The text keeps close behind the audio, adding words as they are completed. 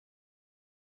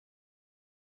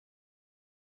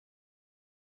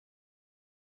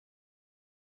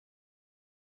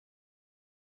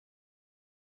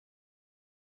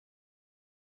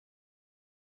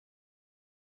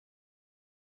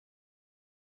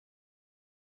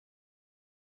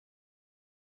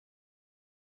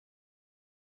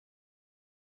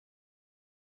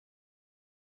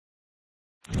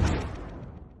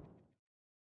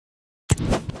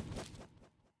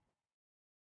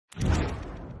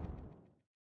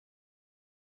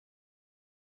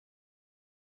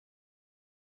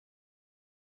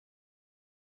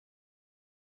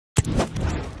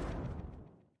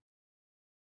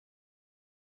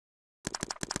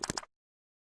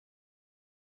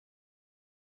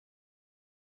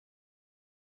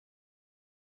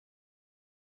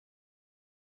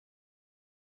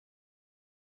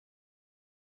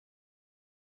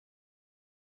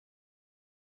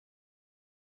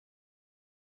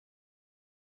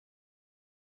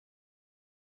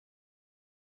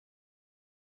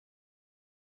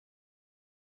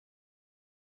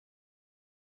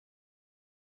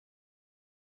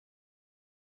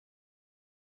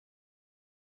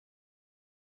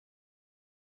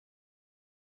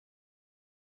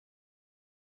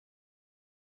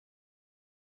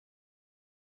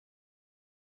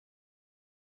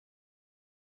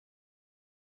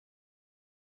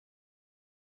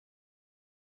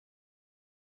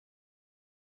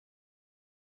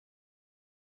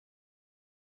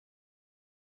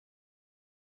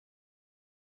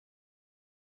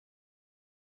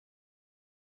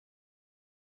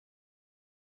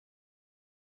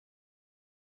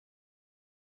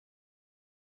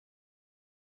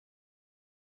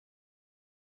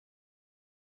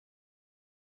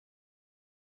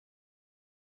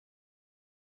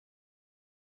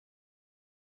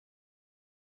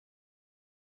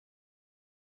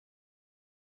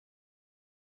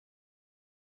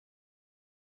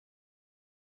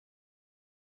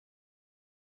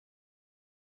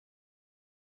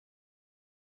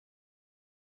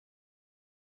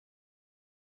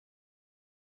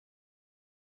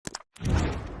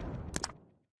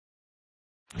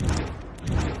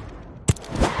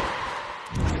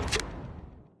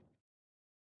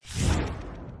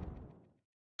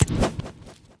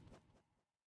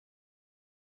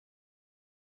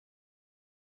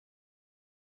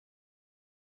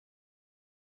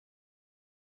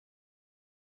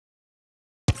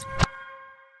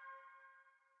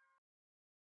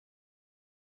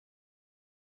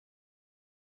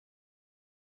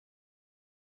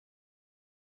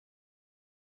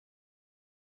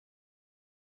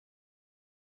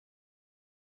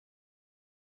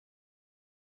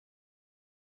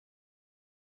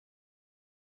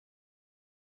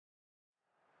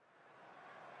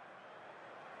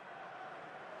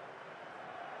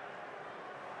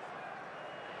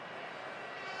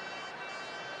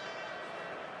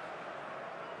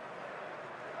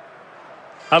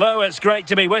Hello, it's great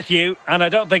to be with you, and I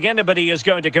don't think anybody is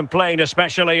going to complain,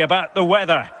 especially about the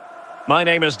weather. My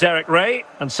name is Derek Ray,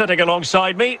 and sitting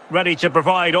alongside me, ready to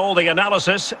provide all the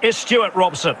analysis, is Stuart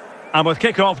Robson. And with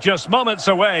kick-off just moments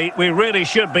away, we really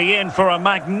should be in for a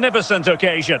magnificent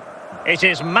occasion. It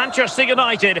is Manchester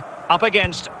United up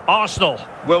against Arsenal.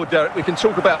 Well, Derek, we can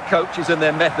talk about coaches and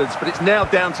their methods, but it's now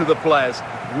down to the players.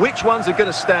 Which ones are going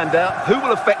to stand out, who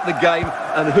will affect the game,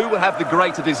 and who will have the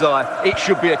greater desire? It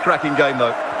should be a cracking game,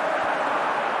 though.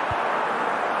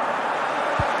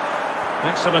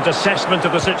 Excellent assessment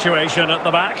of the situation at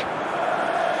the back.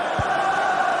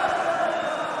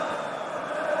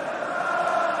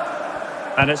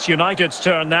 And it's United's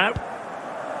turn now.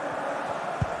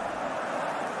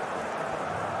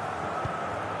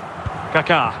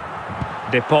 Kaká.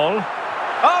 De Paul.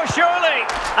 Oh, surely!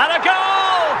 And a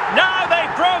goal! Now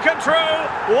they've broken through.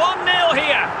 1-0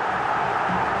 here.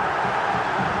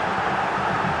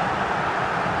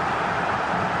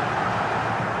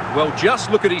 Well,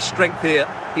 just look at his strength here.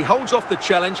 He holds off the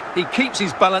challenge, he keeps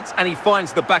his balance, and he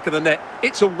finds the back of the net.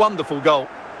 It's a wonderful goal.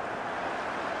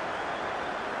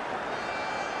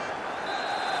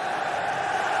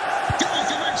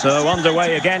 So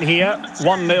underway again here.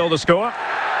 1-0 the score.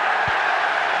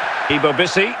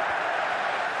 Ibobisi.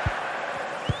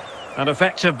 An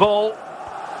effective ball.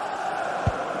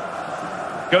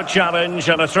 Good challenge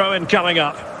and a throw-in coming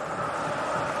up.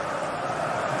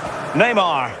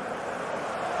 Neymar.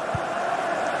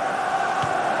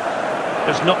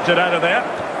 Just knocked it out of there.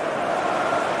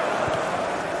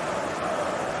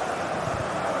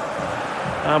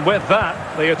 And with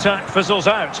that, the attack fizzles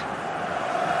out.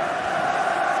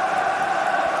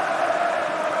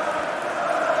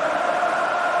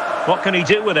 What can he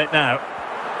do with it now?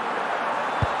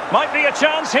 Might be a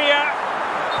chance here.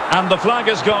 And the flag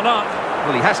has gone up.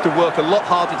 Well, he has to work a lot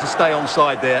harder to stay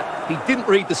onside there. He didn't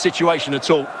read the situation at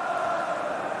all.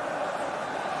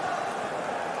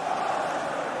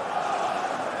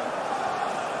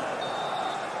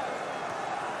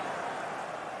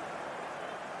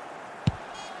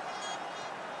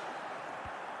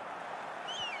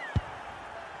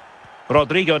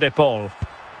 Rodrigo de Paul.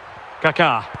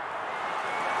 Kaká.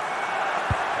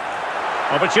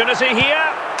 Opportunity here,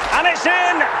 and it's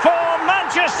in for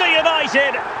Manchester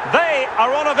United. They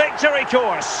are on a victory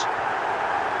course.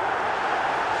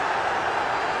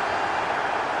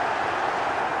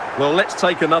 Well, let's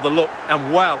take another look,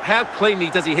 and wow, how cleanly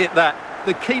does he hit that?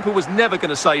 The keeper was never going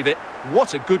to save it.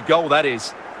 What a good goal that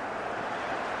is.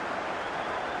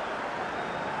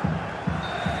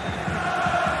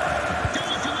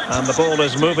 And the ball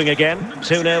is moving again.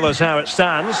 2-0 is how it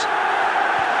stands.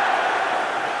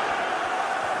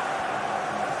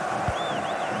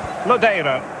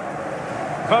 Lodeiro.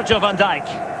 Virgil van Dijk.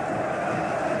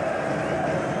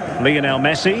 Lionel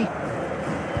Messi.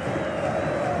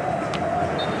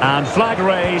 And flag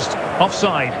raised,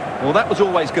 offside. Well, that was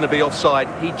always going to be offside.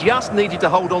 He just needed to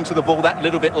hold on to the ball that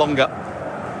little bit longer.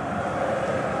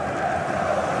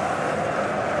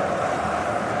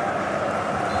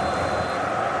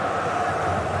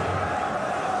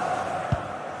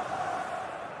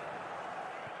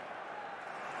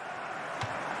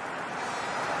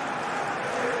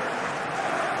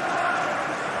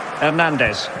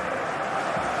 Hernandez.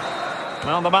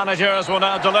 Well, the managers will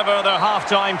now deliver their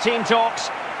half-time team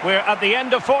talks. We're at the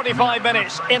end of 45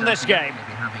 minutes in this game.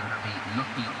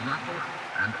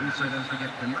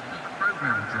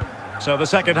 So the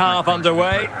second half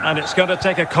underway, and it's going to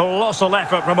take a colossal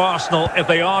effort from Arsenal if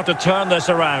they are to turn this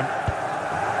around.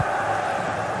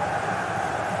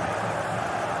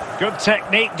 Good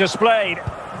technique displayed.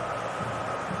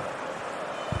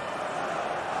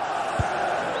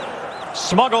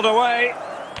 Smuggled away.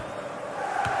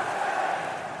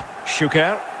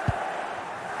 Schuker.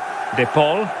 De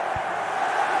Paul.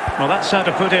 Well, that's how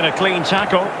to put in a clean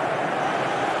tackle.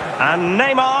 And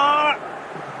Neymar.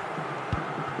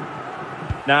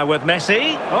 Now with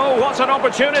Messi. Oh, what an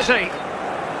opportunity.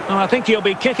 Oh, I think he'll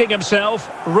be kicking himself.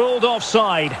 Ruled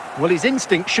offside. Well, his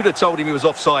instinct should have told him he was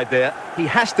offside there. He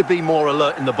has to be more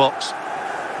alert in the box.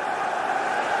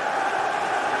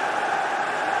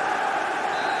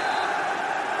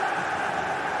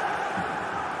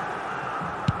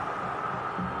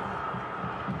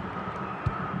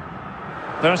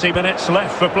 "30 minutes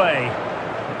left for play."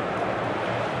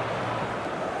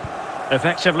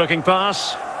 Effective looking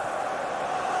pass.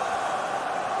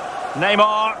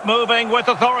 Neymar moving with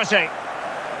authority.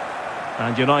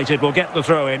 And United will get the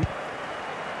throw in.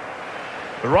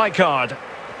 Rijkaard.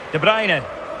 De Bruyne.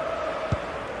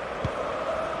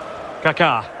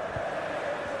 Kaká.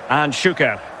 And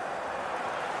Schuker.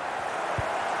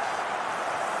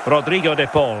 Rodrigo de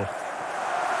Paul.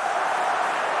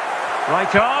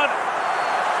 Rijkaard.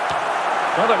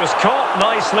 Well, it was caught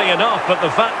nicely enough, but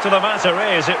the fact of the matter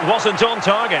is it wasn't on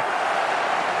target.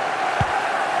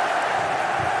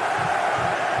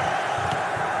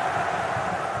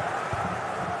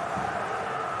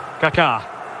 Kaká.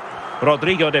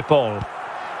 Rodrigo de Paul.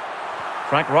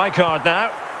 Frank Rijkaard now.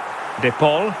 De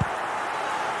Paul.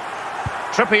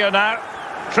 Trippier now.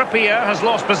 Trippier has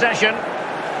lost possession.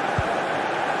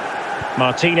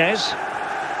 Martinez.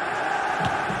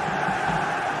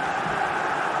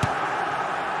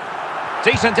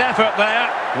 Decent effort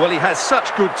there. Well, he has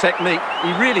such good technique.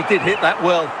 He really did hit that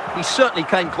well. He certainly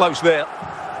came close there.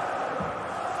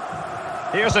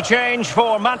 Here's a change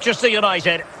for Manchester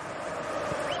United.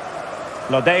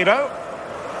 Lodeiro.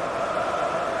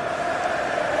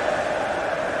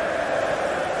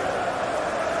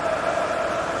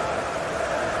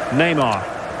 Neymar.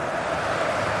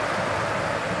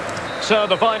 So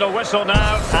the final whistle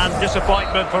now, and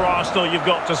disappointment for Arsenal, you've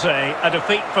got to say. A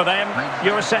defeat for them.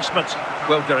 Your assessment?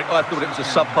 Well, Derek, I thought it was a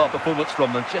subpar performance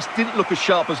from them. Just didn't look as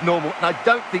sharp as normal, and I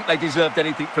don't think they deserved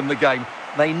anything from the game.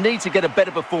 They need to get a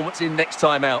better performance in next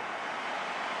time out.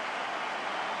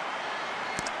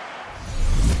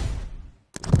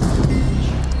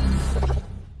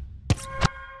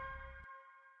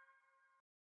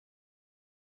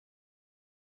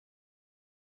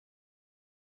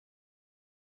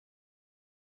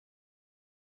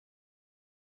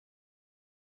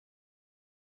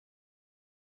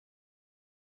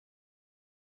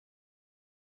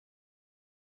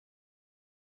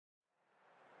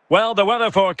 Well, the weather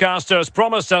forecasters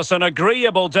promised us an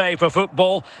agreeable day for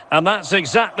football, and that's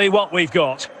exactly what we've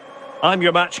got. I'm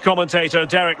your match commentator,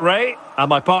 Derek Ray, and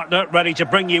my partner, ready to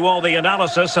bring you all the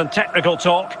analysis and technical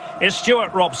talk, is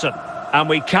Stuart Robson. And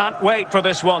we can't wait for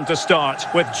this one to start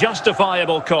with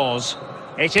justifiable cause.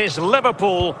 It is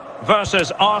Liverpool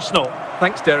versus Arsenal.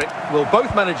 Thanks, Derek. Well,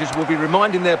 both managers will be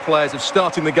reminding their players of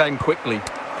starting the game quickly,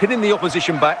 pinning the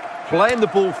opposition back, playing the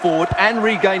ball forward and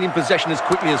regaining possession as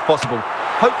quickly as possible.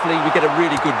 Hopefully we get a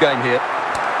really good game here.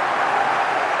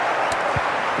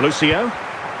 Lucio.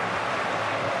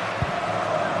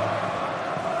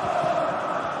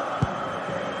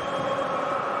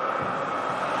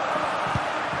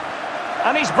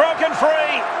 And he's broken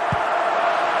free.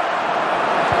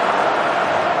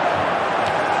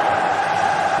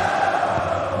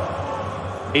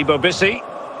 Ibobisi.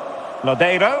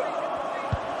 Lodeiro.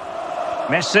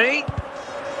 Messi.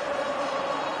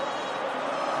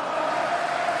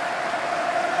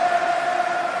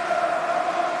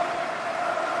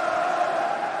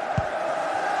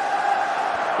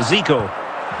 Zico.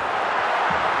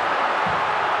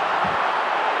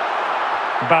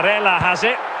 Barella has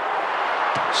it.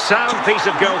 Sound piece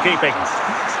of goalkeeping.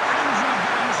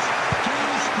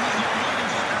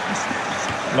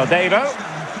 Lodeiro.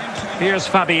 Here's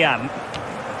Fabian.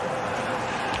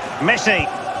 Messi.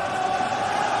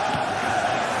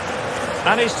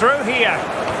 And he's through here.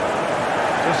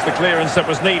 Just the clearance that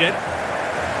was needed.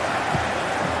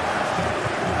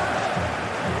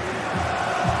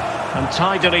 And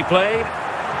tidily played.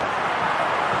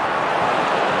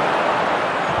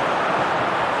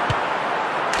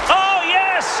 Oh,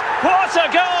 yes! What a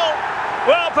goal!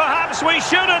 Well, perhaps we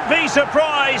shouldn't be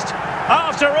surprised.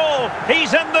 After all,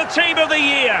 he's in the team of the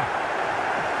year.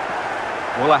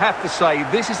 Well, I have to say,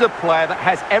 this is a player that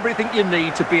has everything you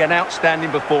need to be an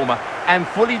outstanding performer and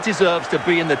fully deserves to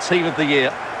be in the team of the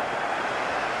year.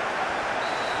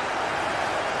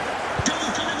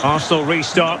 Arsenal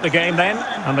restart the game then,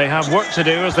 and they have work to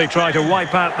do as they try to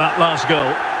wipe out that last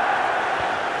goal.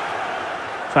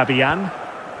 Fabian.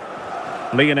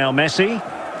 Lionel Messi.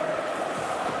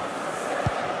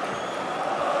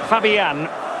 Fabian.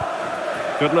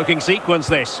 Good-looking sequence,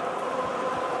 this.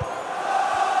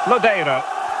 Lodeiro.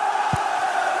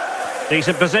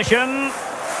 Decent position.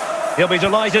 He'll be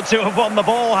delighted to have won the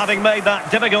ball, having made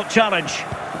that difficult challenge.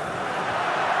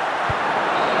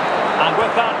 And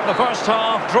with that, the first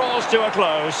half draws to a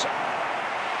close.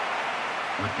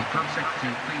 With the club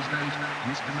secretary, please note,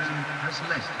 Mr. Moon has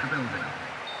left the building.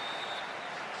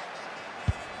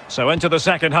 So into the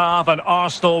second half, and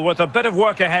Arsenal with a bit of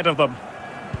work ahead of them.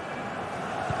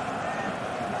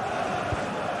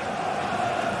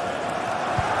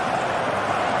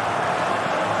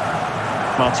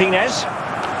 Martinez.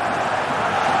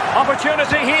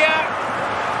 Opportunity here.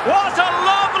 What a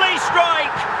lovely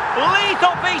strike!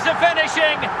 Lethal piece of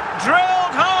finishing,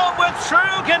 drilled home with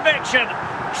true conviction.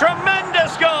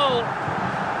 Tremendous goal.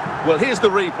 Well, here's the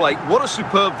replay. What a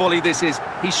superb volley this is.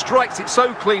 He strikes it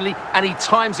so cleanly and he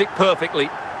times it perfectly.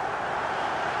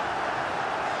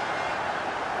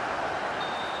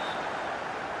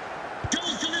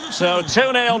 So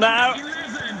 2-0 now.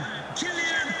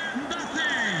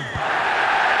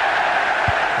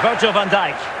 Virgil van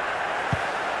Dijk.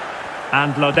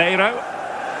 And Lodeiro.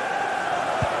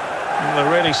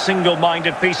 A really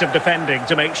single-minded piece of defending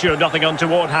to make sure nothing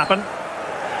untoward happened.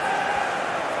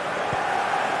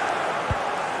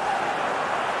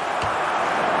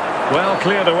 Well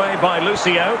cleared away by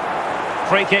Lucio.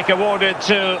 Free kick awarded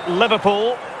to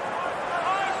Liverpool.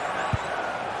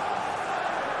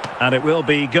 And it will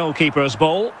be goalkeeper's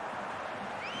ball.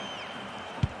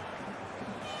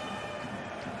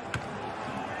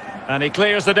 And he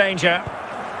clears the danger.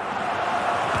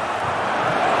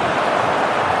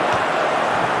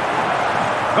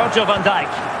 Virgil van Dijk.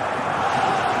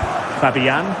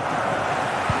 Fabian.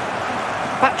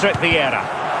 Patrick Vieira.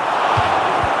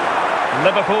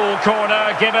 Liverpool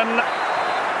corner given.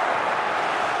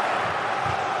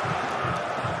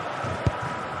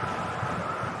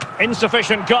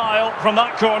 Insufficient guile from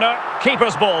that corner.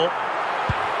 Keeper's ball.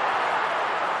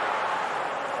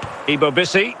 Ibo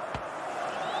Bissi.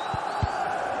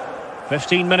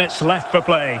 15 minutes left for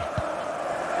play.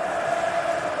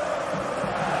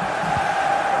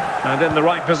 And in the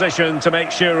right position to make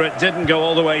sure it didn't go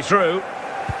all the way through.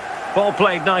 Ball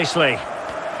played nicely.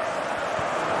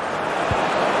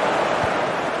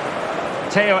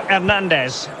 Theo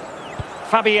Hernandez.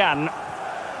 Fabian.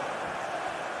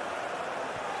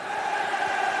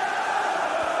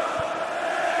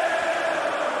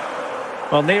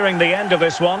 Well, nearing the end of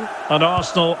this one, and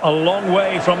Arsenal a long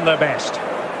way from their best.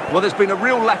 Well, there's been a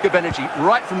real lack of energy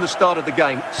right from the start of the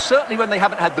game. Certainly when they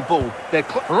haven't had the ball.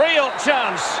 Real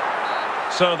chance!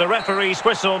 So the referee's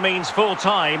whistle means full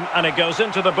time, and it goes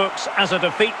into the books as a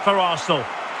defeat for Arsenal.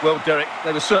 Well, Derek,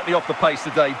 they were certainly off the pace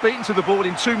today. Beaten to the ball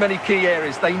in too many key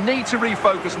areas. They need to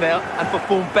refocus now and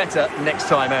perform better next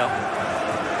time out.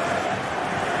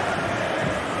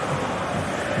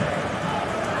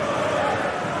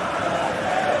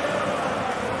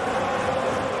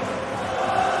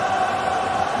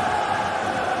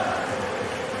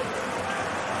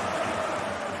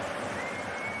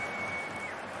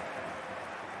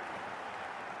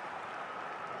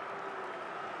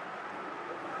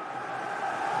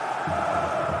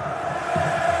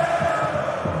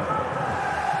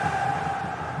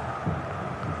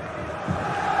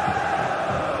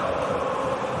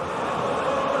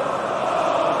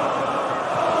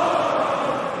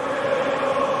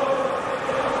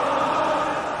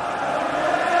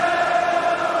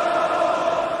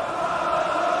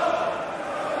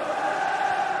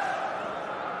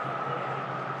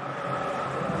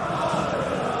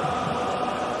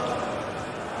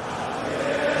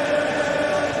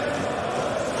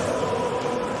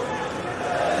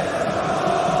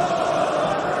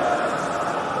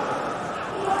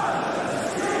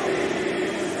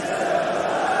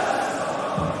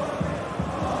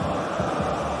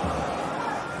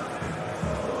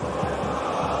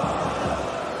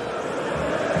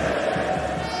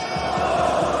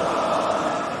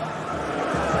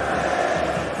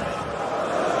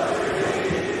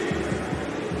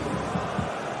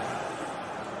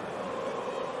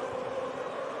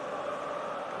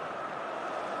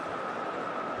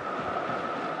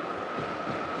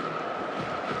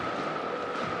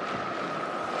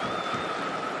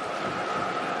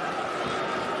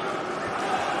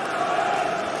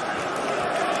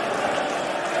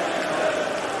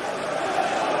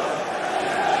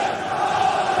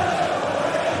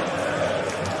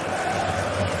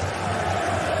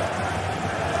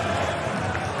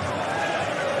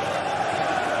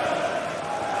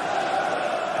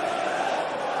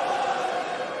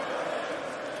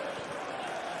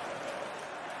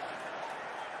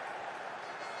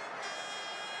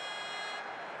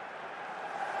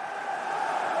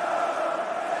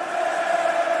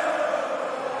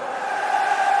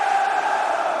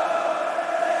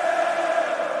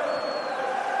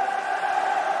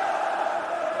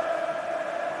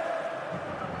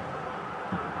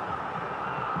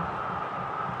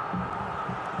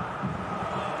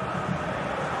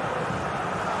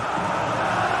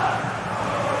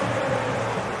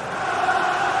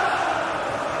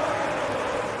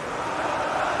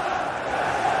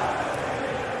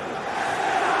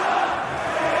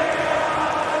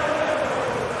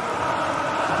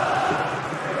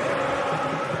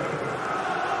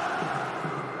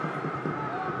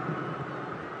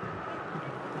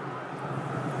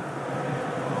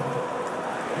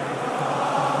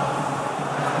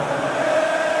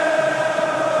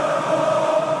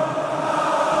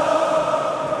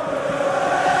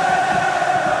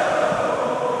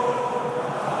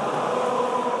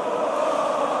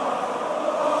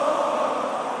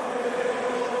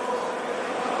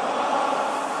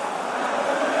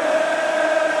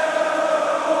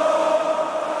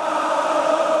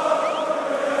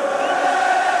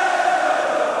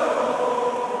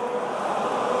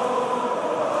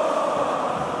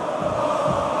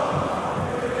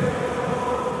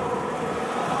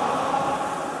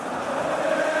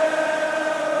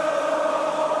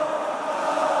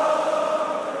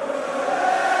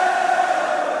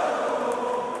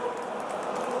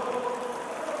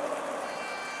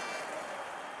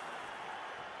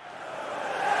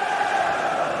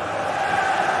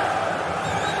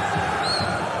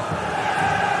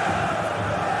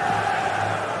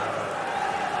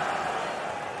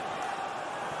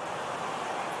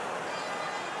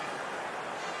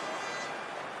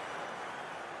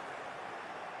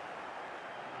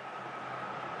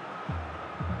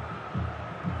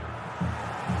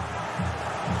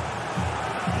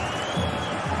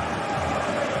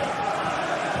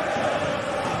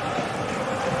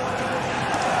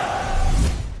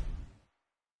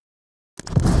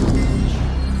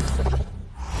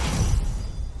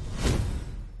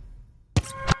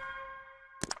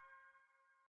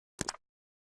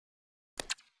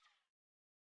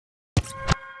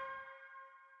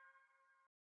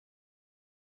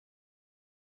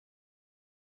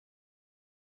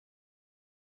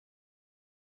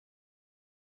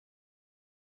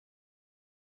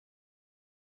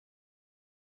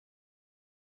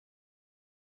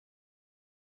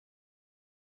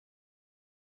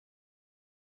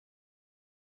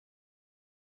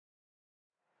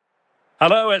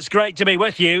 Hello, it's great to be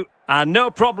with you. And no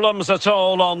problems at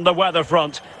all on the weather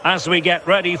front as we get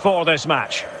ready for this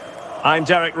match. I'm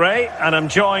Derek Ray, and I'm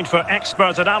joined for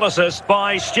expert analysis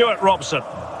by Stuart Robson.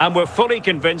 And we're fully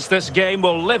convinced this game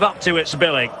will live up to its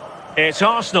billing. It's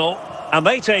Arsenal, and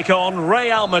they take on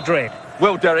Real Madrid.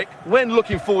 Well, Derek, when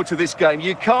looking forward to this game,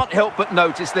 you can't help but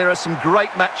notice there are some great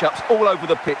matchups all over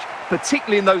the pitch,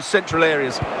 particularly in those central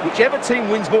areas. Whichever team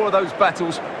wins more of those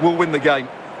battles will win the game.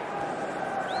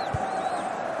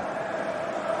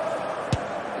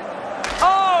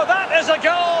 Is a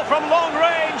goal from long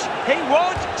range. He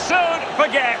won't soon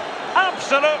forget.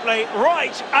 Absolutely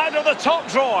right out of the top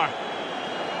drawer.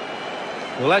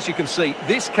 Well, as you can see,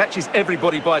 this catches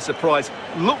everybody by surprise.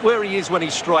 Look where he is when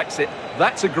he strikes it.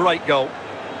 That's a great goal.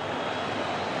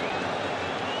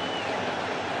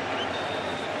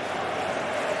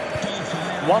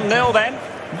 One 0 then.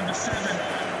 Number 7.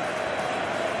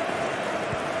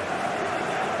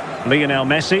 Lionel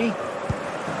Messi.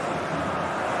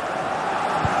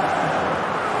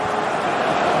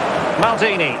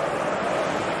 Maldini,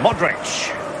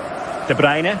 Modric, De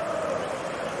Bruyne,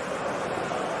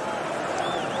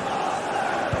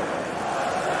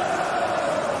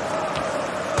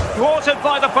 thwarted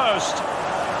by the post.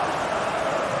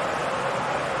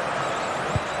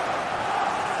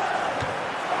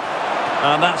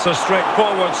 And that's a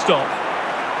straightforward stop.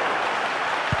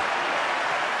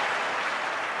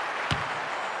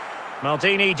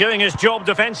 Maldini doing his job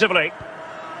defensively.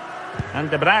 And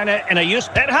De Bruyne in a use.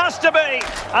 It has to be!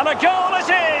 And a goal it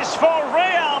is for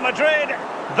Real Madrid.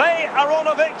 They are on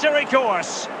a victory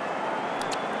course.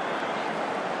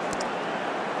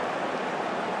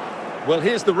 Well,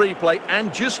 here's the replay,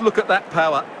 and just look at that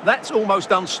power. That's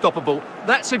almost unstoppable.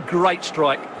 That's a great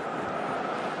strike.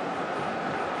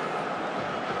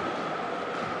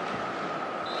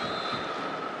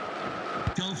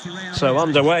 So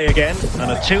underway again,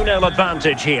 and a 2-0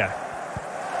 advantage here.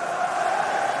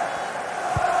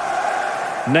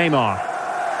 Neymar.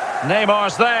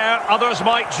 Neymar's there, others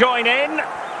might join in.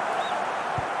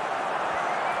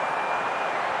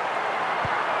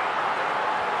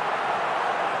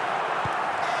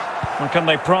 Well, can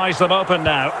they prize them open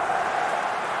now?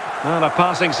 And a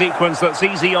passing sequence that's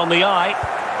easy on the eye.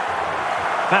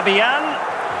 Ariyan.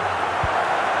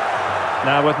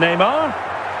 Now with Neymar.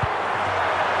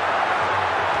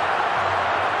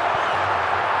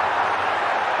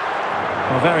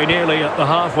 Well, very nearly at the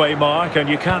halfway mark, and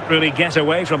you can't really get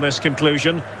away from this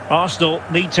conclusion. Arsenal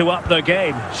need to up their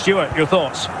game. Stuart, your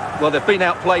thoughts? Well, they've been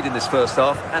outplayed in this first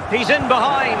half. And he's in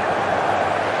behind.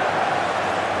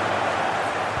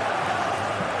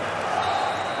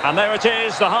 And there it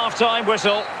is, the half-time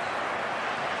whistle.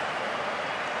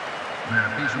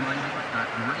 Now, please remind you that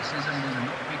racism will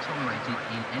not be tolerated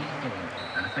in any form,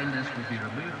 and offenders will be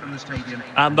removed from the stadium.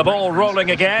 And the ball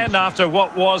rolling again after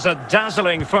what was a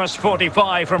dazzling first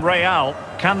 45 from Real.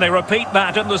 Can they repeat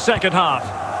that in the second half?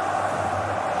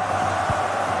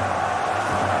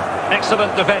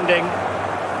 Excellent defending.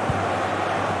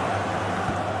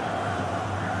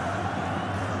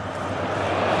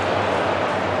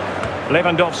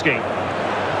 Lewandowski.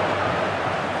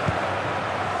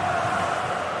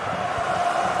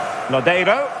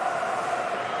 Lodeiro.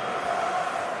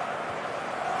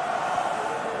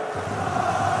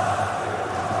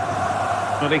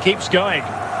 But he keeps going.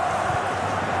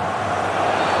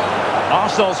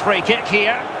 Arsenal's free kick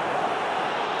here.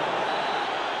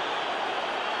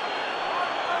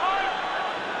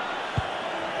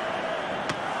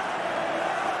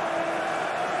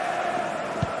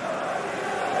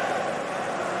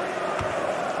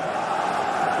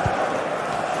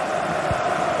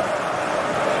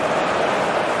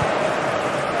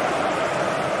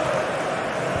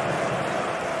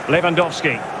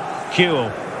 Lewandowski.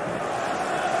 Kuhl.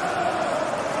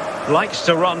 Likes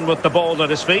to run with the ball at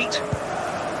his feet.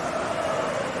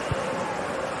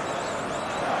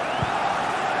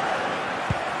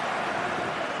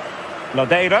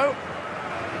 Lodeiro.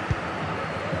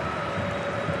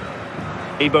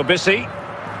 Ibobisi.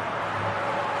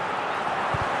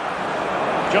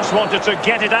 Just wanted to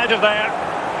get it out of there.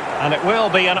 And it will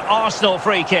be an Arsenal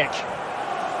free kick.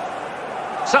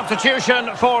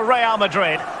 Substitution for Real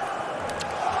Madrid.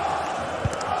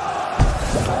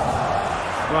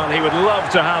 Well, he would love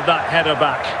to have that header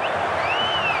back.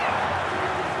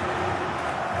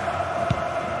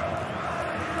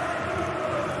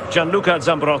 Gianluca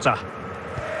Zambrotta.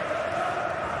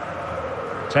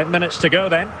 10 minutes to go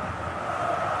then.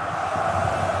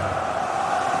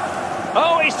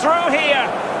 Oh, he's through here.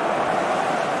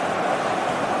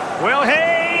 Will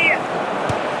he?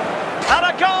 And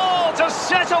a goal to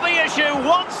settle the issue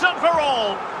once and for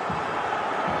all.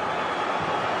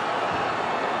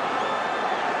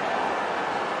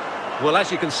 Well,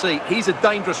 as you can see, he's a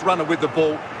dangerous runner with the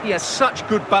ball. He has such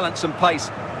good balance and pace.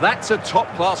 That's a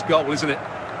top-class goal, isn't it?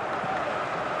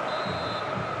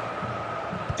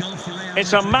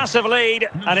 It's a massive lead,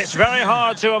 and it's very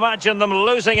hard to imagine them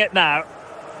losing it now.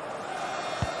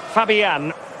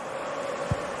 Fabian.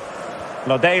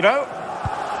 Lodeiro.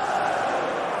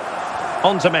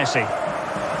 On to Messi.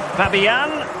 Fabian.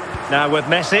 Now with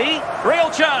Messi.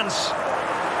 Real chance.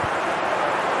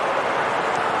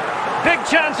 Big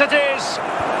chance it is.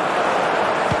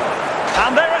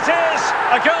 And there it is.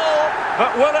 A goal.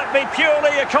 But will it be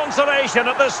purely a consolation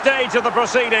at this stage of the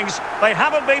proceedings? They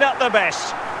haven't been at their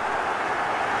best.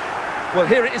 Well,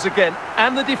 here it is again,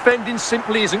 and the defending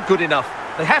simply isn't good enough.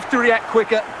 They have to react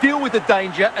quicker, deal with the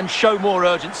danger and show more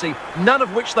urgency, none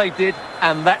of which they did,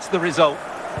 and that's the result.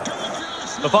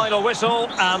 The final whistle,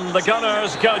 and the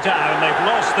Gunners go down. They've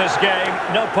lost this game,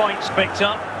 no points picked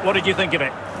up. What did you think of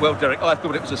it? Well, Derek, I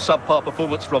thought it was a subpar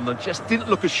performance from them. Just didn't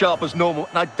look as sharp as normal,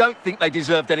 and I don't think they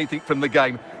deserved anything from the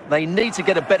game. They need to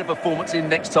get a better performance in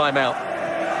next time out.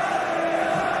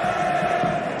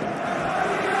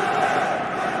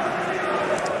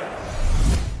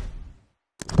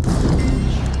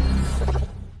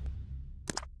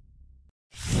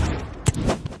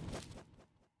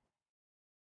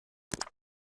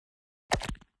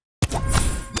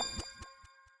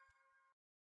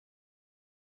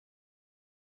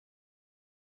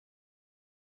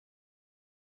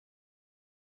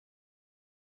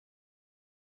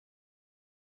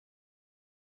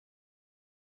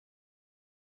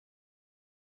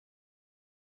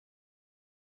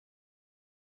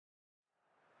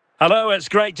 Hello, it's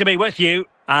great to be with you,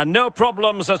 and no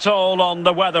problems at all on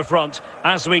the weather front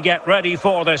as we get ready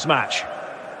for this match.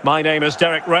 My name is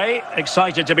Derek Ray,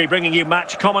 excited to be bringing you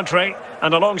match commentary,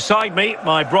 and alongside me,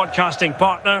 my broadcasting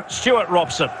partner, Stuart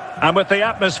Robson. And with the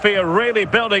atmosphere really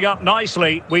building up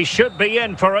nicely, we should be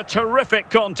in for a terrific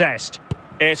contest.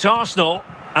 It's Arsenal,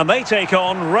 and they take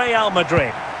on Real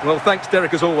Madrid. Well, thanks,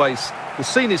 Derek, as always. The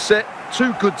scene is set,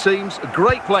 two good teams, a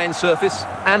great playing surface,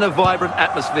 and a vibrant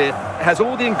atmosphere. It has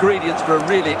all the ingredients for a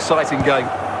really exciting game.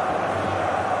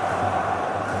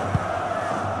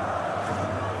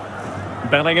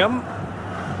 Bellingham.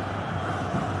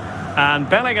 And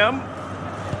Bellingham.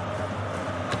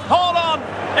 Hold on!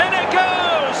 In it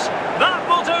goes! That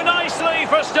will do nicely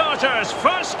for starters.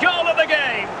 First goal of the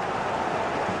game.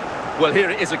 Well,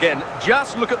 here it is again.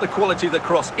 Just look at the quality of the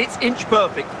cross. It's inch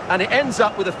perfect, and it ends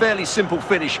up with a fairly simple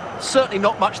finish. Certainly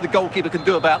not much the goalkeeper can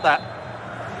do about that.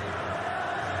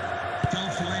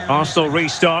 Arsenal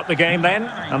restart the game then,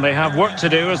 and they have work to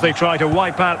do as they try to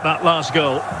wipe out that last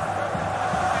goal.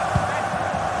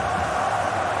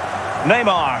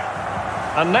 Neymar.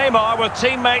 And Neymar with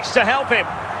teammates to help him.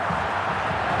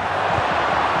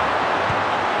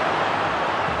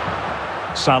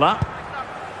 Salah.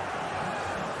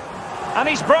 And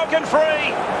he's broken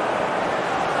free.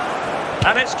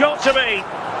 And it's got to be.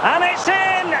 And it's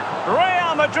in!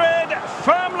 Real Madrid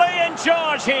firmly in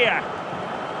charge here.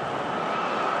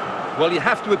 Well, you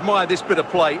have to admire this bit of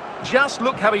play. Just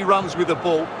look how he runs with the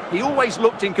ball. He always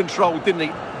looked in control, didn't he?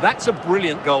 That's a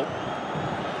brilliant goal.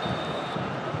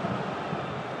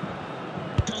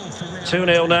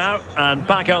 2-0 now, and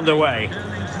back underway.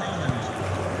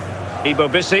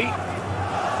 Bissi.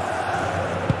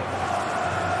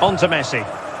 On to Messi.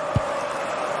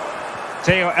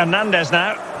 Theo Hernandez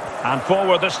now. And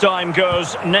forward this time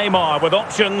goes Neymar with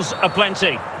options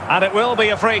aplenty. And it will be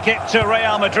a free kick to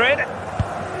Real Madrid.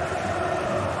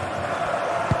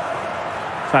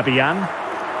 Fabian.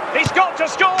 He's got to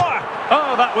score!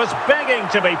 Oh, that was begging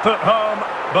to be put home,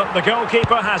 but the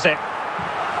goalkeeper has it.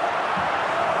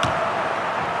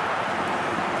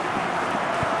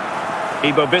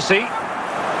 Bissi.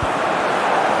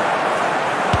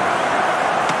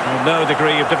 No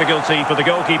degree of difficulty for the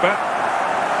goalkeeper.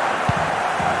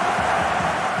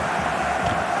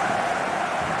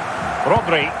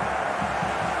 Rodri.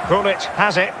 Gullit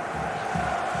has it.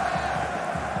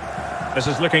 This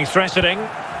is looking threatening,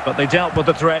 but they dealt with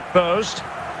the threat posed.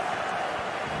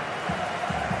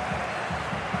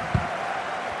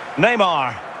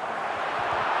 Neymar.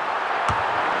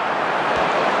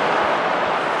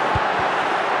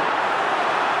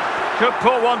 Could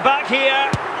pull one back here.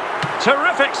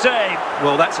 Terrific save.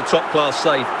 Well, that's a top-class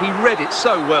save. He read it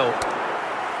so well.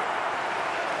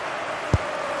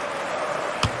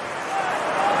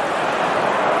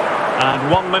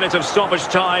 And 1 minute of stoppage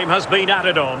time has been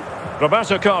added on.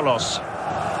 Roberto Carlos.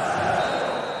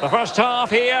 The first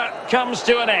half here comes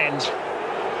to an end.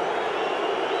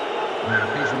 Now,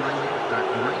 please remind you that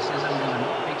racism will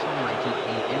not be tolerated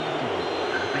in any form,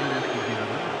 and offenders will be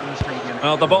removed from the stadium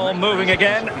Well, the ball moving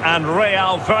again, and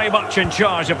Real very much in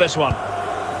charge of this one.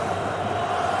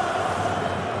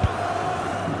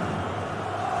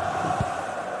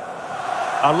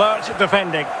 Alert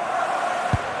defending.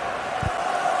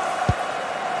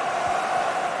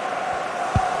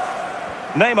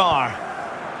 Neymar.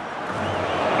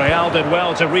 Real did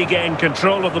well to regain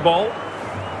control of the ball.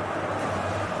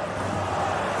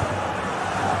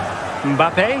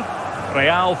 Mbappe.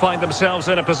 Real find themselves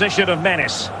in a position of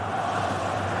menace.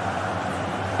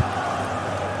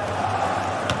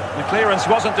 The clearance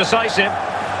wasn't decisive.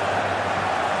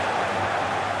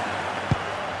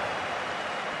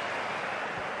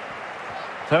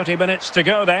 "30 minutes to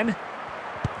go then.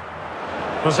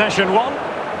 Possession one.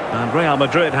 And Real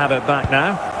Madrid have it back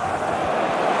now.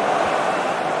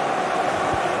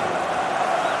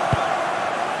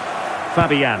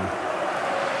 Fabian.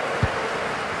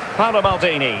 Paolo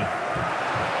Maldini.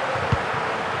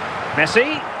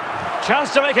 Messi.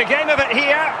 Chance to make a game of it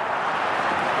here.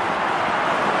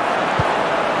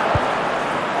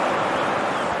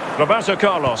 Roberto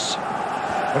Carlos.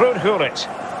 Ruud Gullit.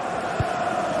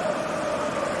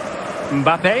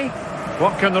 Mbappe.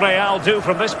 What can Real do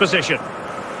from this position?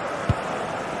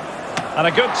 And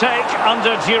a good take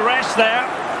under duress there.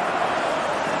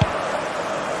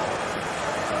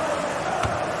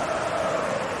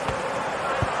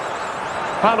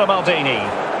 Paolo Maldini.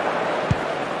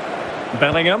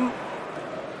 Bellingham.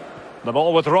 The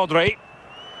ball with Rodri.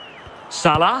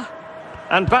 Salah.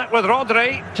 And back with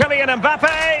Rodri. Kylian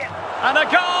Mbappe. And a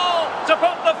goal to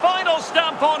put the final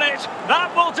stamp on it.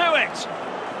 That will do it.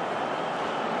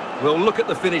 Well, look at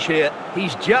the finish here.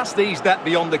 He's just eased that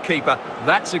beyond the keeper.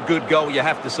 That's a good goal, you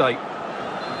have to say.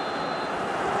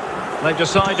 They've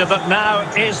decided that now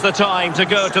is the time to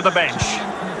go to the bench.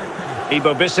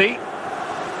 Ibo Bissi.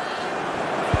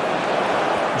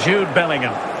 Jude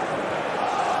Bellingham.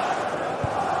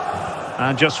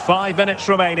 And just 5 minutes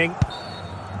remaining.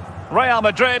 Real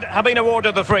Madrid have been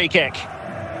awarded the free kick.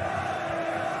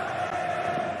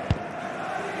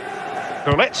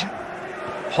 Gullit.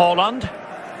 Haaland.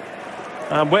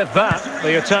 And with that,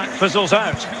 the attack fizzles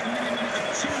out.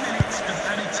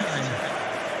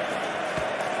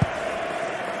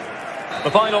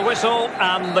 The final whistle,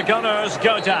 and the Gunners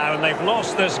go down. They've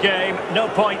lost this game. No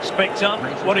points picked up.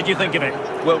 What did you think of it?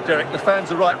 Well, Derek, the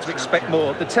fans are right to expect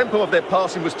more. The tempo of their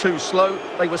passing was too slow.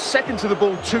 They were second to the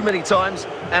ball too many times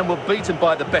and were beaten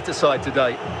by the better side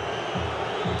today.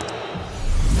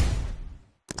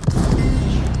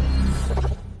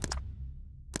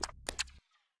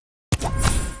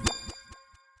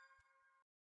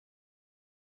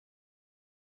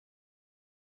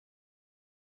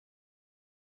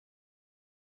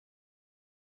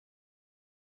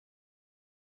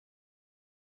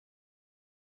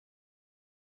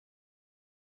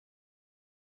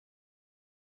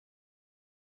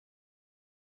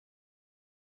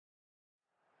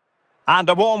 And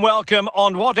a warm welcome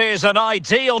on what is an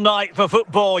ideal night for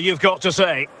football, you've got to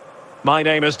say. My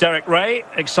name is Derek Ray,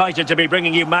 excited to be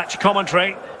bringing you match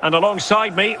commentary, and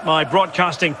alongside me, my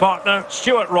broadcasting partner,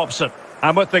 Stuart Robson.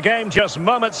 And with the game just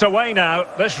moments away now,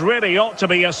 this really ought to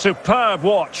be a superb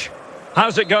watch.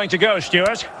 How's it going to go,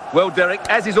 Stuart? Well, Derek,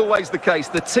 as is always the case,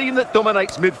 the team that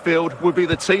dominates midfield will be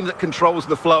the team that controls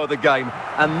the flow of the game.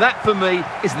 And that, for me,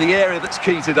 is the area that's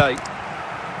key today.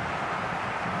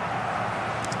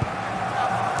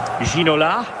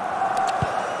 Ginola.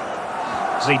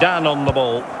 Zidane on the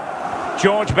ball.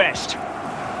 George Best.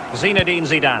 Zinedine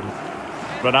Zidane.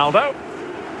 Ronaldo.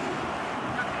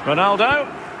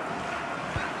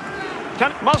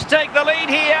 Must take the lead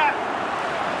here.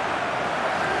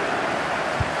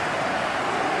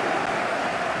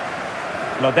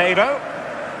 Lodeiro.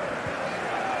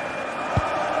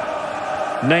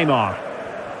 Neymar.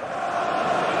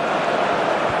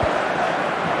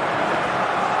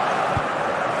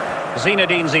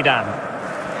 Zinedine Zidane.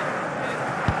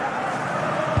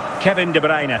 Kevin De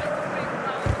Bruyne.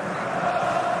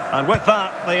 And with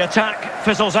that, the attack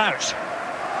fizzles out.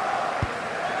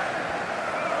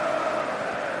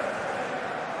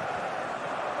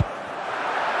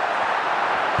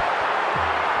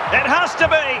 It has to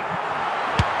be!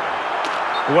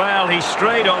 Well, he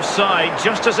strayed offside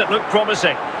just as it looked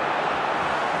promising.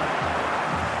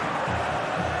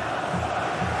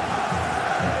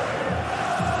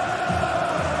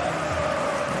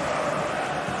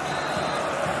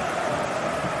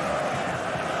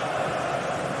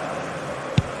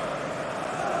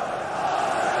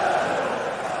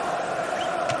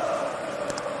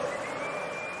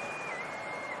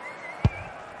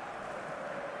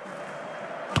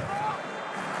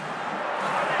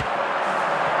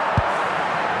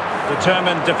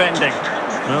 Determined defending.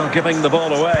 Well, giving the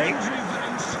ball away.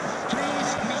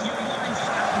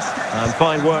 And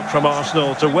fine work from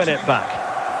Arsenal to win it back.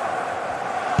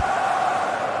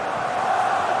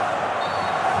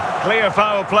 Clear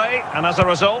foul play, and as a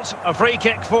result, a free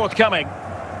kick forthcoming.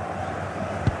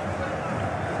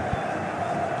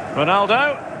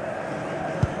 Ronaldo.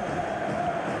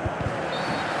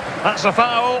 That's a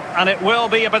foul, and it will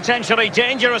be a potentially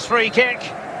dangerous free kick.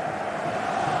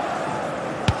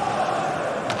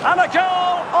 And a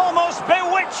goal, almost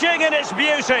bewitching in its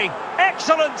beauty.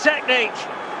 Excellent technique.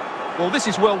 Well, this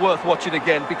is well worth watching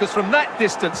again, because from that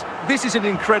distance, this is an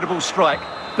incredible strike.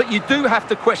 But you do have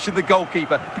to question the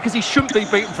goalkeeper, because he shouldn't be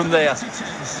beaten from there.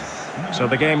 So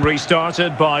the game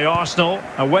restarted by Arsenal.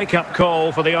 A wake-up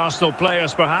call for the Arsenal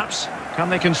players, perhaps. Can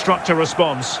they construct a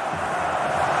response?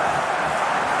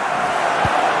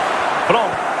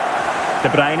 Blanc. De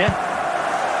Bruyne.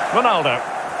 Ronaldo.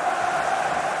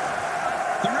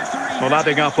 Well,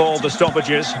 adding up all the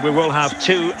stoppages, we will have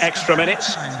 2 extra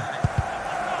minutes.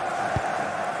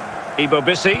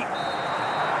 Bissi.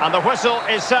 And the whistle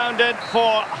is sounded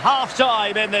for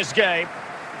half-time in this game.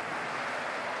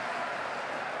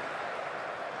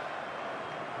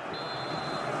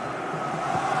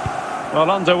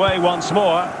 Well, underway once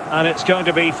more, and it's going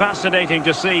to be fascinating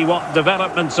to see what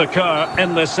developments occur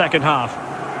in this second half.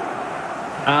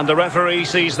 And the referee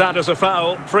sees that as a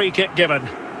foul. Free kick given.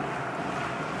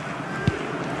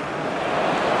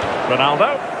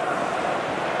 Ronaldo.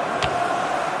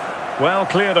 Well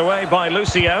cleared away by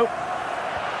Lucio.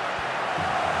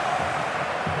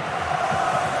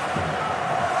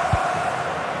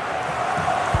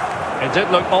 It did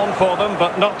look on for them,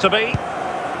 but not to be.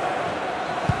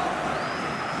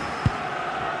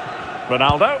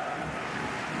 Ronaldo.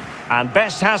 And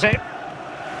Best has it.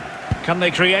 Can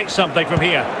they create something from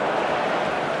here?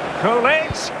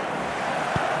 Colette.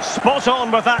 Spot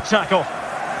on with that tackle.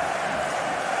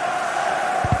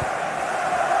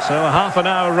 So a half an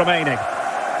hour remaining.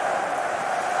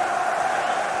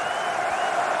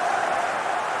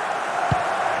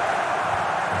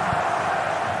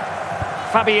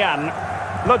 Fabian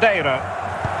Lodeiro.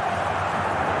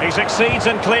 He succeeds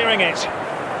in clearing it.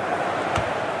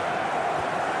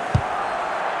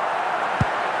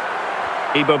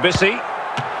 Bissi.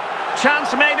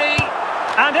 Chance maybe.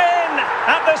 And in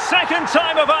at the second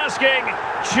time of asking.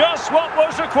 Just what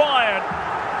was required.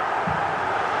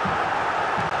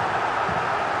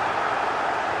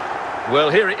 Well,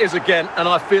 here it is again, and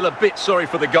I feel a bit sorry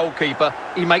for the goalkeeper.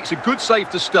 He makes a good save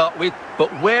to start with,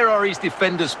 but where are his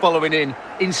defenders following in?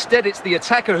 Instead, it's the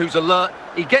attacker who's alert.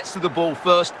 He gets to the ball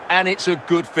first, and it's a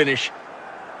good finish.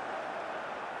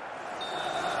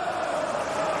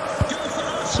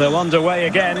 So underway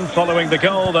again, following the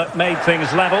goal that made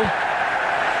things level.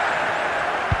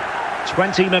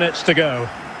 20 minutes to go.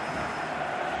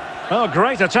 Oh,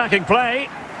 great attacking play.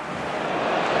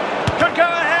 Could go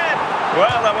ahead.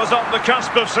 Well, I was on the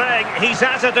cusp of saying he's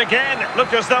at it again.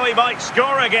 Looked as though he might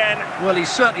score again. Well,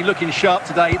 he's certainly looking sharp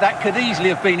today. That could easily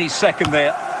have been his second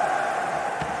there.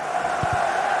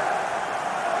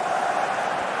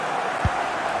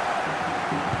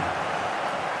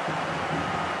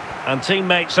 And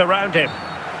teammates around him.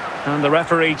 And the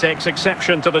referee takes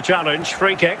exception to the challenge.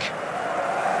 Free kick.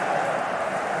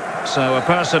 So a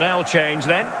personnel change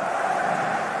then.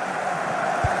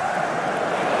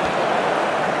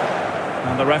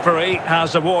 And the referee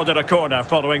has awarded a corner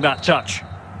following that touch.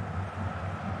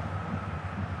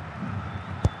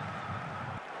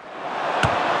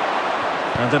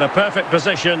 And in a perfect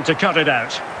position to cut it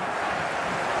out.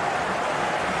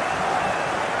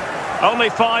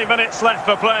 Only 5 minutes left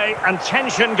for play and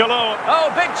tension galore.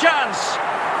 Oh, big chance!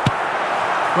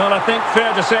 Well, I think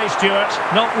fair to say, Stuart,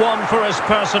 not one for his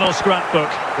personal scrapbook.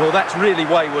 Well, that's really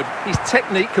wayward. His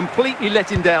technique completely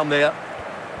let him down there.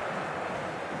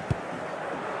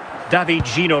 David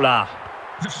Ginola.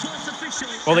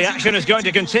 Well, the action is going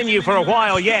to continue for a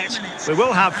while yet. We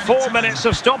will have 4 minutes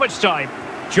of stoppage time.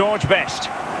 George Best.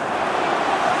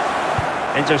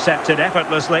 Intercepted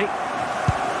effortlessly.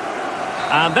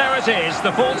 And there it is,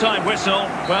 the full-time whistle.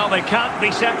 Well, they can't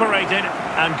be separated,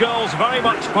 and goals very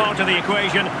much part of the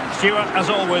equation. Stuart, as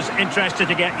always, interested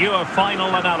to get your final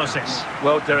analysis.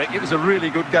 Well, Derek, it was a really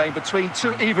good game between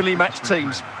 2 evenly matched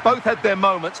teams. Both had their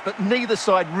moments, but neither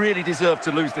side really deserved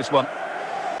to lose this one.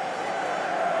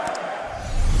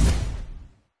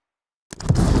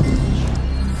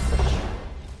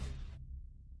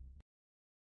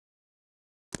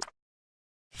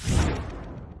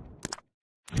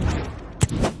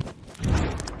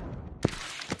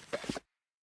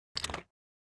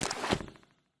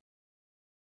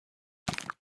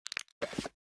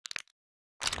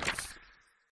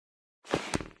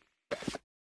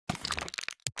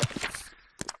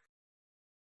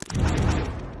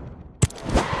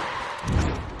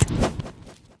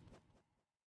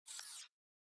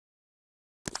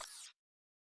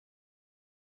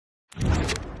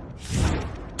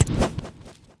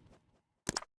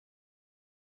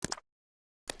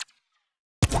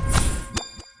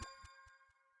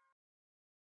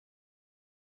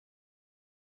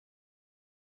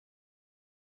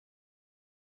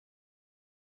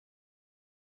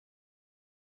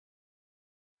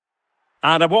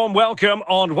 And a warm welcome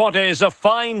on what is a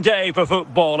fine day for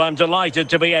football. I'm delighted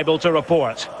to be able to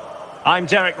report. I'm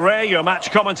Derek Ray, your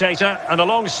match commentator, and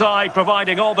alongside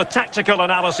providing all the tactical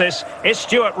analysis is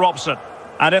Stuart Robson.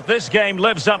 And if this game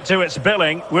lives up to its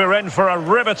billing, we're in for a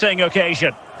riveting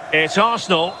occasion. It's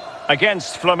Arsenal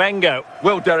against Flamengo.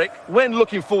 Well, Derek, when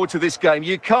looking forward to this game,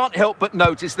 you can't help but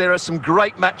notice there are some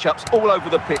great matchups all over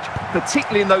the pitch,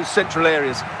 particularly in those central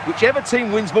areas. Whichever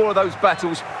team wins more of those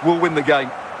battles will win the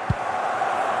game.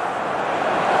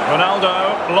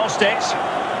 Ronaldo lost it.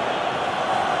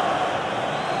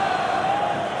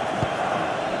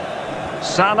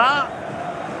 Salah.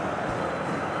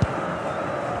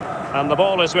 And the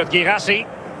ball is with Girassi.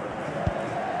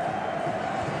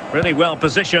 Really well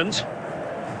positioned.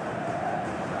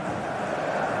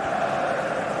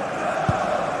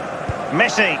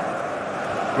 Messi.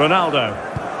 Ronaldo.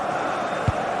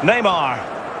 Neymar.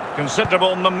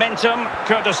 Considerable momentum,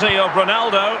 courtesy of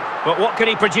Ronaldo. But what can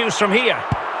he produce from here?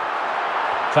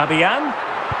 Fabian.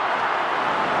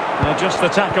 Just the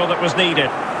tackle that was needed.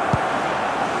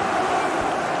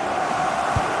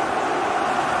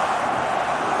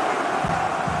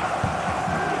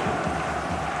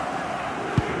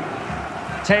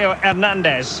 Theo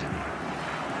Hernandez.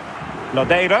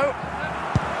 Lodeiro.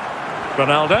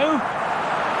 Ronaldo.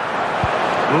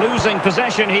 Losing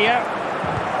possession here.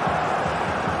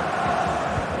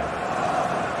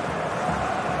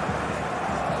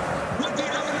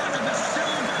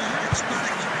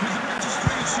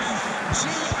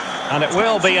 And it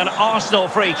will be an Arsenal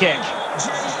free kick.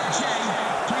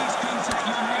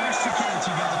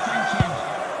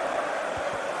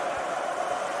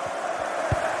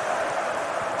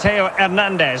 Theo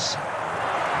Hernandez.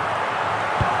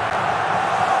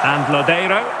 And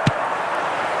Lodeiro.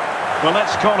 Well,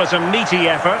 let's call it a meaty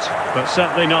effort, but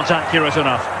certainly not accurate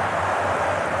enough.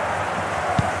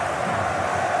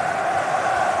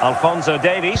 Alphonso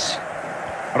Davies.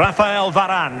 Rafael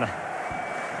Varane.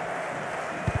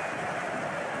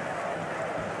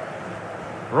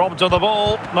 Robbed of the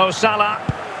ball, Mo Salah.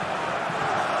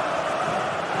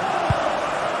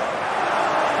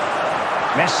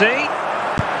 Messi.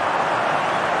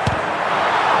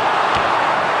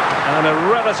 And a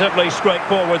relatively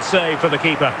straightforward save for the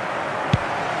keeper.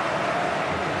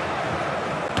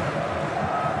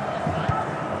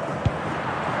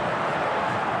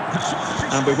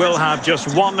 And we will have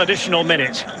just one additional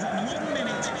minute.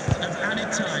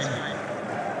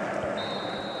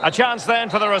 A chance then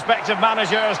for the respective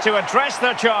managers to address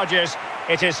their charges.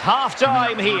 It is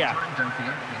half-time here. Don't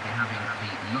forget, we'll be having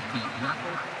the lucky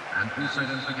raffle, and also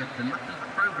don't forget the lucky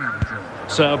programme draw.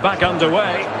 So back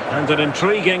underway, and an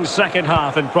intriguing second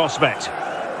half in prospect.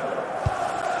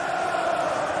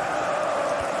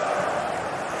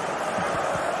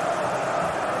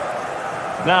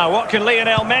 Now, what can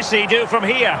Lionel Messi do from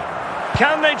here?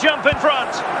 Can they jump in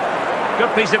front?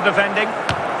 Good piece of defending.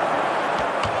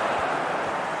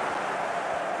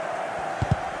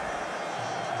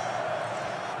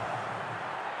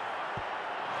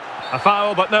 A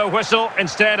foul, but no whistle.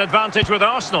 Instead, advantage with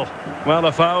Arsenal. Well,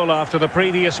 a foul after the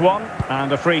previous one,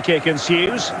 and a free kick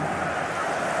ensues.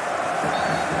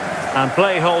 And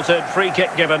play halted, free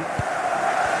kick given.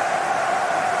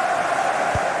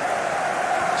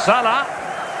 Salah.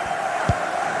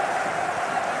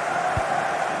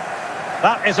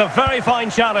 That is a very fine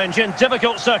challenge in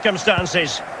difficult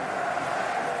circumstances.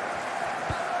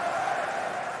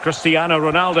 Cristiano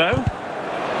Ronaldo.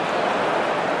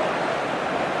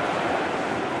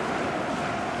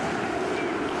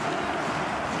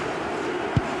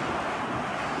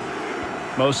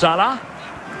 Mo Salah.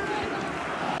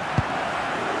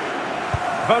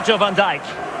 Virgil van Dijk.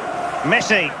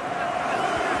 Messi.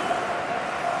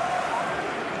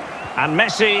 And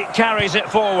Messi carries it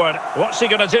forward. What's he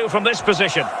going to do from this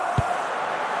position?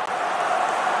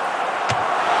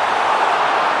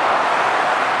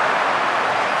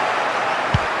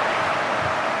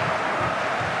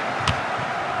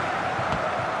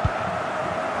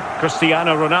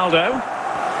 Cristiano Ronaldo.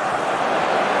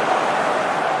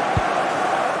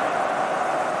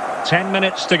 10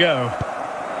 minutes to go.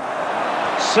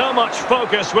 So much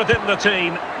focus within the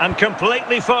team, and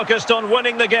completely focused on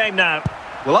winning the game now.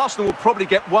 Well, Arsenal will probably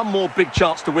get one more big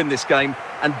chance to win this game,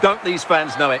 and don't these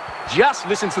fans know it? Just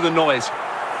listen to the noise. Still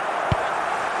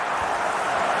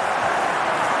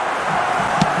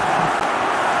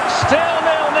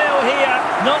 0-0 here,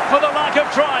 not for the lack of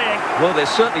trying. Well, there's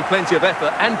certainly plenty of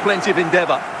effort and plenty of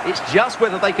endeavour. It's just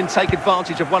whether they can take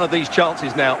advantage of one of these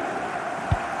chances now.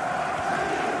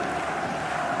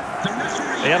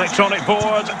 The electronic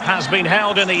board has been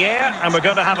held in the air, and we're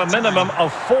going to have a minimum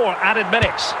of 4 added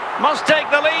minutes. Must take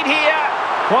the lead here.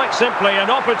 Quite simply, an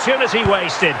opportunity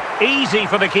wasted. Easy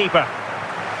for the keeper.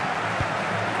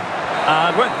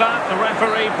 And with that, the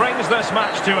referee brings this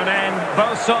match to an end.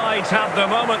 Both sides have their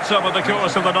moments over the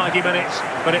course of the 90 minutes,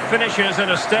 but it finishes in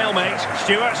a stalemate.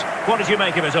 Stuart, what did you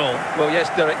make of it all? Well, yes,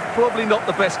 Derek, probably not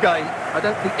the best game. I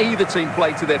don't think either team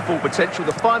played to their full potential.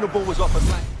 The final ball was off a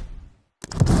flat.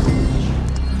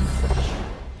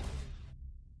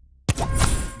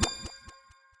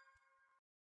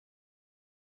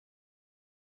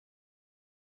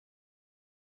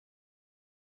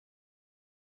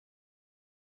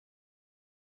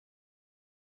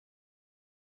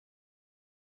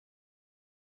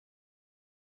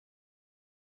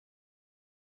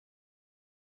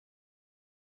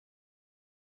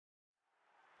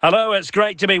 Hello, it's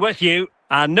great to be with you,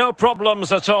 and no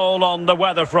problems at all on the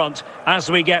weather front as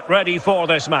we get ready for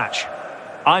this match.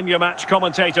 I'm your match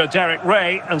commentator Derek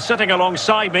Ray, and sitting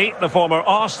alongside me, the former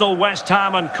Arsenal, West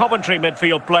Ham and Coventry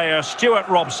midfield player Stuart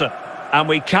Robson. And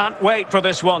we can't wait for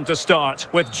this one to start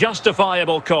with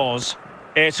justifiable cause.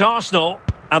 It's Arsenal,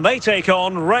 and they take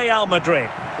on Real Madrid.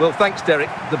 Well, thanks, Derek.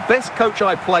 The best coach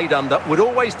I played under would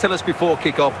always tell us before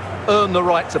kick-off, earn the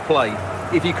right to play.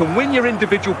 If you can win your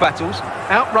individual battles,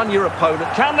 outrun your opponent...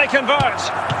 Can they convert?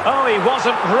 Oh, he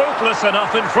wasn't ruthless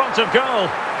enough in front of goal.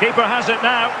 Keeper has it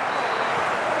now.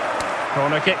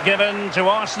 Corner kick given to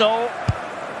Arsenal.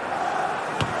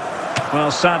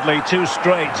 Well, sadly, too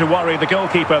straight to worry the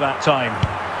goalkeeper that time.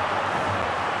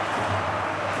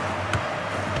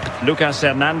 Lucas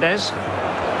Hernandez.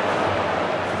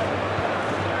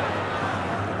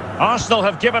 Arsenal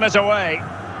have given it away.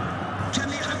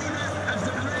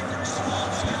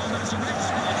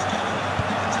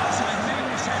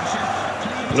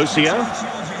 Lucio,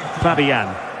 Fabian,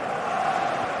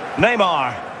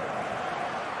 Neymar,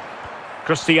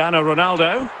 Cristiano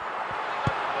Ronaldo.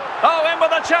 Oh, in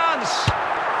with a chance.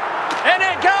 In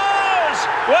it goes!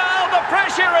 Well, the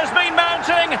pressure has been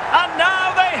mounting, and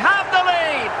now they have the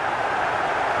lead.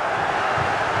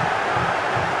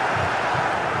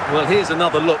 Well, here's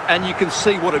another look, and you can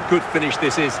see what a good finish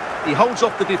this is. He holds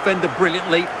off the defender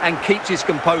brilliantly and keeps his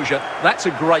composure. That's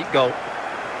a great goal.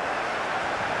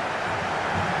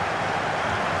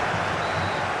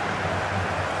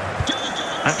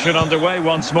 Action underway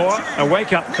once more. A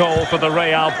wake-up call for the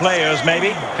Real players,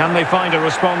 maybe. Can they find a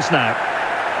response now?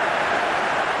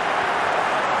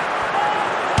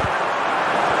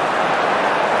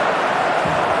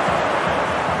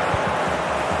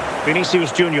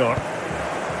 Vinicius Junior.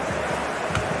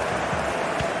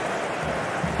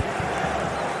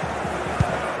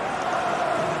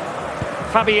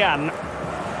 Fabian.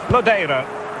 Lodeiro.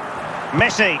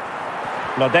 Messi.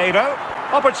 Lodeiro.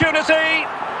 Opportunity.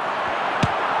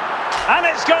 And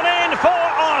it's gone in for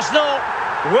Arsenal.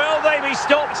 Will they be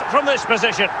stopped from this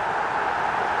position?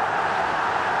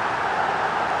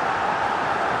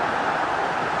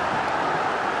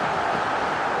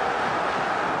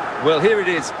 Well, here it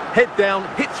is. Head down,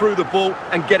 hit through the ball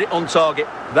and get it on target.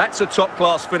 That's a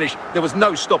top-class finish. There was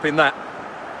no stopping that.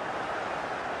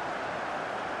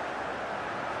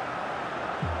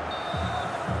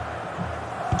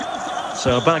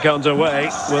 So back underway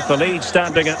with the lead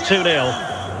standing at 2-0.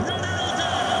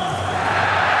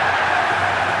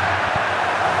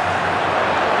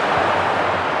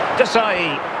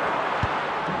 Desai.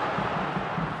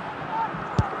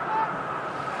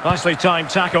 Nicely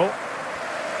timed tackle.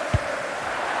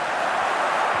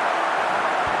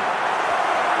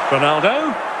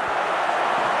 Ronaldo.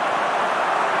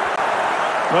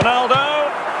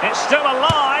 Ronaldo. It's still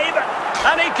alive.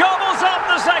 And he gobbles up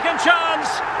the second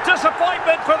chance.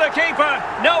 Disappointment for the keeper.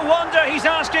 No wonder he's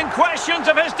asking questions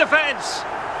of his defence.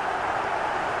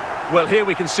 Well, here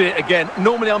we can see it again.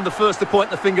 Normally I'm the first to point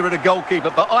the finger at a goalkeeper,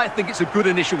 but I think it's a good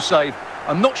initial save.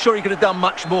 I'm not sure he could have done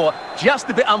much more. Just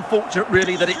a bit unfortunate,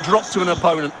 really, that it dropped to an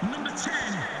opponent.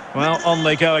 Well, on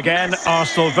they go again.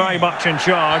 Arsenal very much in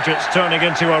charge. It's turning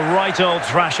into a right old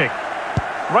thrashing.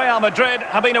 Real Madrid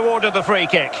have been awarded the free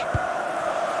kick.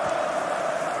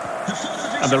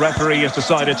 And the referee has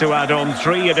decided to add on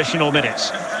 3 additional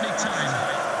minutes.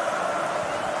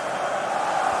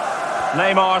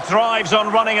 Neymar thrives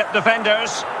on running at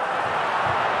defenders.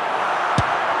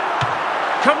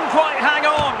 Couldn't quite hang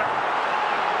on.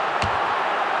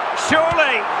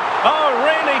 Surely. Oh,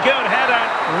 really good header.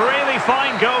 Really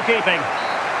fine goalkeeping.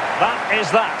 That is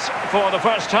that for the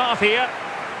first half here.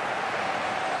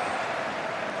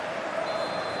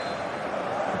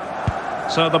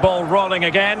 So the ball rolling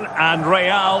again, and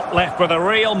Real left with a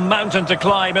real mountain to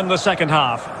climb in the second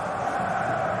half.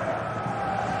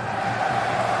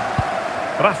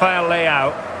 Rafael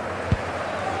Leao.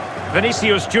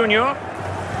 Vinicius Junior.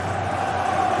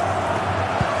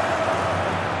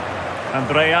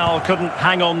 And Real couldn't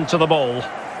hang on to the ball.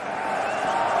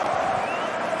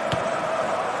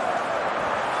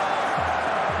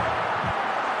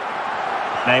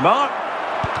 Neymar.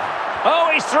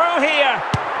 Oh, he's through here.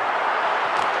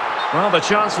 Well, the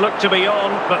chance looked to be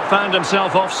on, but found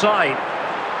himself offside.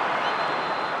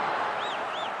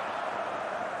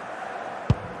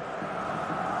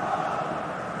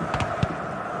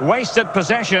 Wasted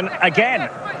possession again.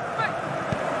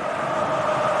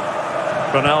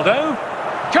 Ronaldo.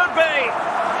 Could be.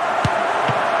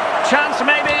 Chance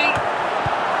maybe.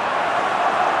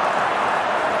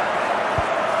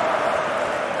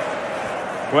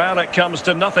 Well, it comes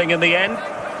to nothing in the end.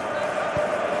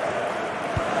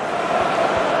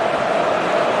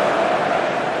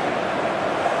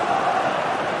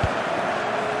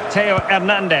 Theo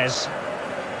Hernandez.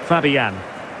 Fabian.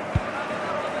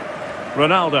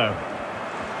 Ronaldo.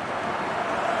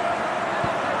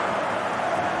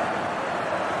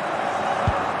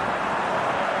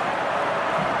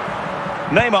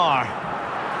 Neymar.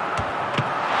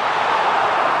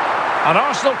 An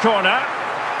Arsenal corner.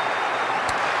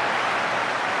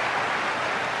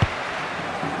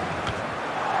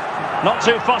 Not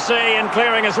too fussy in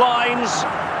clearing his lines.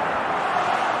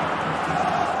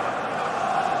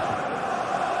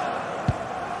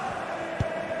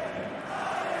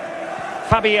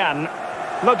 Fabian.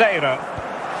 Lodeiro.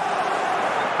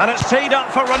 And it's teed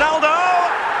up for Ronaldo.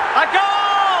 A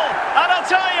goal! And I'll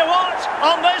tell you what,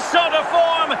 on this sort of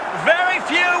form, very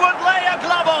few would lay a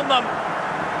glove on them.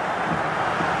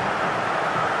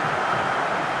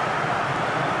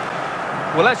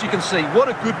 Well, as you can see, what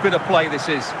a good bit of play this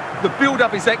is. The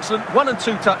build-up is excellent, 1- and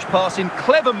 2-touch passing,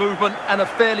 clever movement and a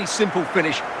fairly simple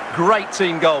finish. Great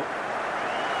team goal.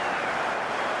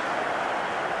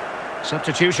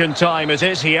 Substitution time it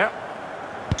is here.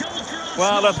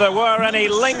 Well, if there were any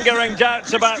lingering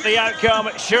doubts about the outcome,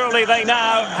 surely they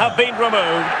now have been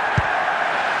removed.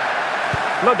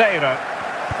 Lodeiro.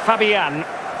 Fabian.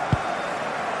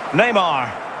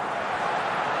 Neymar.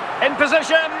 In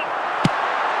position.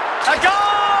 A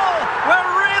goal!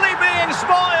 We're really being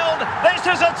spoiled. This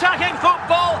is attacking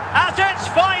football at its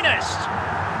finest.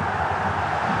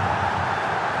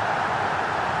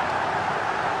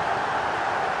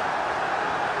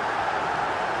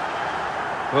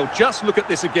 Well, just look at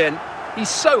this again. He's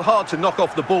so hard to knock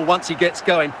off the ball once he gets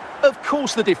going. Of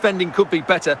course the defending could be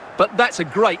better, but that's a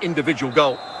great individual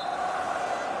goal.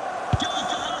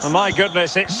 Oh, my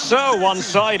goodness, it's so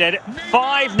one-sided.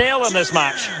 5-0 in this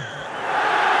match.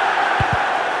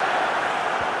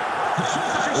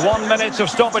 1 minute of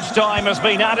stoppage time has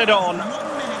been added on.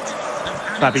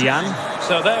 Fabian.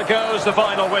 So there goes the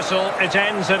final whistle. It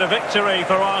ends in a victory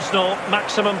for Arsenal.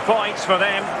 Maximum points for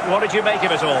them. What did you make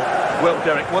of it all? Well,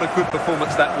 Derek, what a good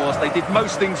performance that was. They did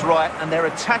most things right, and their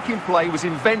attacking play was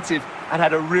inventive and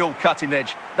had a real cutting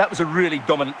edge. That was a really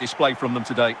dominant display from them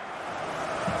today.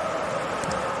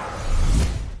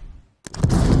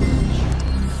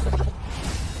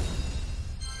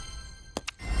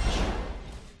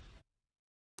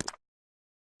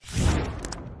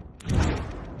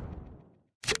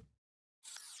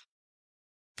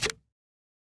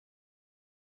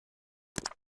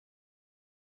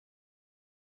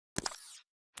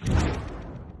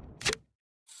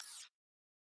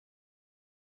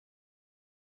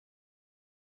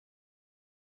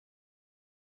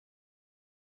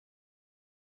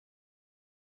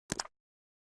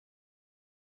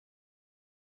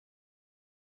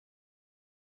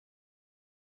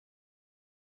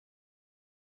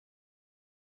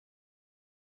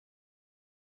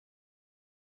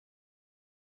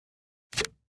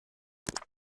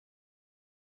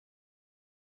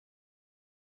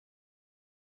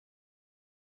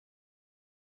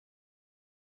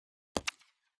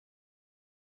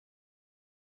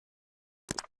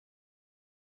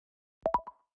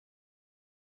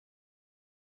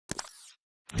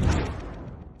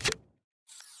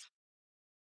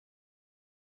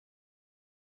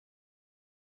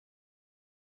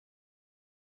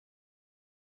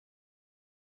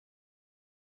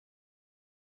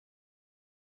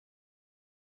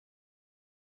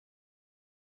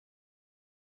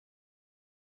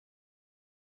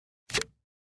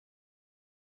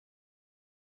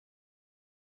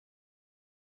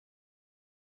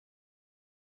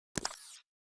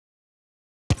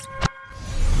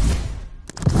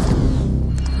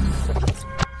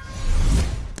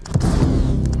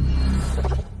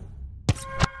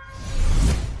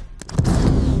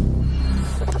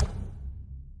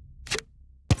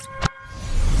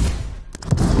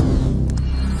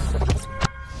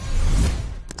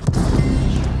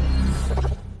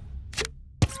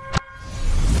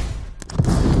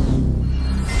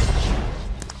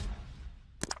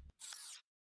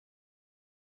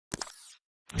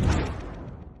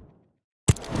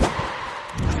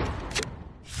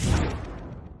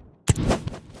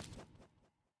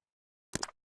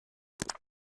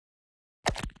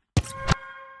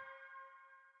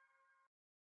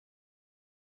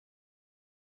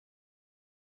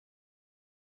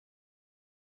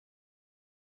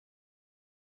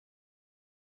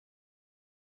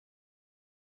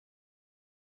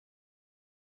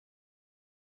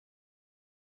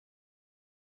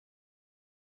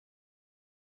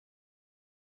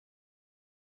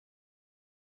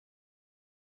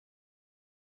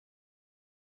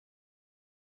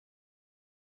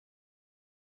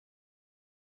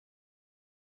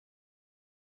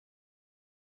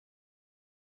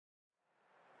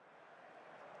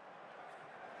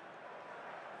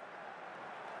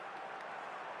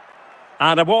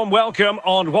 And a warm welcome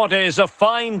on what is a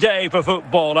fine day for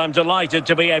football. I'm delighted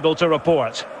to be able to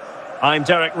report. I'm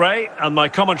Derek Ray, and my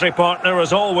commentary partner,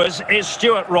 as always, is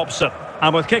Stuart Robson.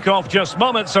 And with kick-off just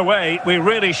moments away, we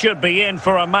really should be in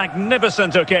for a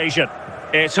magnificent occasion.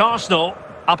 It's Arsenal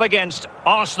up against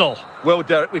Arsenal. Well,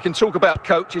 Derek, we can talk about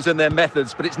coaches and their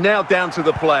methods, but it's now down to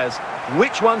the players.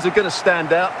 Which ones are going to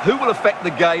stand out, who will affect the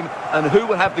game, and who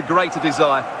will have the greater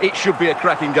desire? It should be a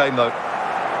cracking game, though.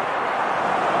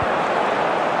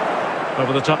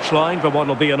 Over the touchline for what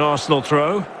will be an Arsenal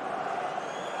throw.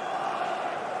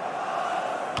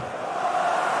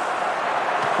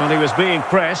 Well, he was being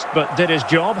pressed, but did his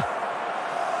job.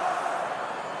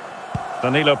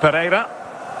 Danilo Pereira.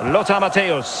 Lothar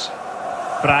Matthäus.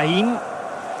 Brahim.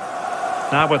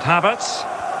 Now with Havertz.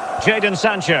 Jadon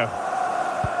Sancho.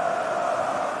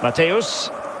 Matthäus.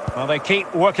 Well, they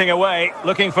keep working away,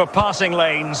 looking for passing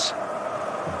lanes.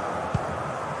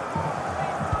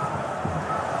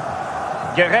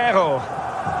 Guerrero. A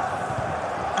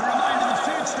reminder the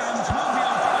food stands will be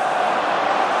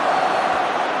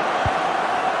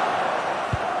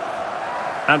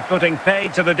open. And putting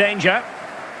paid to the danger.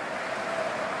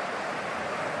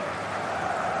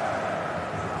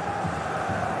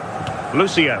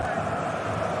 Lucio.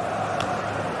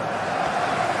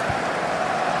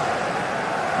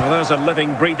 Well, there's a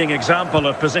living, breathing example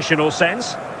of positional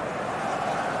sense.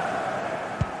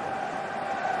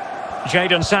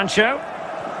 Jadon Sancho.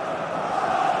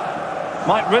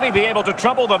 Might really be able to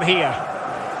trouble them here.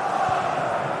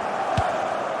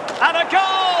 And a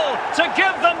goal to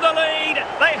give them the lead.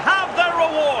 They have their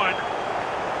reward.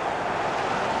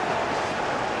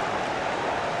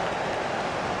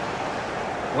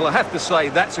 Well, I have to say,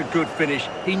 that's a good finish.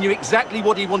 He knew exactly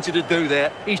what he wanted to do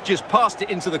there. He's just passed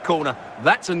it into the corner.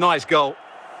 That's a nice goal.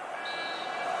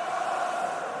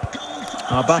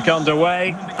 Back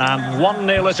underway, and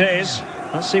 1-0 it is.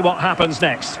 Let's see what happens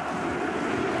next.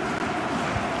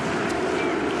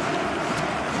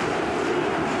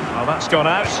 Well, that's gone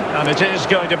out, and it is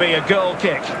going to be a goal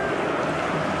kick.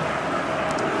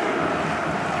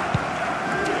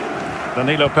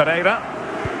 Danilo Pereira.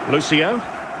 Lucio.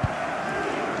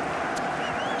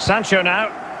 Sancho now.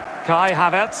 Kai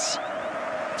Havertz.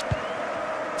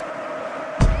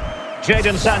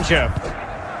 Jadon Sancho.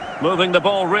 Moving the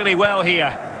ball really well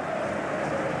here.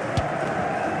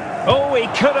 Oh, he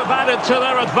could have added to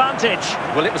their advantage.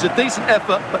 Well, it was a decent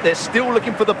effort, but they're still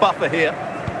looking for the buffer here.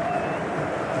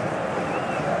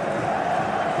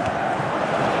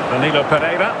 Danilo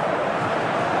Pereira.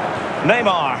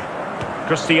 Neymar.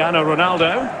 Cristiano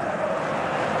Ronaldo.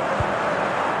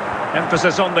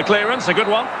 Emphasis on the clearance, a good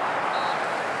one.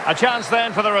 A chance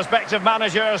then for the respective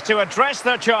managers to address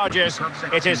their charges.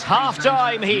 It is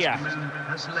half-time here.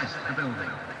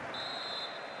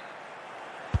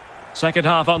 Second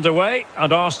half underway,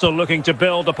 and Arsenal looking to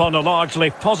build upon a largely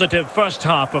positive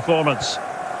first-half performance.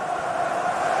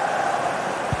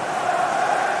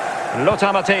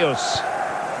 Lothar Matthäus.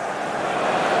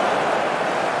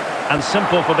 And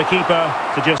simple for the keeper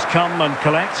to just come and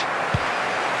collect.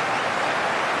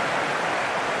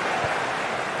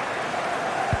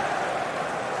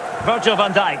 Virgil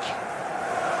van Dijk.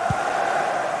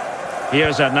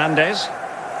 Here's Hernandez.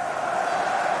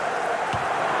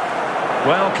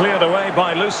 Well cleared away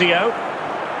by Lucio.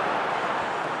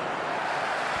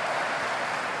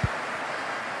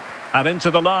 And into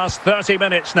the last 30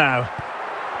 minutes now.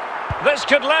 This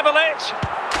could level it.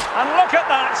 And look at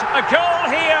that. A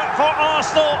goal here for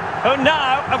Arsenal, who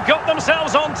now have got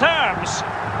themselves on terms.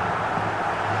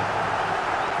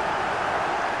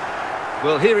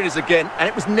 Well, here it is again, and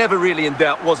it was never really in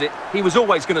doubt, was it? He was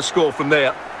always going to score from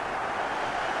there.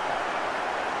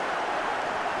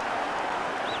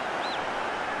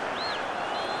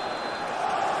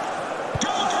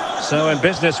 So in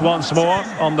business once more,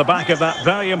 on the back of that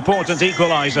very important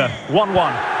equaliser.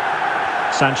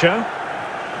 1-1. Sancho.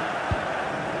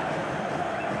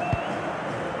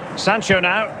 Sancho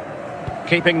now,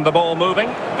 keeping the ball moving.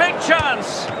 Big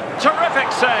chance!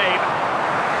 Terrific save!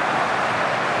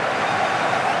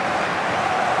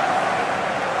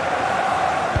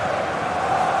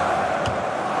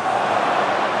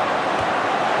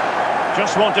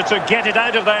 Just wanted to get it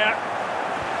out of there.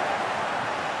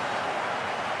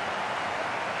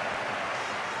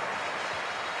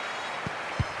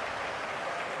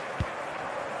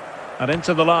 And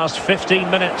into the last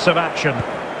 15 minutes of action.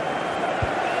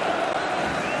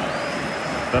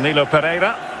 Danilo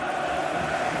Pereira.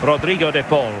 Rodrigo de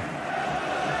Paul.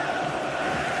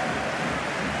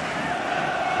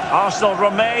 Arsenal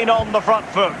remain on the front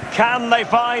foot. Can they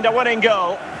find a winning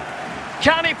goal?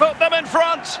 Can he put them in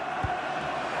front?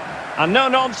 And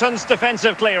no-nonsense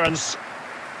defensive clearance.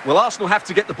 Well, Arsenal have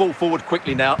to get the ball forward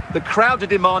quickly now. The crowd are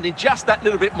demanding just that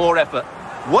little bit more effort.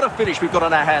 What a finish we've got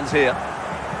on our hands here.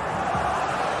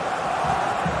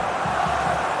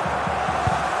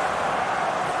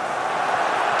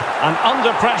 And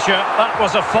under pressure, that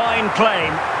was a fine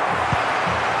claim.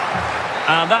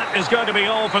 And that is going to be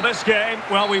all for this game.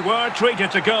 Well, we were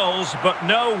treated to goals, but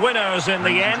no winners in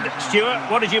the end. Stuart,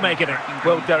 what did you make of it?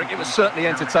 Well, Derek, it was certainly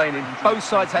entertaining. Both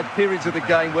sides had periods of the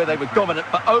game where they were dominant,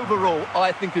 but overall,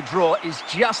 I think a draw is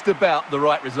just about the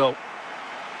right result.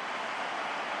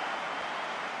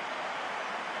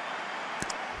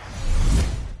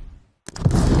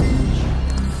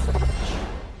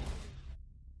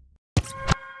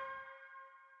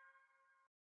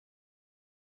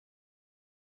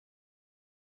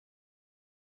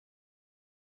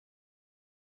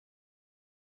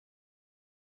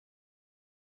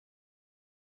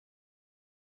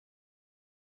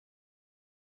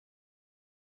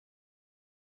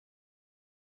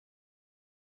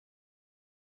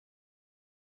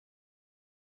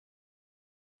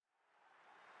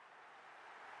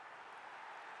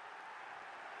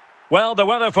 Well, the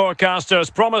weather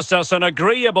forecasters promised us an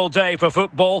agreeable day for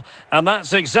football, and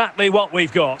that's exactly what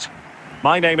we've got.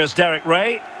 My name is Derek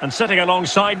Ray, and sitting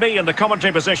alongside me in the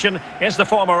commentary position is the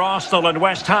former Arsenal and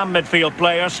West Ham midfield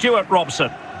player, Stuart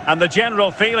Robson. And the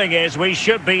general feeling is we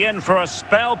should be in for a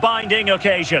spellbinding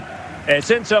occasion.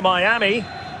 It's Inter Miami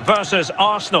versus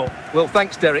Arsenal. Well,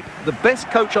 thanks, Derek. The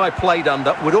best coach I played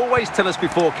under would always tell us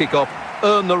before kick-off,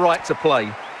 earn the right to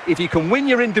play. If you can win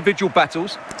your individual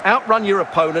battles, outrun your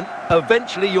opponent,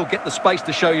 eventually you'll get the space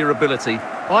to show your ability.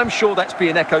 I'm sure that's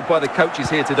being echoed by the coaches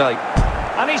here today.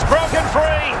 And he's broken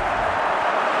free.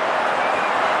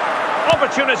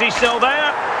 Opportunity still there.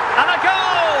 And a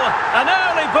goal! An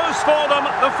early boost for them.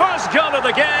 The first goal of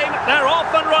the game. They're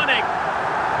off and running.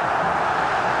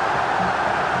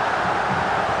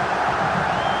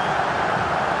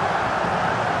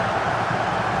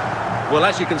 Well,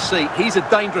 as you can see, he's a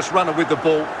dangerous runner with the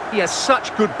ball. He has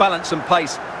such good balance and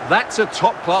pace. That's a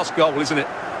top-class goal, isn't it?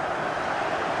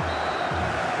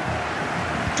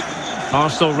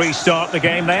 Arsenal restart the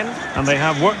game then, and they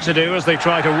have work to do as they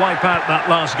try to wipe out that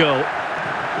last goal.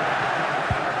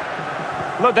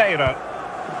 Lodeiro.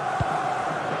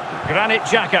 Granit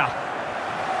Xhaka.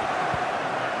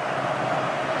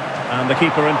 And the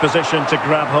keeper in position to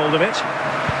grab hold of it.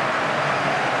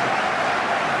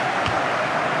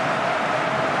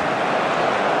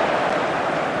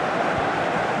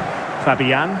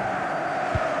 Fabian.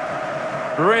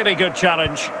 Really good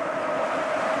challenge.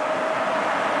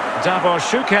 Davor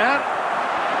Šuker.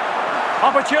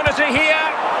 Opportunity here.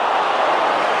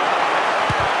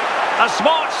 A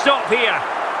smart stop here.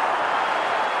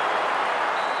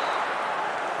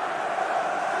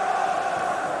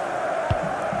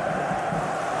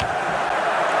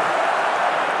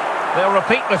 They'll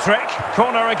repeat the trick.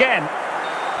 Corner again.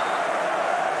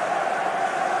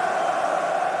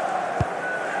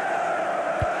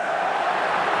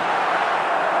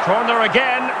 Corner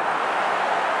again.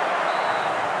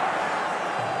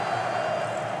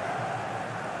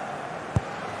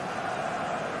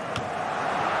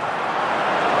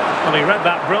 Well, he read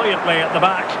that brilliantly at the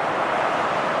back.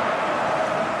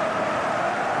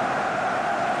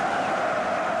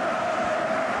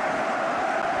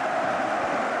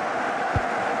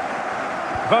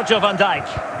 Virgil van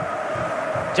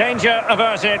Dijk. Danger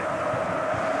averted.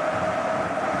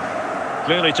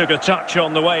 Clearly took a touch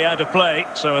on the way out of play,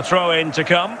 so a throw-in to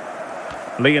come.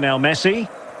 Lionel Messi.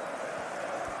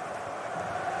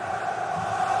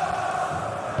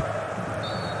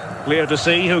 Clear to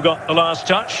see who got the last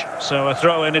touch, so a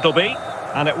throw-in it'll be.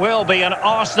 And it will be an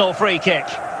Arsenal free kick.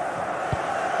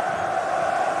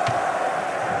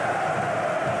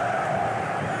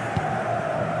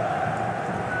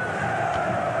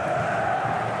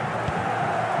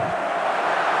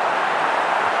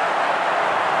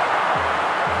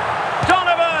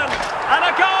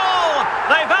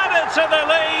 They've added to the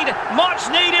lead. Much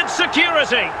needed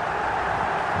security.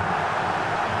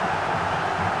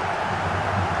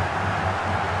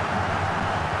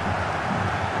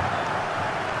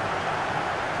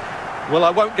 Well, I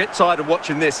won't get tired of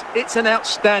watching this. It's an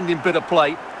outstanding bit of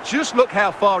play. Just look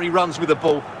how far he runs with the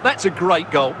ball. That's a great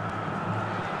goal.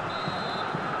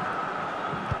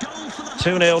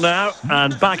 2-0 now,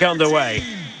 and back underway.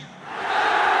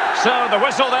 So the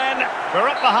whistle then. We're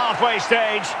at the halfway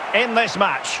stage in this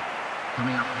match.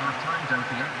 Coming up half-time, don't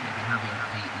forget, we'll be having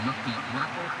the Lucky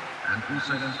Raffle, and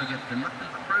also don't forget the Lucky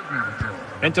Programme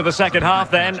draw. Into the second half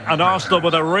then, and Arsenal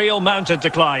with a real mountain to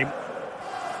climb.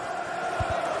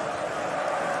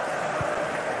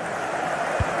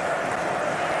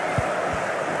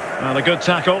 Well, a good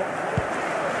tackle.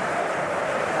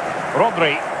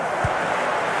 Rodri.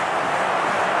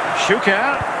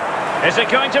 Schuker. Is it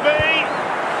going to be?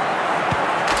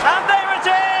 And there it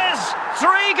is!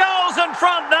 3 goals in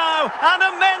front now.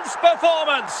 An immense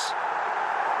performance.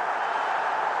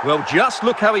 Well, just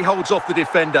look how he holds off the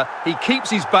defender. He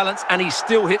keeps his balance and he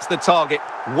still hits the target.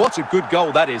 What a good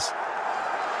goal that is.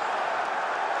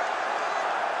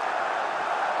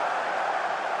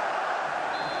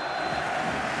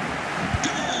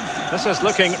 This is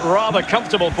looking rather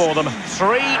comfortable for them.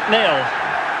 3-0.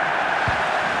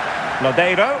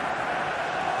 Lodeiro.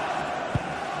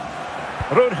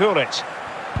 Ruud Gullit.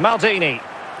 Maldini.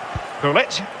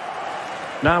 Gullit.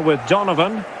 Now with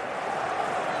Donovan.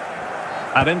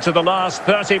 And into the last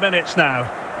 30 minutes now.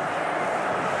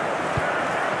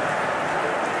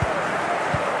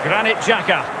 Granit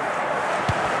Xhaka.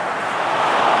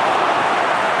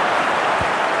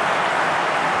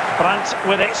 Brandt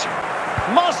with it.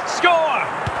 Must score!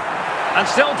 And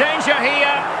still danger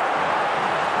here.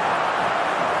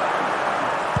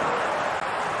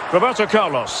 Roberto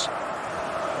Carlos.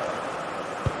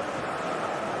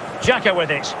 Xhaka with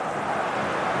it.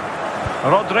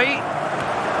 Rodri.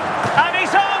 And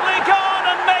he's only gone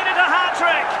and made it a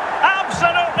hat-trick.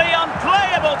 Absolutely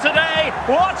unplayable today.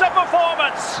 What a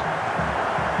performance.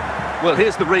 Well,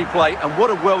 here's the replay, and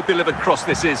what a well-delivered cross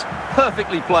this is.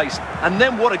 Perfectly placed. And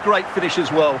then what a great finish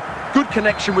as well. Good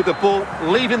connection with the ball,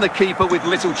 leaving the keeper with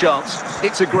little chance.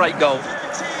 It's a great goal.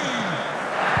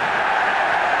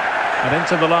 And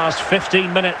into the last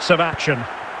 15 minutes of action.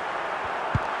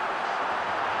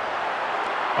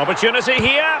 Opportunity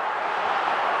here.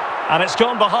 And it's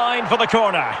gone behind for the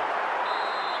corner.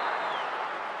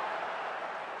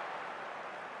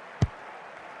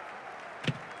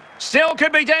 Still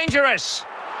could be dangerous.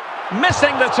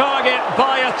 Missing the target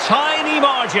by a tiny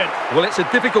margin. Well, it's a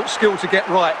difficult skill to get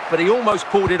right, but he almost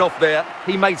pulled it off there.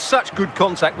 He made such good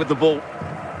contact with the ball.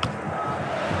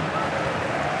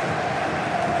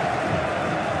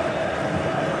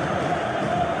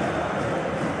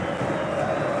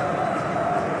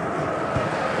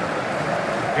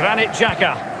 Granit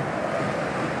Xhaka.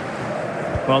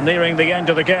 Well, nearing the end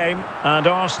of the game, and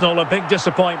Arsenal a big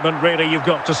disappointment, really, you've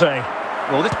got to say.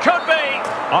 Well, this Could be!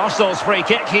 Arsenal's free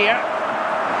kick here.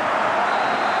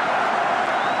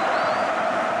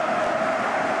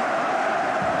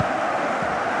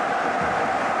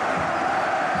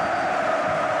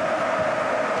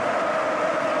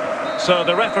 So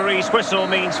the referee's whistle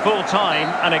means full time,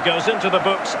 and it goes into the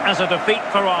books as a defeat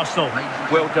for Arsenal.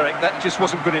 Well, Derek, that just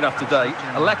wasn't good enough today.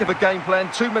 A lack of a game plan,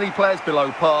 too many players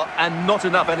below par, and not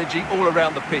enough energy all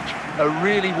around the pitch. A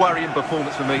really worrying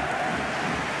performance for me.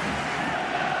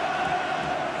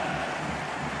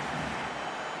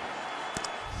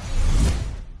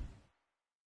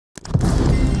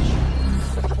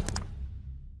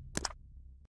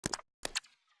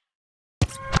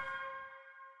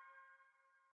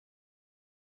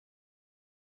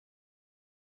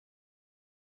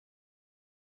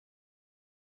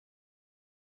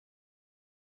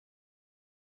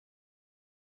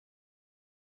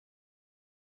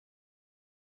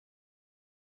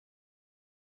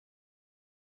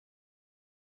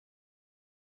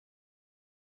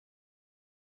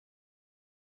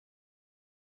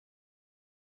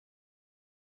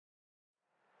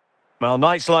 Well,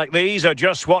 nights like these are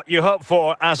just what you hope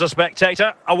for as a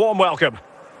spectator. A warm welcome.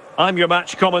 I'm your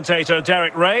match commentator,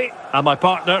 Derek Ray, and my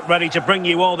partner, ready to bring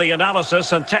you all the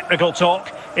analysis and technical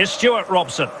talk, is Stuart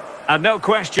Robson. And no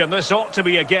question, this ought to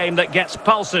be a game that gets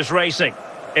pulses racing.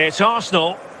 It's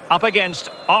Arsenal up against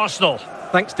Arsenal.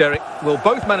 Thanks, Derek. Well,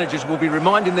 both managers will be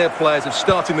reminding their players of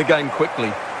starting the game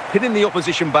quickly, pinning the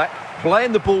opposition back,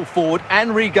 playing the ball forward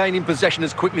and regaining possession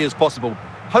as quickly as possible.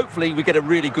 Hopefully, we get a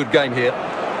really good game here.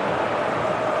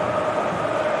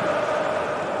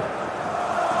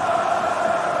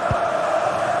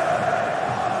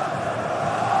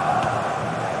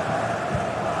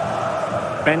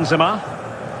 Benzema.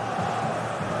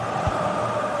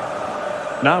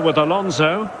 Now with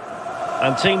Alonso.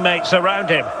 And teammates around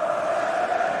him.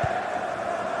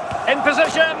 In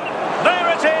position. There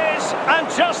it is. And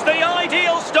just the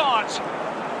ideal start.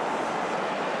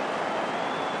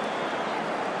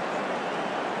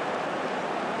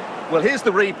 Well, here's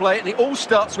the replay, and it all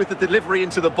starts with the delivery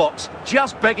into the box.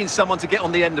 Just begging someone to get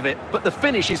on the end of it. But the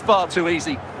finish is far too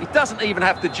easy. He doesn't even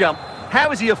have to jump. How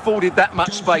has he afforded that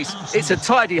much space? It's a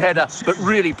tidy header, but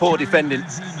really poor defending.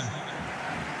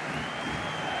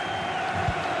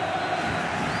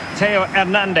 Theo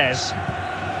Hernandez.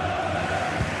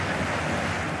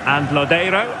 And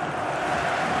Lodeiro.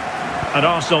 And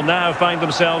Arsenal now find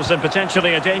themselves in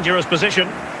potentially a dangerous position.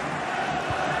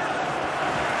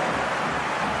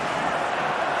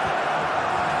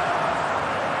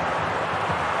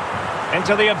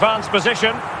 Into the advanced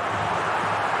position.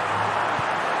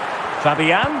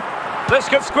 Fabian. This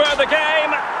could square the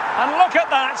game. And look at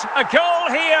that. A goal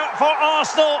here for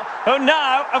Arsenal, who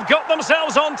now have got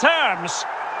themselves on terms.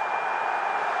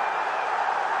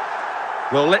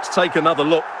 Well, let's take another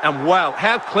look. And wow,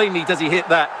 how cleanly does he hit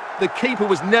that? The keeper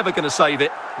was never going to save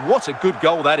it. What a good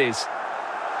goal that is.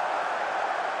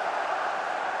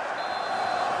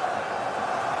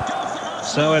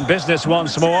 So in business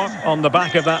once more on the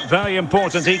back of that very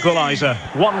important equaliser.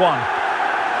 1-1.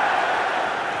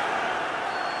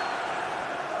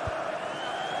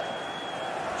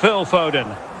 Phil Foden.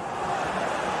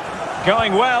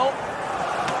 Going well.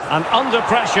 And under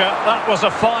pressure, that was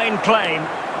a fine claim.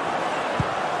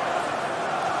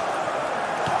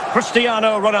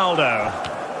 Cristiano Ronaldo.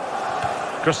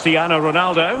 Cristiano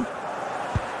Ronaldo.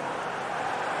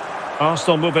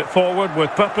 Arsenal move it forward with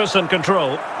purpose and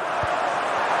control.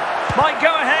 Might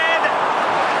go ahead.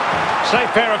 Safe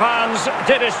pair of hands,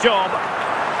 did his job.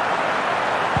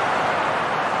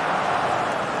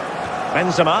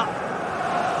 Benzema.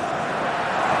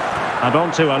 And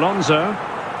on to Alonso.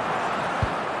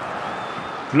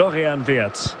 Florian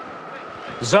Wirtz.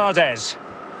 Zardes.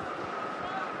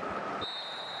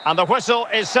 And the whistle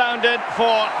is sounded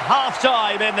for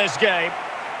half-time in this game.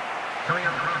 Coming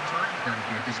up at half-time, there will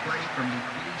be a display from the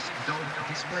police dog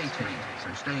display team.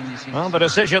 So staying this Well, the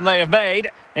decision they have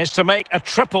made is to make a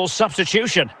triple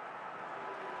substitution.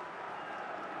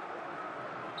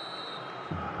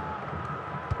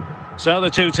 So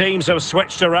the two teams have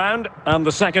switched around and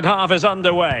the second half is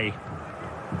underway.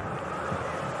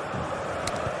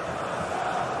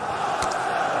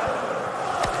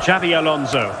 Xabi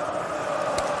Alonso.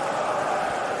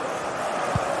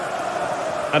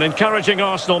 An encouraging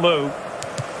Arsenal move.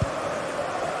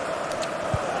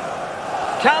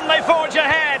 Can they forge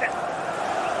ahead?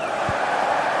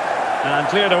 And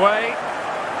cleared away.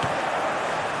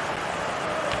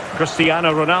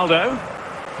 Cristiano Ronaldo.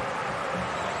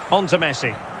 On to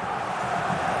Messi.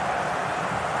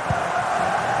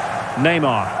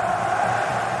 Neymar.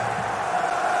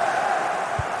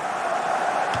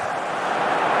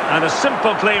 And a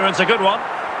simple clearance, a good one.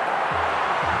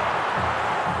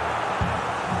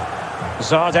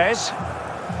 Zardes.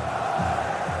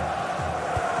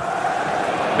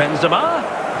 Benzema.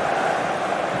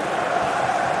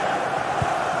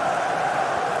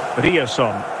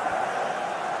 Ariyan.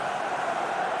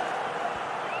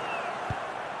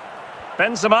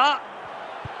 Benzema.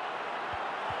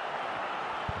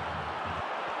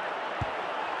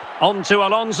 On to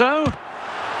Alonso.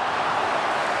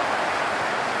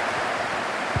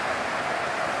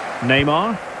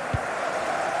 Neymar.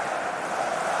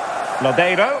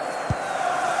 Lodeiro.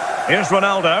 Here's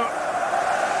Ronaldo.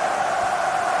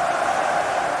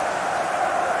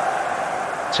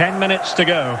 10 minutes to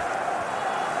go.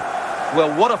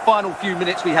 Well, what a final few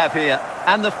minutes we have here.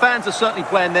 And the fans are certainly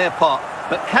playing their part.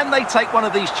 But can they take one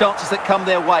of these chances that come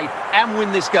their way and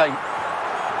win this game?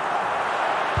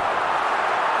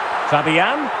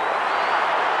 Fabian.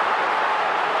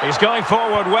 He's going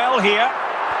forward well here,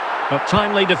 but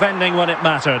timely defending when it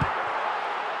mattered.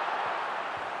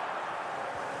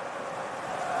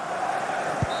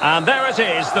 And there it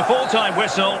is, the full-time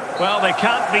whistle. Well, they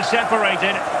can't be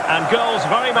separated, and goals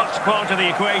very much part of the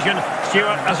equation.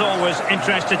 Stuart, as always,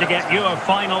 interested to get your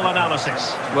final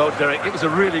analysis. Well, Derek, it was a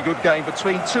really good game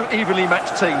between two evenly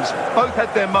matched teams. Both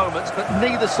had their moments, but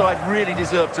neither side really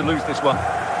deserved to lose this one.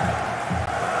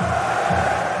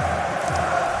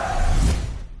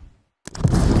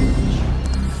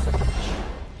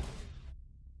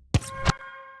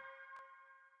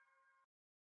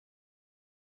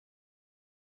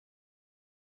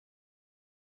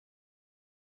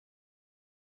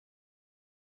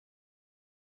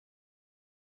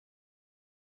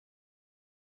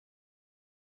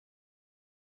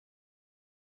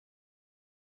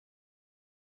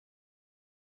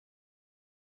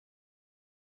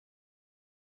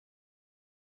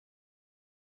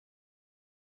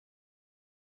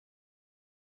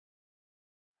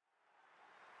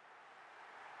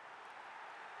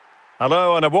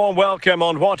 Hello and a warm welcome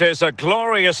on what is a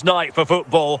glorious night for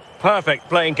football. Perfect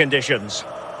playing conditions.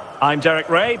 I'm Derek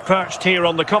Ray, perched here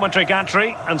on the commentary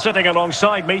gantry, and sitting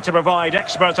alongside me to provide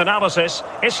expert analysis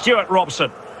is Stuart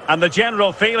Robson. And the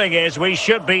general feeling is we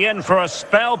should be in for a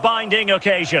spellbinding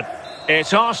occasion.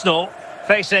 It's Arsenal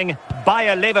facing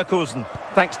Bayer Leverkusen.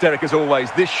 Thanks, Derek, as always.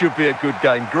 This should be a good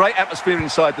game. Great atmosphere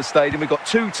inside the stadium. We've got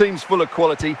two teams full of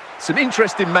quality, some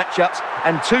interesting matchups,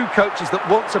 and two coaches that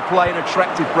want to play an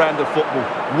attractive brand of football.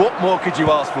 What more could you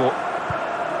ask for?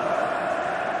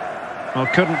 Well,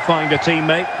 couldn't find a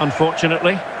teammate,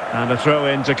 unfortunately. And a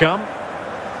throw-in to come.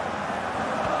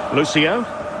 Lucio.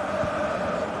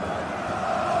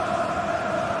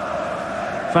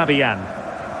 Fabian.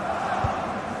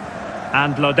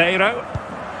 And Lodeiro.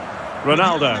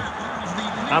 Ronaldo.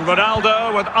 And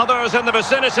Ronaldo with others in the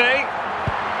vicinity.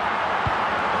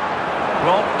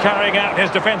 Well, carrying out his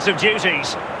defensive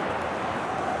duties.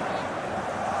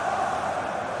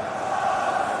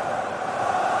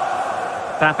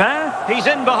 Papin, he's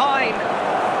in behind.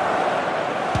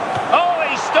 Oh,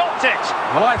 he stopped it.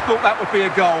 Well, I thought that would be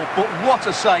a goal, but what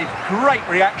a save. Great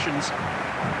reactions.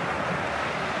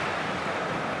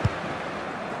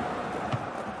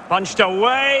 Punched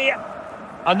away.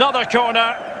 Another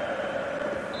corner.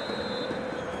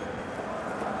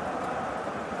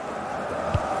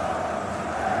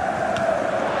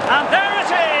 And there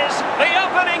it is, the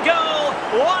opening goal,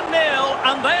 1-0,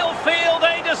 and they'll feel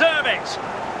they deserve it.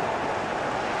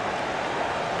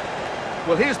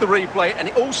 Well, here's the replay, and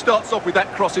it all starts off with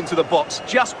that cross into the box,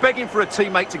 just begging for a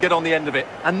teammate to get on the end of it.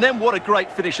 And then what a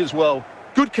great finish as well.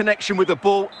 Good connection with the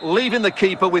ball, leaving the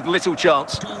keeper with little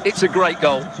chance. It's a great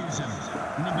goal.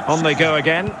 On they go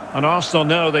again, and Arsenal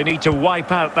know they need to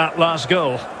wipe out that last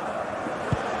goal.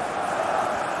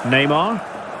 Neymar.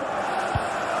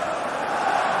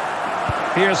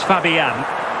 Here's Fabian.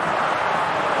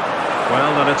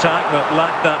 Well, an attack that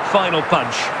lacked that final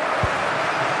punch.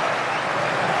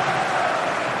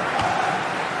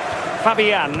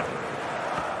 Fabian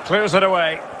clears it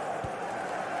away.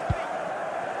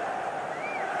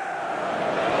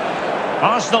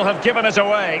 Arsenal have given it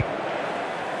away.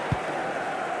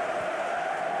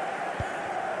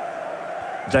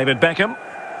 David Beckham.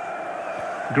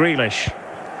 Grealish.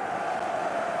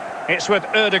 It's with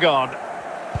Ødegaard.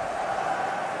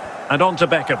 And on to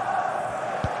Beckham.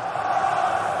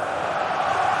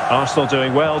 Arsenal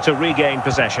doing well to regain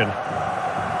possession.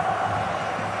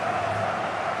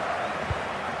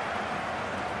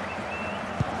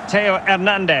 Theo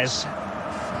Hernandez.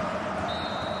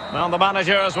 Well, the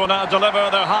managers will now deliver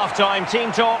their half-time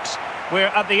team talks. We're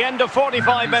at the end of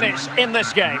 45 minutes in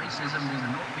this game. Racism will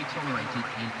not be tolerated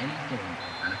in any form,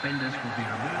 and offenders will be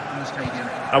removed from the stadium.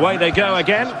 Away they go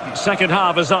again. Second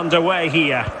half is underway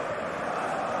here.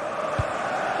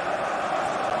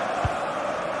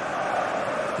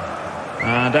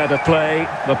 And out of play,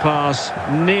 the pass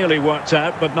nearly worked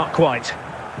out, but not quite.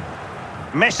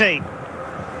 Messi.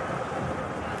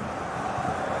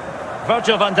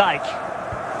 Virgil van Dijk.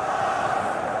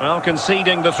 Well,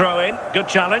 conceding the throw-in. Good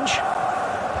challenge.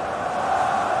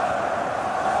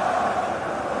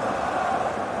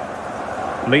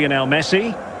 Lionel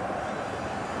Messi.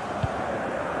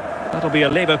 That'll be a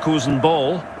Leverkusen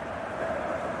ball.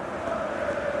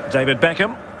 David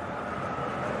Beckham.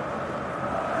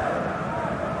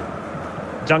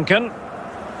 Duncan.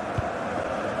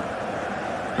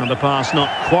 And the pass not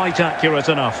quite accurate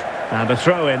enough. And a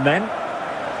throw-in then.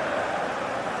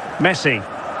 Messi.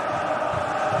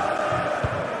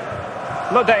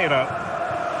 Lodeiro.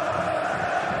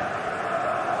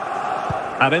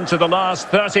 And into the last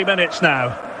 30 minutes now.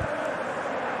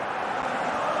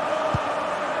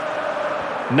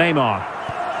 Neymar.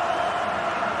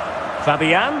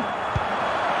 Fabian.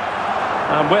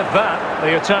 And with that,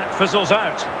 the attack fizzles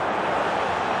out.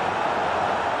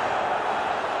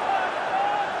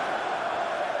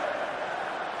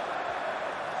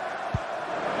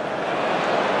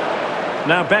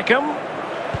 Now Beckham.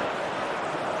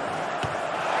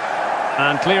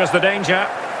 And clears the danger.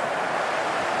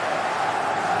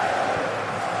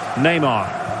 Neymar.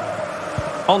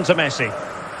 On to Messi.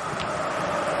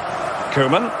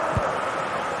 Koeman.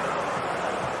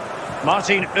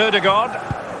 Martin Ødegaard.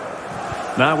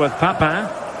 Now with Papin.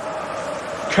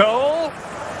 Cole.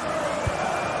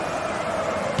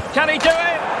 Can he do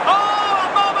it? Oh,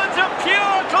 a moment of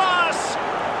pure class!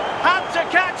 Had to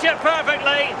catch it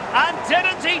perfectly, and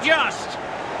didn't he just?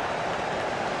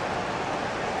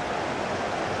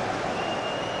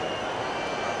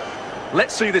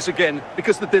 Let's see this again,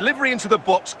 because the delivery into the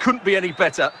box couldn't be any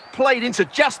better. Played into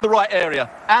just the right area,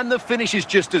 and the finish is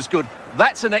just as good.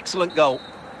 That's an excellent goal.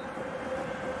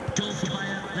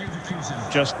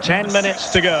 Just 10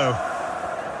 minutes to go.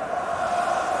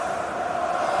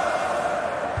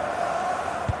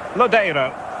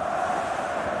 Lodeiro.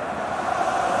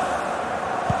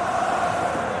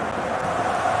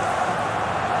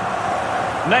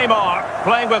 Neymar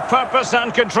playing with purpose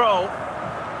and control.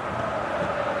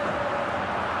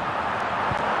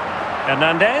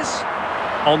 Hernandez.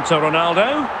 On to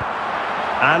Ronaldo.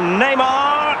 And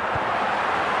Neymar.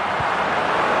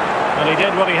 And he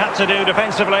did what he had to do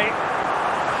defensively.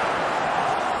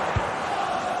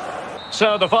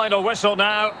 So the final whistle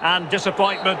now, and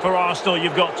disappointment for Arsenal,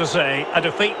 you've got to say. A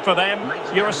defeat for them.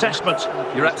 Your assessment?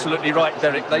 You're absolutely right,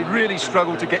 Derek. They really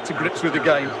struggled to get to grips with the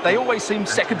game. They always seem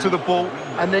second to the ball,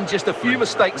 and then just a few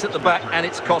mistakes at the back, and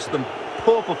it's cost them.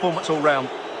 Poor performance all round.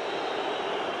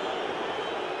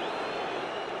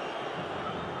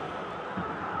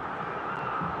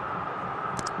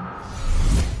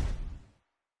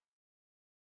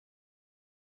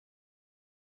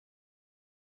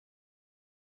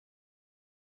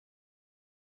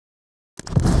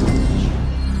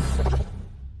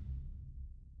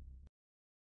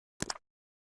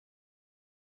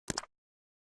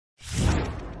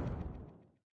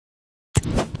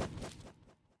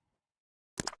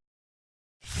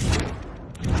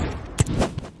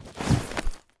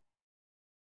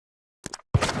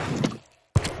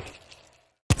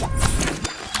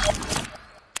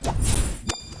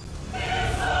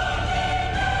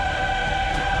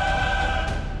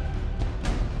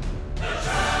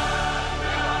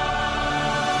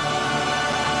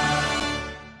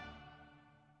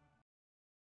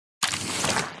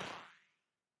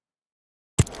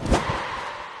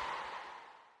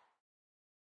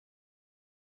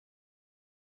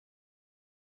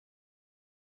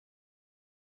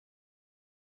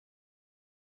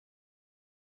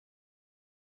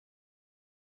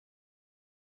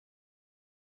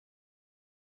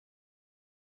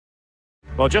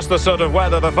 Well, just the sort of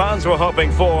weather the fans were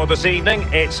hoping for this evening.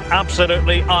 It's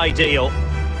absolutely ideal.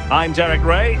 I'm Derek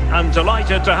Ray, and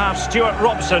delighted to have Stuart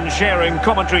Robson sharing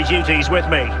commentary duties with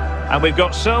me. And we've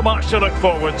got so much to look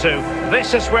forward to.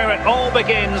 This is where it all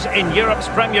begins in Europe's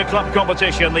Premier Club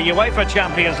competition, the UEFA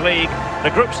Champions League,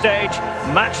 the group stage,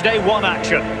 match day 1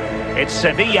 action. It's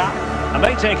Sevilla, and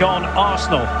they take on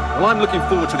Arsenal. Well, I'm looking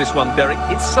forward to this one, Derek.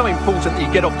 It's so important that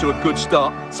you get off to a good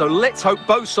start. So let's hope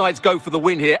both sides go for the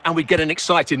win here and we get an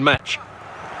exciting match.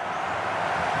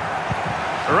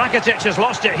 Rakitic has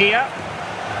lost it here.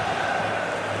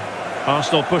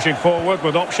 Arsenal pushing forward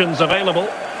with options available.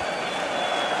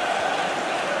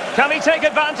 Can he take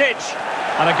advantage?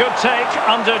 And a good take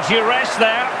under duress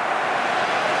there.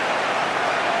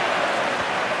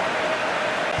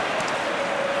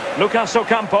 Lucas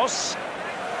Ocampos.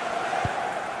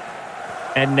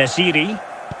 En-Nesyri.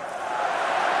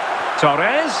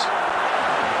 Torres.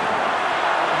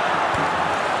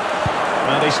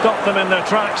 Well, they stopped them in their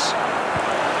tracks.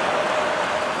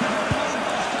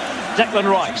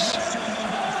 Declan Rice.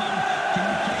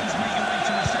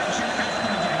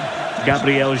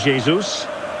 Gabriel Jesus.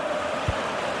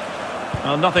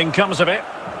 Well, nothing comes of it.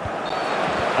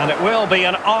 And it will be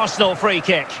an Arsenal free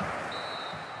kick.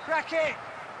 Crack it!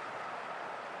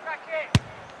 Crack it!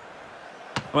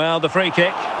 Well, the free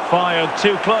kick fired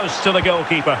too close to the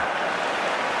goalkeeper.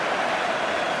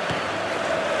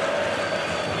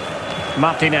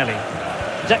 Martinelli.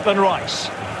 Declan Rice.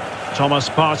 Thomas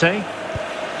Partey.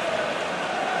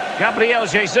 Gabriel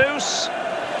Jesus.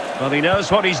 Well, he knows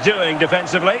what he's doing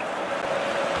defensively.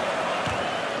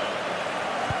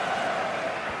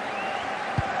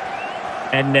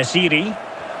 En-Nesyri.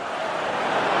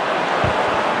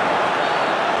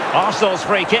 Arsenal's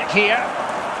free kick here.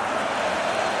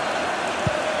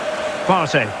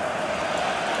 Partey.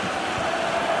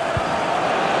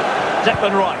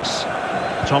 Declan Rice.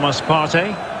 Thomas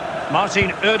Partey.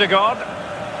 Martin Odegaard.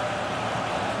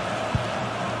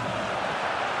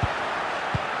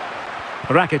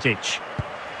 Rakitic.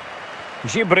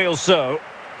 Gibril So.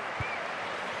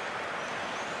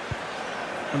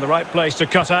 And the right place to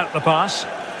cut out the pass.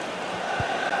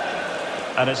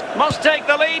 And it must take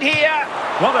the lead here.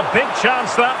 What a big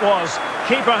chance that was.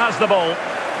 Keeper has the ball.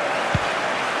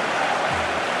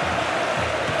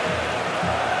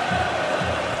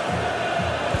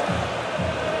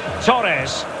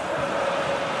 Torres.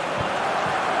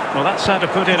 Well, that's how to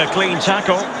put in a clean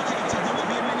tackle.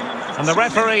 And the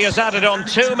referee has added on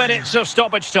 2 minutes of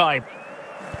stoppage time.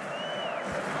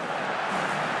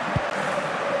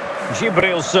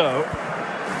 Gibril So.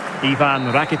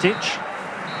 Ivan Rakitic.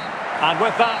 And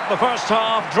with that, the first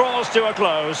half draws to a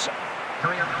close.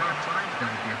 Coming up at half-time, there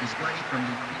will be a display from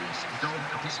the police dog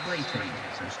display team,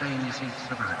 so stay in your seats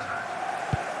for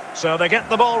that. So they get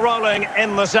the ball rolling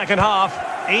in the second half.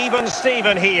 Even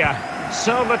Steven here.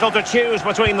 So little to choose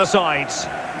between the sides.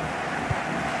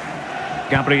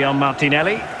 Gabriel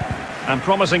Martinelli. And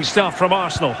promising stuff from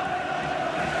Arsenal.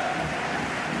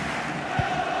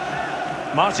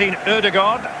 Martin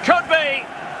Odegaard. Could be!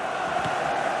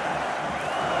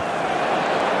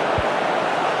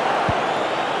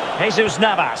 Jesus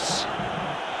Navas.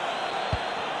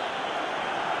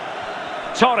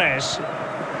 Torres.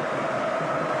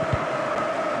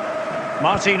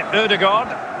 Martin Odegaard.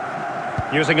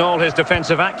 Using all his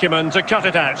defensive acumen to cut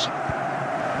it out.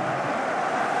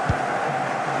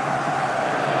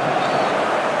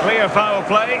 Clear foul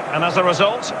play, and as a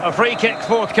result, a free kick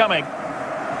forthcoming.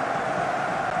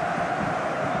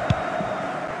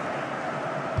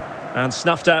 And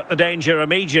snuffed out the danger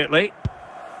immediately.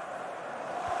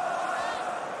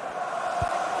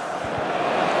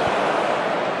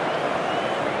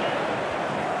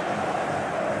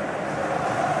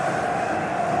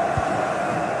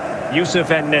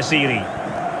 Youssef En-Nesyri.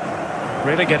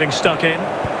 Really getting stuck in.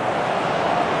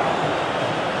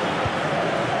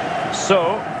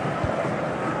 So,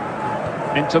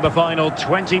 into the final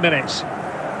 20 minutes.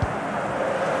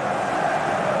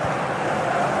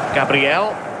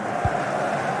 Gabriel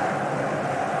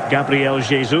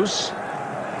Jesus.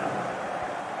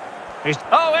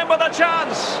 In with a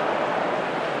chance.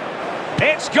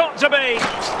 It's got to be.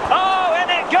 Oh, in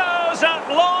it goes at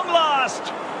long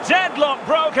last. Deadlock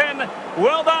broken.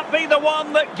 Will that be the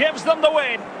one that gives them the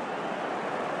win?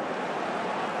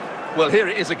 Well, here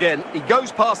it is again. He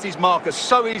goes past his marker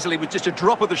so easily with just a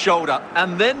drop of the shoulder.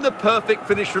 And then the perfect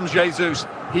finish from Jesus.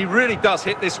 He really does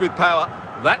hit this with power.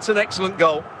 That's an excellent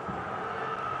goal.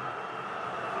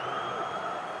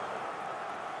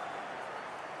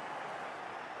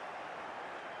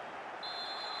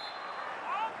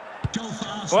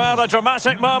 Well, a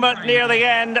dramatic moment near the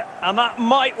end, and that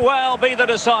might well be the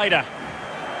decider.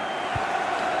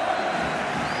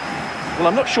 Well,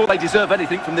 I'm not sure they deserve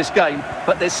anything from this game,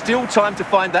 but there's still time to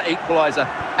find that equaliser.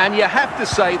 And you have to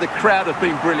say the crowd have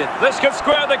been brilliant. This could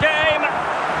square the game.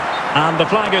 And the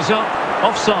flag is up.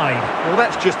 Offside. Well,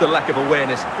 that's just a lack of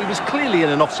awareness. He was clearly in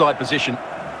an offside position.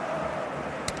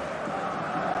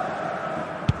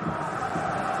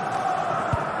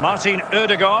 Martin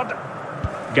Ødegaard.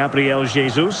 Gabriel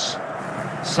Jesus.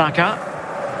 Saka.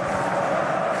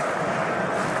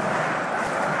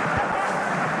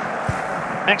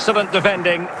 Excellent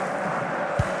defending.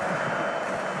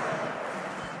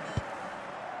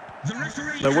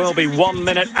 There will be 1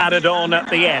 minute added on at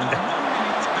the end.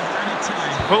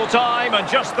 Full time and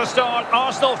just the start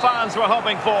Arsenal fans were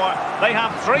hoping for. They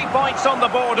have 3 points on the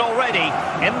board already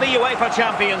in the UEFA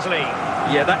Champions League.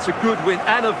 Yeah, that's a good win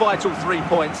and a vital 3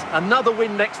 points. Another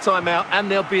win next time out and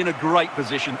they'll be in a great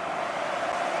position.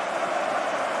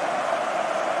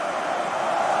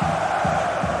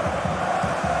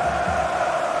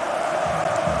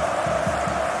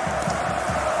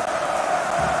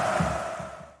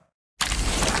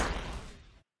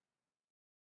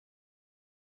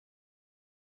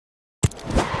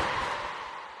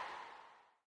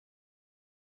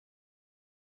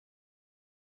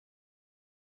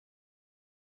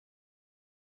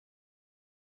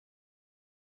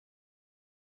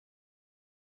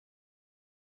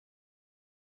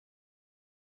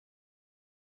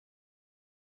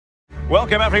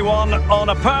 Welcome everyone on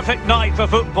a perfect night for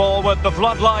football with the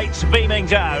floodlights beaming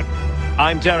down.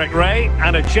 I'm Derek Ray,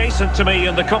 and adjacent to me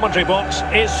in the commentary box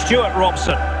is Stuart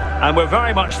Robson. And we're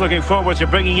very much looking forward to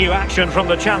bringing you action from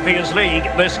the Champions League,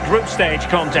 this group stage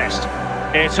contest.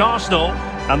 It's Arsenal,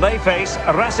 and they face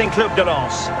Racing Club de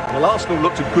Lens. Well, Arsenal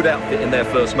looked a good outfit in their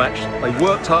first match. They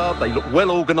worked hard, they looked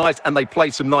well organised, and they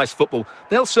played some nice football.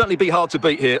 They'll certainly be hard to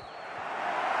beat here.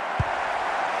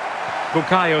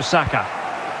 Bukayo Saka.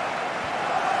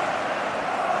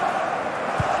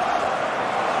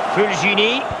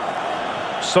 Fulgini.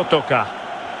 Sotoka.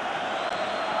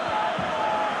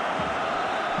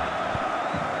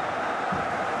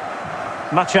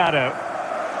 Machado.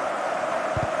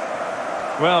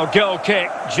 Well, goal kick,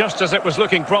 just as it was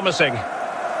looking promising.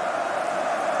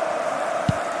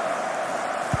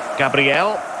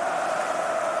 Gabriel.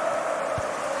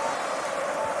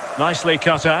 Nicely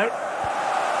cut out.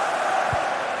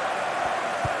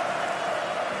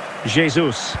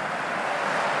 Jesus.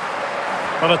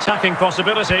 Well, attacking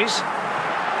possibilities.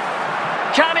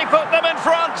 Can he put them in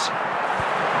front?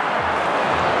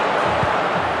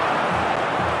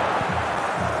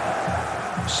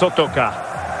 Sotoka.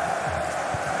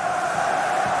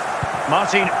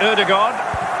 Martin Ødegaard.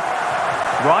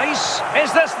 Rice.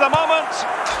 Is this the moment?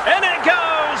 In it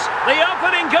goes! The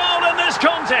opening goal in this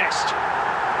contest.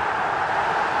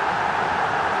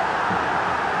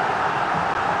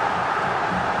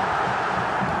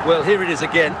 Well, here it is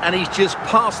again, and he's just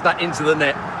passed that into the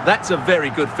net. That's a very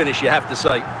good finish, you have to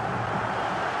say.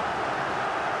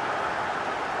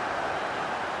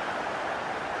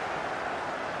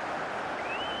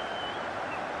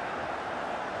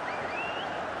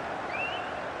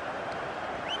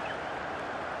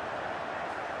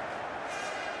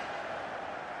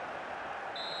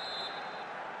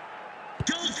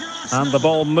 And the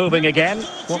ball moving again.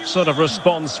 What sort of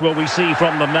response will we see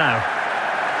from them now?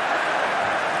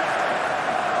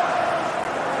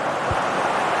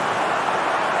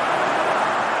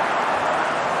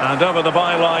 And over the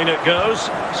byline it goes.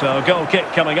 So goal kick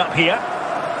coming up here.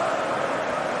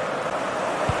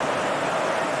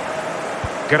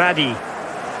 Gradi.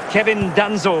 Kevin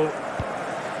Danzo.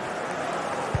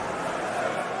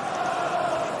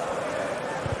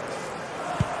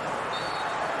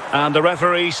 And the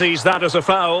referee sees that as a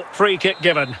foul. Free kick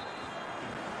given.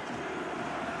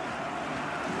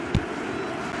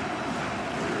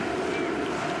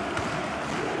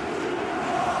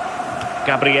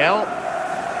 Gabriel.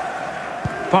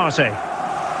 Partey.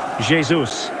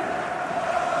 Jesus.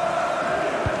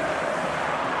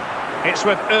 It's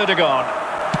with Ødegaard.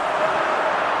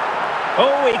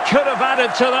 Oh, he could have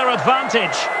added to their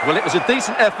advantage. Well, it was a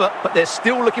decent effort, but they're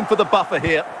still looking for the buffer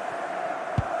here.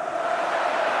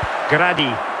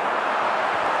 Gradi.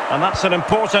 And that's an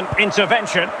important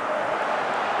intervention.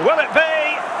 Will it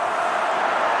be?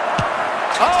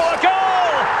 Oh, a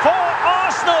goal for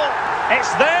Arsenal.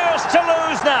 It's theirs to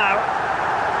lose now.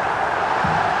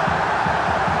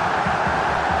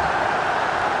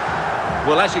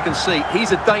 Well, as you can see,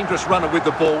 he's a dangerous runner with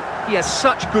the ball. He has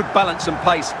such good balance and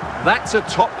pace. That's a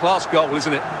top-class goal,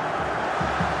 isn't it?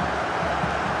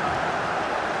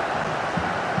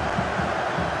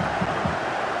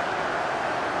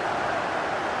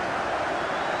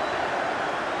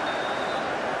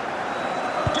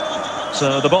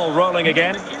 So the ball rolling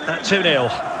again at 2-0.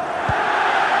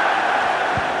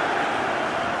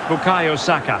 Bukayo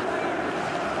Saka.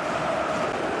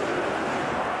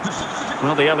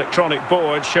 Well, the electronic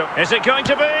board show. Is it going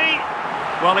to be?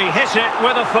 Well, he hit it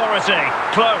with authority.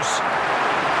 Close.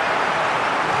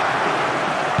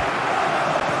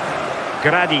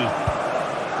 Gradi.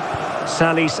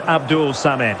 Salis Abdul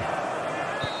Samed.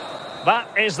 That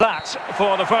is that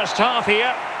for the first half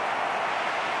here.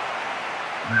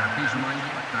 Now, please remind you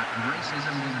that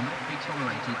racism will not be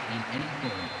tolerated in any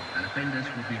form, and offenders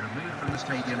will be removed from the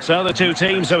stadium. So the two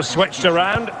teams have switched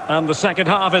around, and the second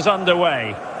half is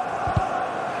underway.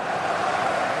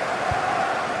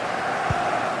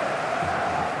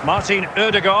 Martin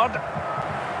Ødegaard.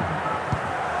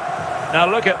 Now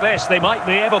look at this, they might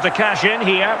be able to cash in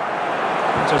here.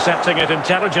 Intercepting it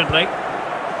intelligently.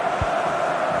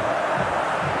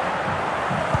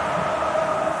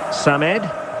 Samed.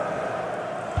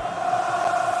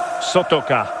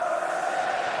 Sotoka.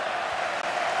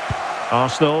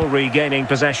 Arsenal regaining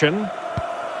possession.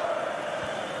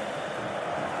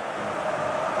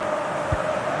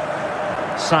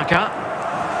 Saka.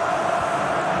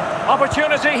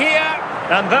 Opportunity here,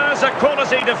 and there's a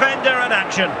quality defender in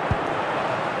action.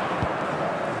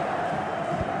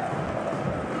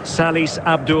 Salis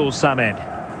Abdul Samed.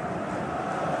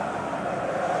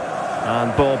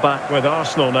 And ball back with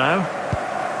Arsenal now.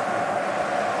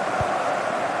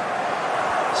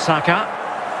 Saka.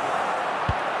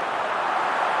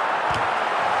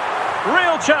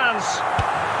 Real chance.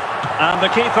 And the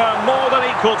keeper more than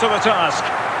equal to the task.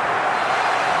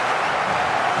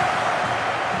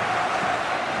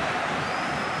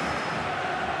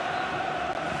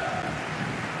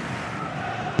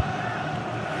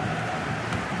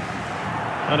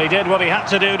 And he did what he had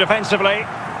to do defensively.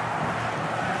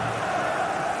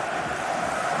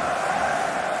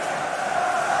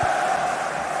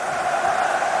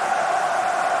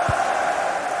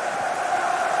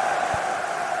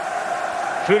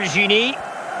 Fulgini.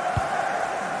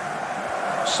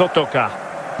 Sotoka.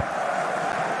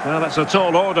 Well, it's a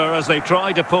tall order as they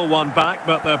try to pull one back,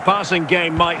 but their passing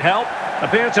game might help.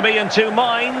 Appear to be in two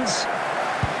minds.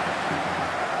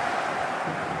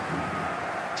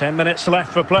 10 minutes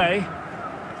left for play.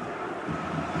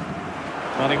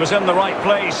 And he was in the right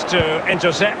place to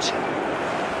intercept.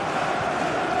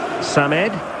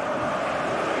 Samed.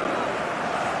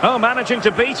 Oh, managing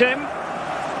to beat him.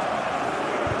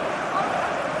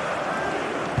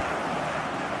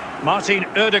 Martin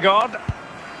Ødegaard.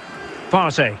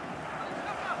 Partey.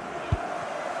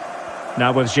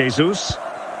 Now with Jesus.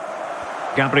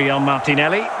 Gabriel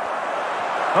Martinelli.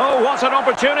 Oh, what an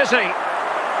opportunity.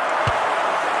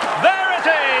 There it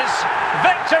is.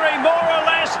 Victory more or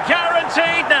less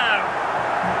guaranteed now.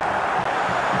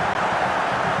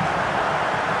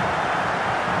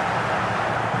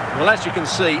 Well, as you can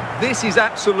see, this is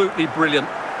absolutely brilliant.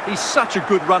 He's such a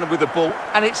good runner with the ball,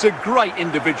 and it's a great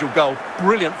individual goal.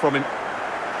 Brilliant from him.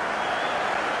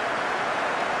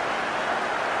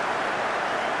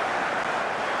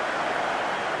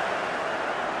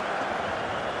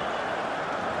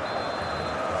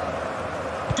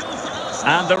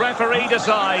 And the referee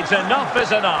decides enough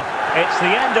is enough. It's the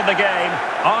end of the game.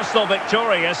 Arsenal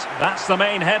victorious. That's the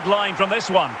main headline from this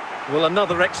one. Well,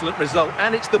 another excellent result,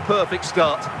 and it's the perfect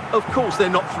start. Of course, they're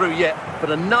not through yet,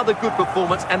 but another good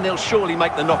performance, and they'll surely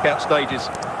make the knockout stages.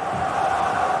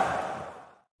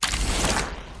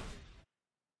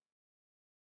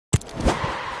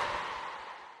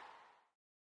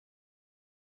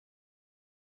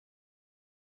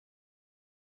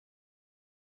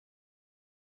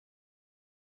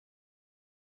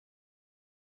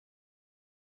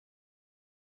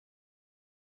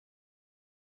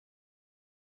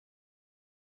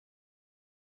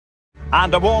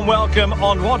 And a warm welcome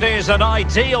on what is an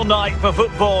ideal night for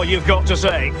football, you've got to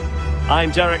say.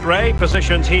 I'm Derek Ray,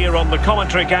 positioned here on the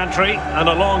commentary gantry, and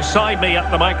alongside me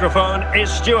at the microphone is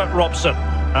Stuart Robson.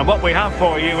 And what we have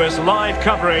for you is live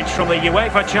coverage from the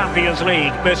UEFA Champions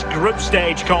League, this group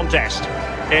stage contest.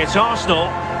 It's Arsenal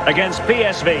against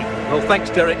PSV. Well, thanks,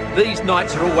 Derek. These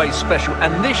nights are always special,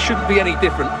 and this shouldn't be any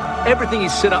different. Everything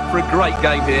is set up for a great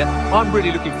game here. I'm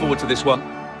really looking forward to this one.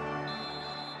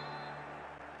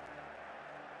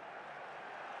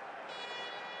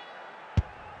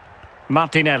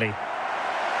 Martinelli.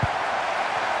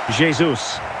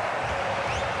 Jesus.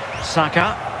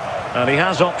 Saka. And he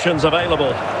has options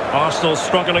available. Arsenal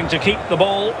struggling to keep the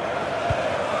ball.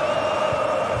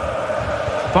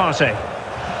 Partey.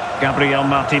 Gabriel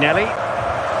Martinelli.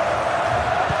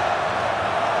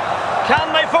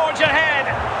 Can they forge ahead?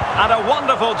 And a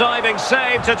wonderful diving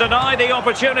save to deny the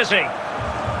opportunity.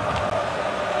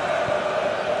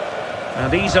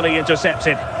 And easily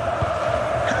intercepted.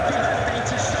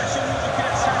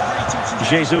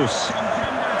 Jesus.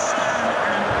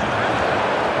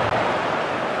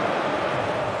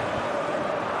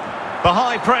 The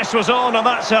high press was on, and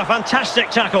that's a fantastic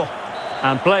tackle.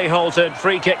 And play halted,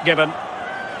 free kick given.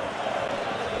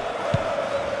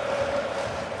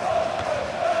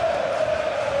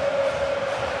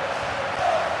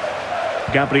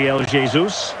 Gabriel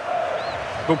Jesus.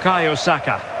 Bukayo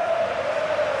Saka.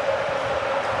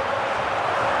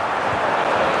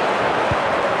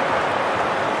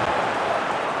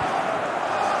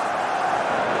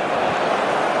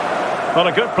 Well,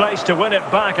 a good place to win it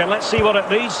back, and let's see what it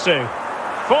leads to.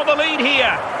 For the lead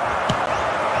here.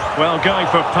 Well, going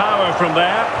for power from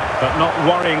there, but not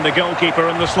worrying the goalkeeper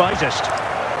in the slightest.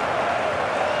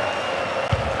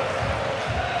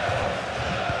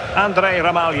 Andre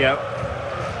Ramalho.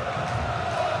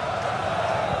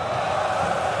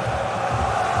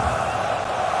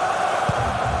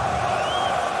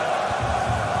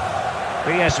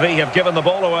 PSV have given the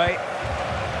ball away.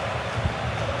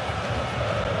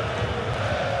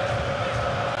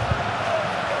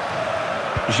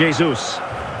 Jesus.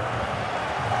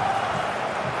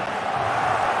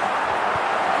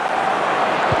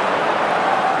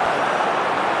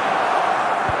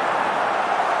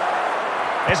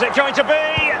 Is it going to be?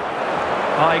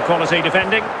 High quality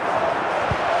defending.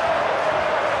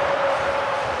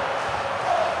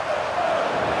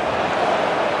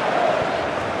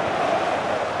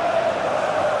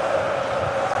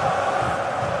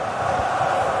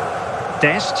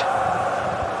 Dest.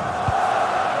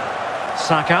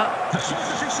 Saka.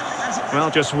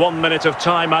 Well, just 1 minute of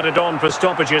time added on for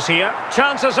stoppages here.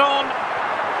 Chances on.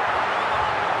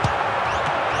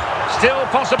 Still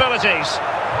possibilities.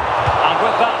 And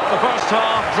with that, the first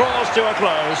half draws to a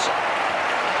close.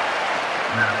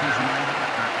 Now, please remember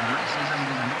that racism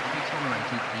will not be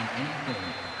tolerated in any form,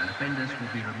 and offenders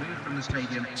will be removed from the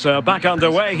stadium. So back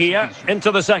underway here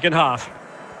into the second half.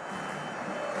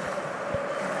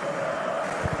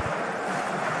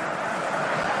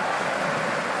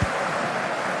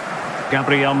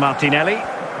 Gabriel Martinelli.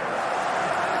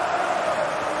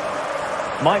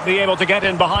 Might be able to get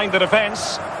in behind the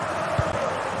defence.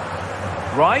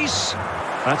 Rice.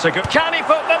 That's a good... Can he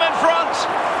put them in front?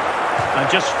 And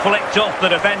just flicked off the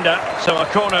defender, so a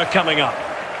corner coming up.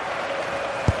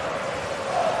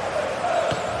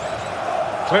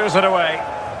 Clears it away.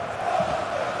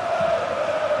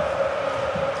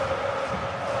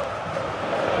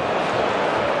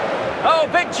 Oh,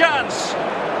 big chance!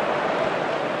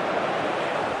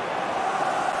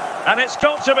 And it's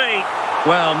got to be.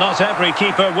 Well, not every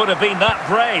keeper would have been that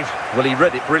brave. Well, he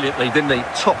read it brilliantly, didn't he?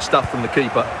 Top stuff from the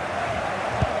keeper.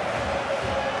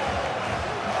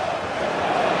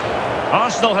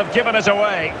 Arsenal have given it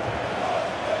away.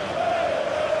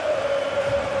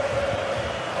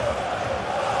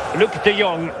 Luke de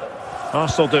Jong.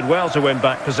 Arsenal did well to win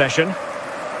back possession.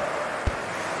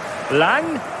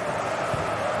 Lang.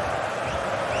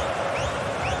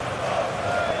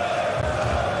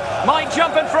 Might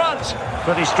jump in front.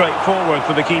 Pretty straightforward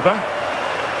for the keeper.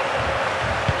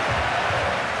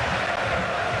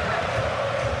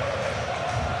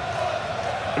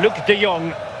 Luke de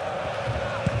Jong.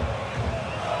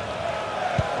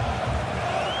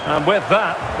 And with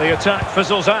that, the attack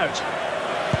fizzles out.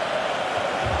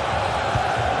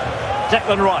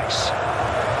 Declan Rice.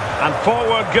 And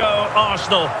forward go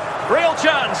Arsenal. Real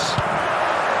chance.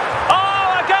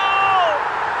 Oh, a goal!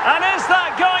 And is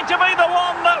that going to be the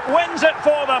one that wins it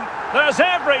for them? There's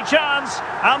every chance,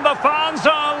 and the fans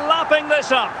are lapping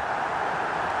this up.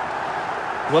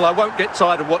 Well, I won't get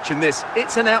tired of watching this.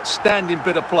 It's an outstanding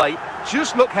bit of play.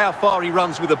 Just look how far he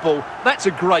runs with the ball. That's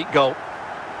a great goal.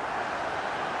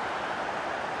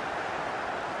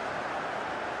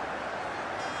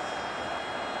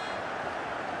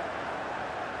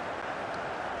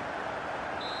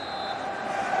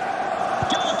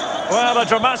 Well, a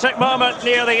dramatic moment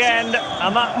near the end,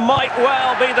 and that might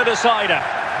well be the decider.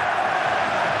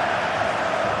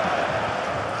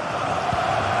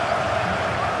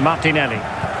 Martinelli.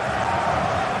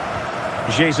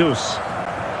 Jesus.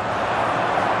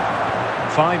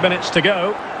 5 minutes to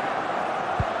go.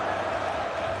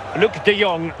 Luke de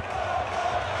Jong.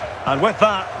 And with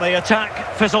that, the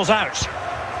attack fizzles out.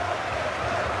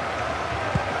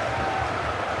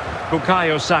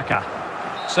 Bukayo Saka.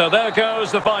 So there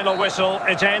goes the final whistle.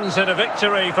 It ends in a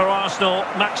victory for Arsenal.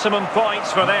 Maximum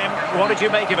points for them. What did you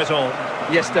make of it all?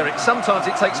 Yes, Derek, sometimes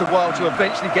it takes a while to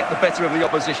eventually get the better of the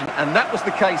opposition, and that was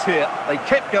the case here. They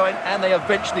kept going and they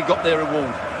eventually got their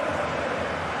reward.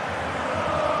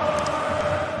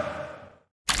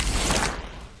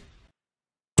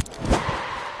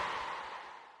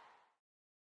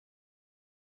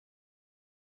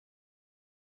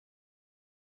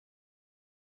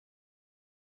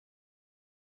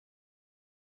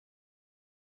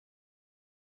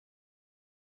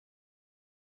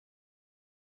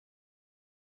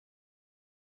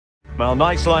 Well,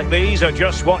 nights like these are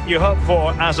just what you hope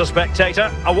for as a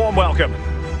spectator. A warm welcome.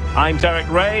 I'm Derek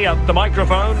Ray at the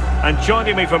microphone, and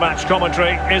joining me for match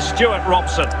commentary is Stuart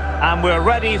Robson. And we're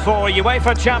ready for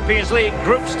UEFA Champions League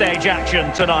group stage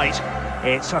action tonight.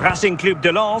 It's Racing Club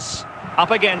de Lens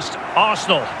up against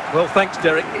Arsenal. Well, thanks,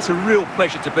 Derek. It's a real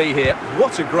pleasure to be here.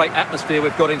 What a great atmosphere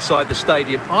we've got inside the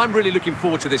stadium. I'm really looking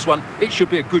forward to this one. It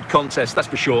should be a good contest, that's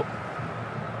for sure.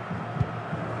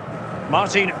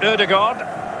 Martin Ødegaard.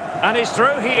 And he's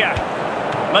through here.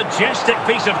 Majestic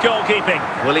piece of goalkeeping.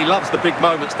 Well, he loves the big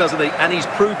moments, doesn't he? And he's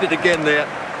proved it again there.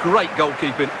 Great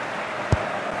goalkeeping.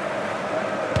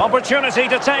 Opportunity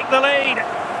to take the lead.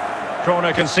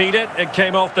 Corner conceded. It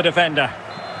came off the defender.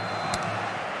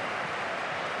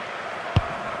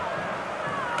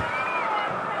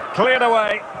 Cleared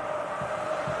away.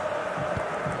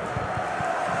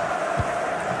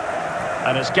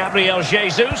 And it's Gabriel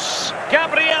Jesus.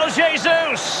 Gabriel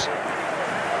Jesus!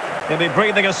 He'll be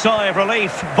breathing a sigh of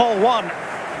relief. Ball one.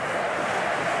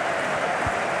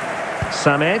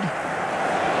 Samed.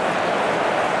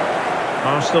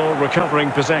 Arsenal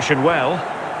recovering possession well.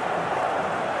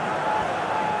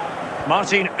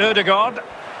 Martin Ødegaard.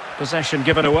 Possession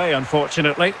given away,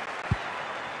 unfortunately.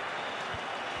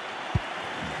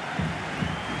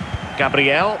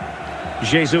 Gabriel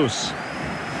Jesus.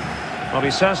 Well,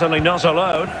 he's certainly not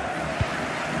alone.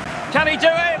 Can he do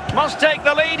it? Must take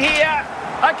the lead here.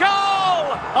 A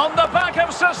goal on the back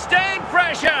of sustained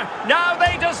pressure. Now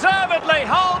they deservedly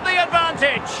hold the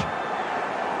advantage.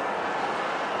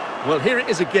 Well, here it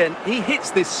is again. He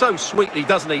hits this so sweetly,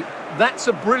 doesn't he? That's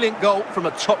a brilliant goal from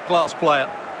a top-class player.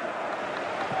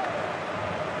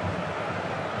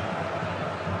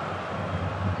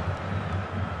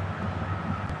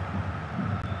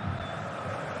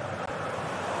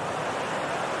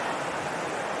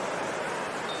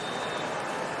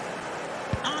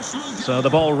 So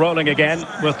the ball rolling again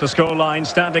with the scoreline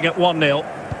standing at 1-0.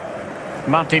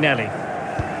 Martinelli.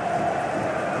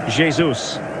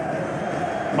 Jesus.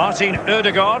 Martin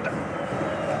Ødegaard.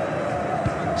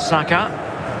 Saka.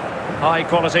 High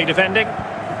quality defending.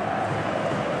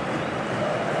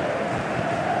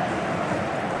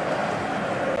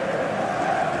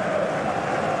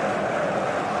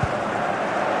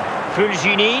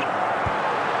 Fulgini.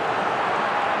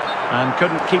 And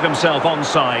couldn't keep himself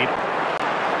onside.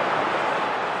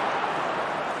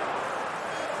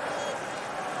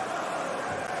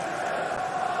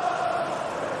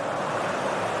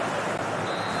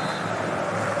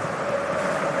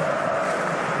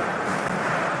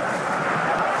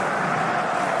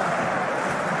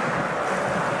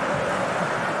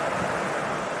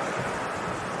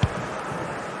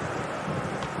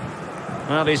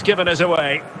 Well, he's given us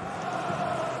away.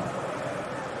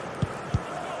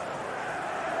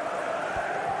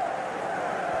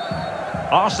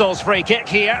 Arsenal's free kick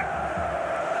here.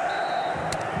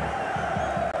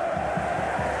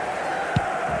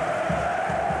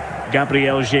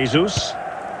 Gabriel Jesus.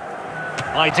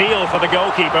 Ideal for the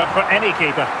goalkeeper, for any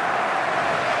keeper.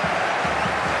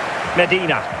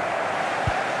 Medina.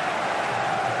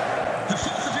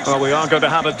 Well, we are going to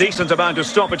have a decent amount of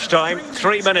stoppage time.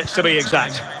 3 minutes to be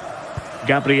exact.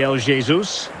 Gabriel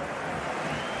Jesus.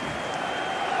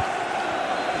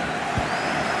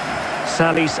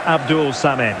 Salis Abdul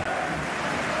Samed.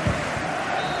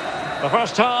 The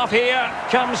first half here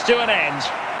comes to an end.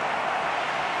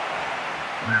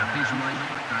 Now, please remind you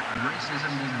that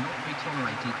racism will not be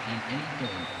tolerated in any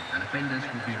form, and offenders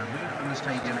will be removed from the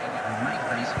stadium and may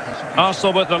face prosecution.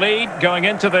 Arsenal with the lead going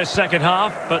into this second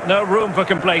half, but no room for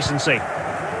complacency.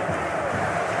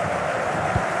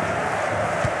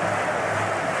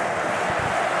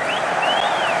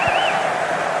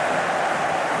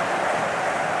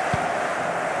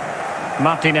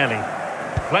 Martinelli.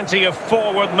 Plenty of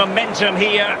forward momentum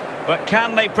here, but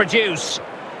can they produce?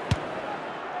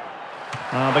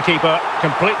 The keeper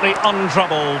completely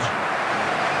untroubled.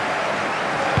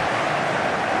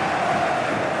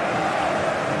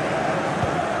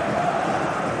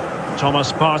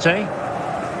 Thomas Partey.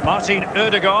 Martin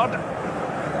Ødegaard.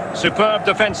 Superb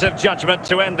defensive judgment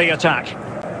to end the attack.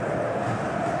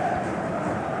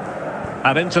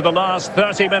 And into the last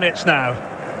 30 minutes now.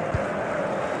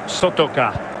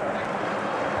 Sotoka.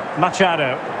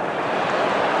 Machado.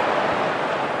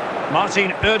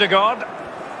 Martin Ødegaard.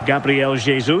 Gabriel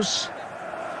Jesus.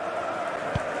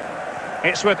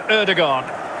 It's with Ødegaard.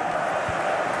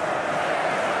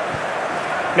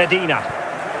 Medina.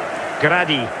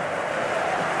 Gradi.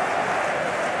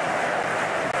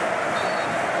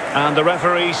 And the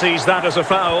referee sees that as a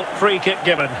foul. Free kick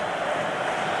given.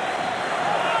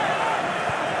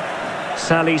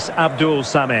 Salis Abdul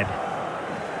Samed.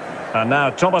 And now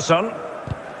Thomasson.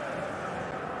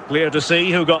 Clear to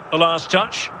see who got the last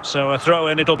touch. So a throw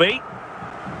in it'll be.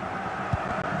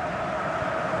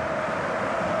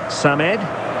 Samed.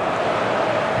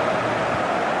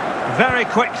 Very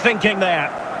quick thinking there.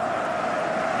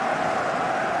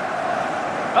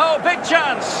 Oh, big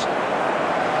chance.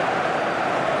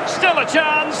 Still a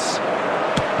chance.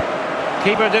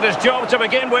 Keeper did his job to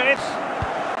begin with.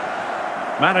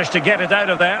 Managed to get it out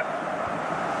of there.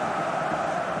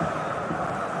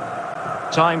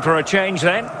 Time for a change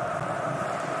then.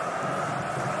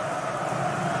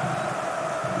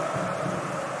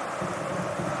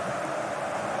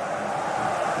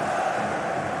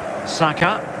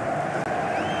 Saka.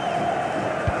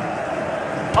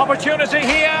 Opportunity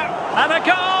here, and a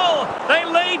goal! They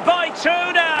lead by 2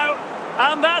 now,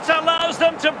 and that allows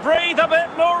them to breathe a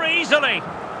bit more easily.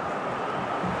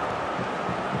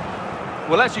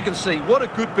 Well, as you can see, what a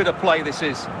good bit of play this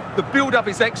is. The build-up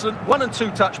is excellent, 1 and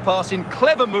 2 touch passing,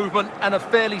 clever movement, and a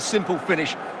fairly simple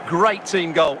finish. Great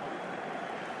team goal.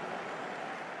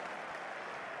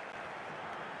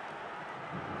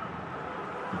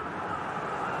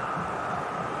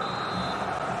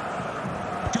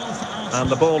 And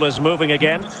the ball is moving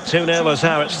again. 2-0 is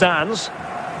how it stands.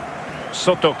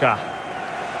 Sotoka.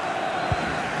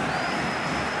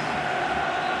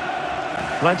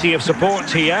 Plenty of support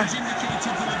here.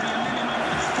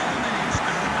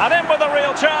 And in with a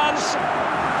real chance.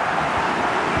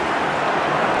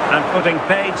 And putting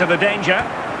paid to the danger.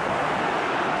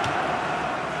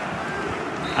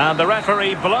 And the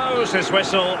referee blows his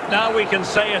whistle. Now we can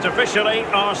say it officially.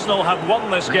 Arsenal have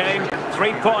won this game.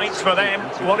 3 points for them.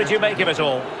 What did you make of it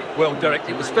all? Well, Derek,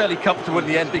 it was fairly comfortable in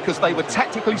the end because they were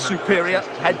tactically superior,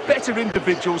 had better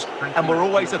individuals, and were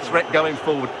always a threat going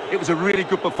forward. It was a really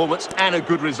good performance and a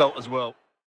good result as well.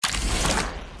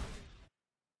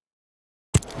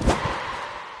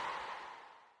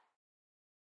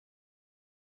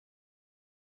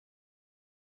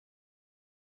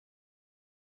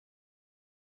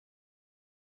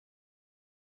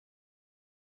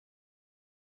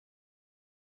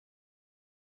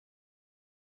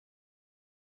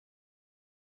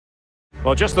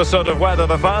 Well, just the sort of weather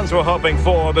the fans were hoping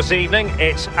for this evening.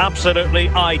 It's absolutely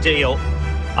ideal.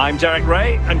 I'm Derek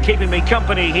Ray, and keeping me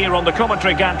company here on the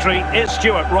commentary gantry is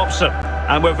Stuart Robson.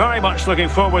 And we're very much looking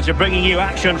forward to bringing you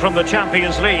action from the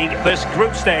Champions League, this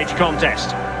group stage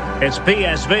contest. It's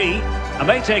PSV, and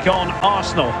they take on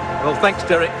Arsenal. Well, thanks,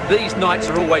 Derek. These nights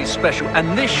are always special,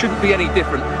 and this shouldn't be any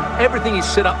different. Everything is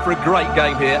set up for a great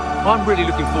game here. I'm really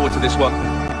looking forward to this one.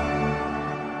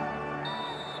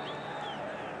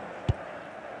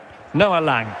 Noah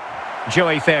Lang,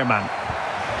 Joey Fairman,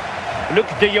 Luc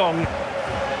de Jong,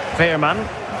 Fairman,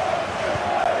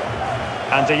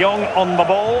 and de Jong on the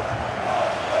ball.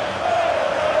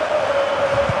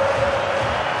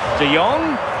 De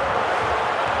Jong,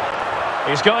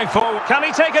 he's going forward. Can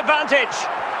he take advantage?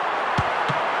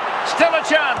 Still a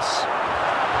chance.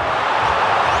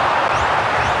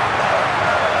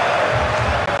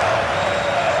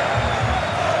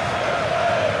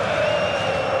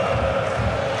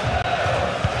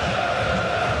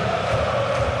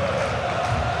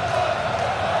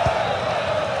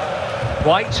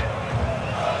 White.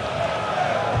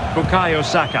 Bukayo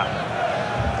Saka.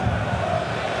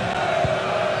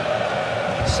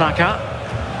 Saka.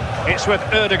 It's with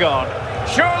Ødegaard.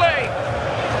 Surely!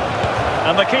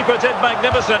 And the keeper did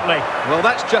magnificently. Well,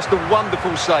 that's just a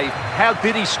wonderful save. How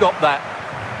did he stop that?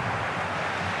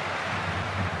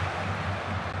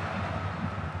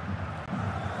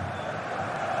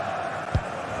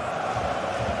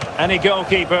 Any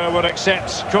goalkeeper would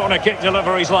accept corner kick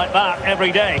deliveries like that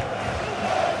every day.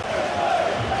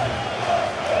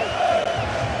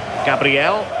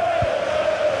 Gabriel.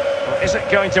 Is it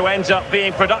going to end up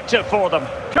being productive for them?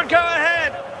 Could go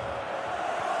ahead.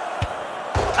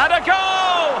 And a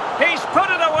goal! He's put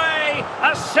it away.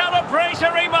 A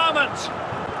celebratory moment.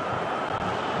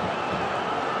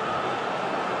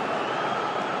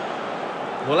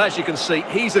 Well, as you can see,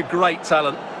 he's a great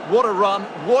talent. What a run,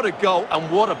 what a goal, and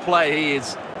what a player he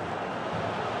is.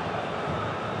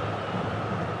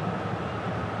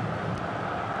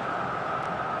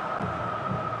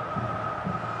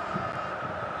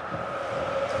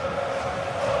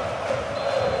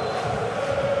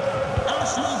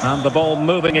 And the ball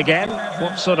moving again.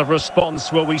 What sort of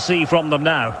response will we see from them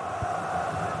now?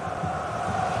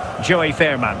 Joey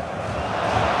Fairman.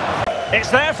 It's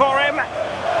there for him.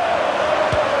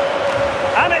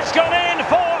 And it's gone in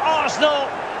for Arsenal.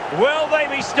 Will they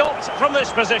be stopped from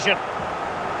this position?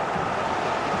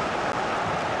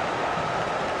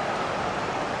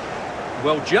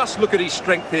 Well, just look at his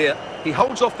strength here. He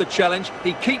holds off the challenge,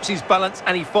 he keeps his balance,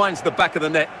 and he finds the back of the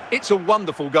net. It's a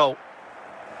wonderful goal.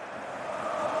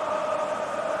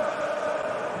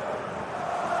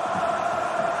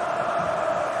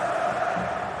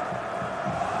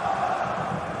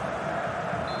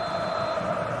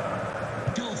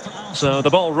 So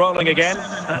the ball rolling again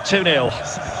at 2-0.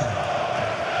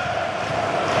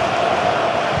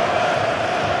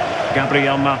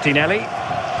 Gabriel Martinelli.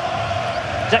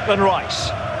 Declan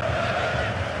Rice.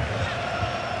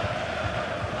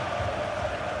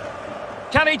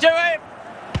 Can he do it?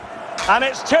 And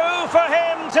it's 2 for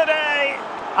him today.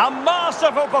 A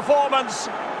masterful performance.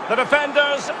 The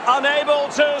defenders unable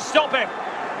to stop him.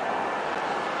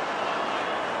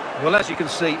 Well, as you can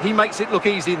see, he makes it look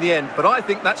easy in the end, but I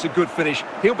think that's a good finish.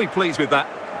 He'll be pleased with that.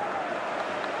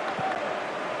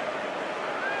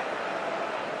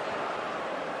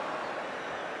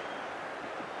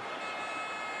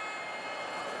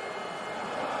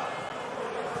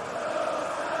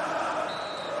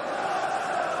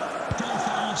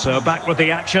 So back with the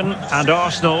action, and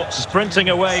Arsenal sprinting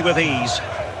away with ease.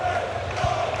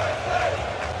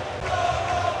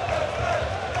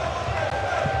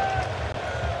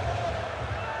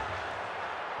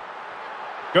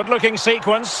 Good-looking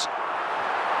sequence.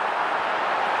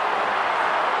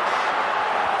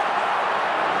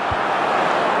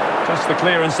 Just the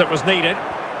clearance that was needed.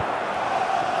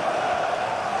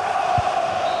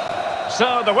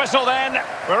 So the whistle then.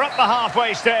 We're at the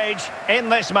halfway stage in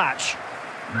this match.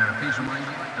 Now, please remind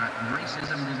you that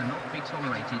racism will not be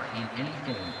tolerated in any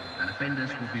form, and offenders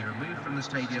will be removed from the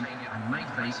stadium and may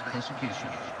face prosecution.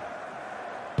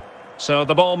 So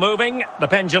the ball moving, the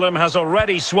pendulum has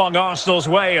already swung Arsenal's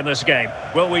way in this game.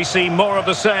 Will we see more of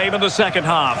the same in the second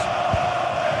half?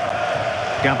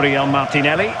 Gabriel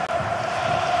Martinelli.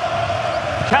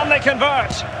 Can they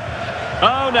convert?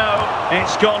 Oh no,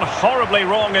 it's gone horribly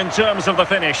wrong in terms of the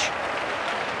finish.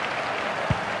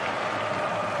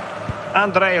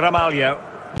 Andre Ramalho.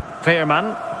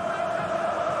 Fairman.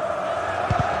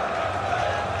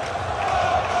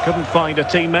 Couldn't find a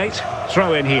teammate.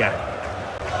 Throw in here.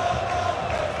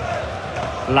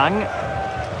 Lang.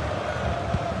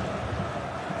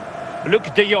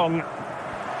 Luc de Jong.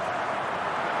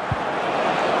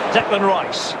 Declan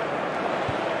Rice.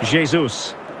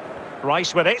 Jesus.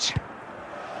 Rice with it.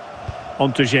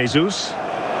 On to Jesus.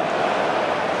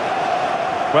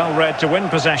 Well read to win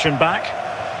possession back.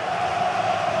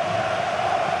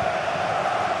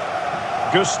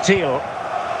 Gus Thiel.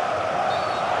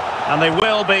 And they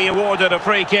will be awarded a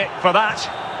free kick for that.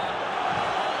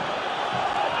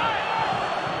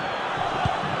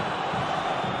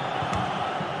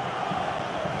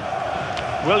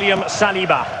 William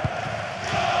Saliba.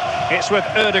 It's with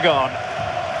Ødegaard.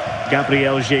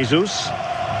 Gabriel Jesus.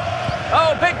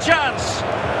 Oh, big chance.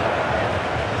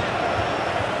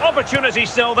 Opportunity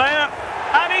still there.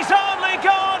 And he's only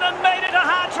gone and made it a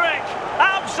hat-trick.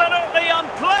 Absolutely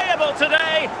unplayable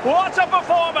today. What a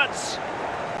performance.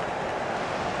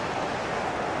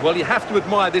 Well, you have to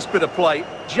admire this bit of play.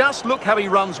 Just look how he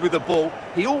runs with the ball.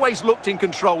 He always looked in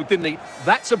control, didn't he?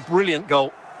 That's a brilliant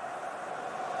goal.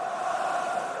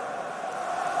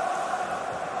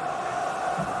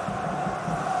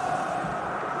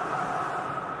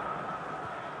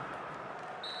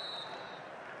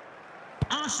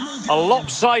 A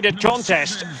lopsided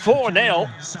contest, 4-0.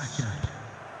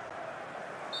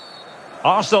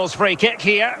 Arsenal's free kick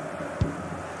here.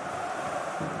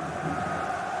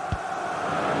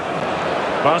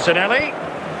 Martinelli.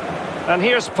 And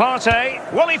here's Partey.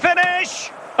 Will he finish?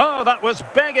 Oh, that was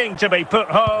begging to be put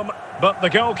home, but the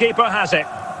goalkeeper has it.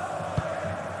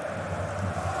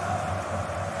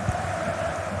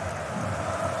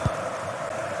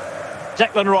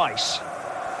 Declan Rice.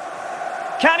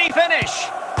 Can he finish?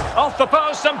 Off the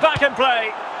post and back in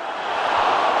play.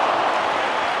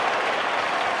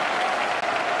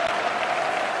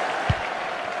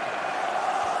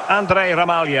 Andre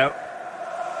Ramalho.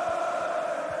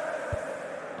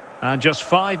 And just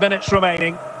 5 minutes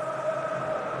remaining.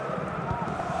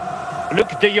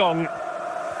 Luc de Jong.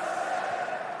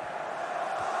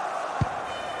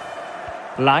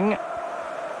 Lang.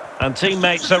 And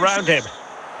teammates around him.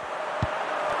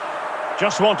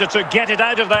 Just wanted to get it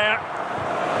out of there.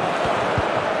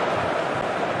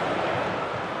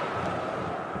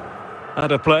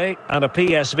 And a play and a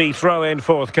PSV throw-in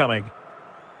forthcoming.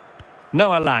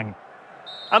 Noah Lang.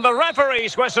 And the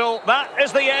referee's whistle. That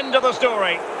is the end of the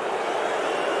story.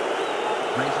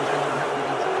 Ladies and gentlemen, have you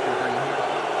enjoyed your day here?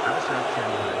 Have a safe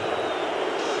journey home.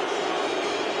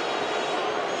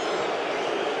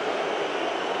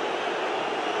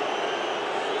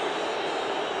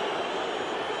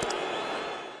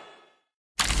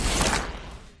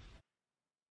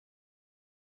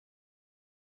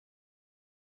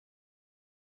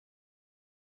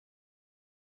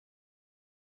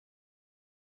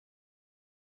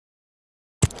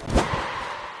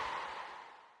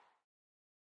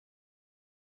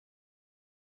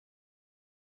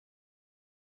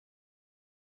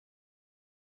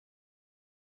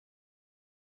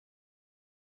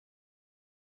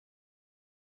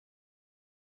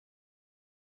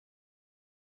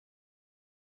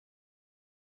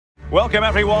 Welcome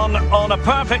everyone on a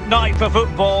perfect night for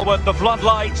football with the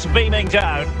floodlights beaming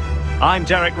down. I'm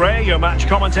Derek Ray, your match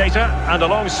commentator, and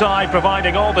alongside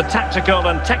providing all the tactical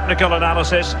and technical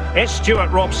analysis, it's Stuart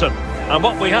Robson. And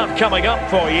what we have coming up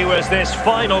for you is this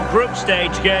final group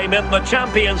stage game in the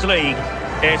Champions League.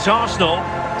 It's Arsenal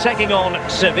taking on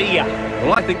Sevilla.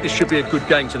 Well, I think this should be a good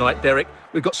game tonight, Derek.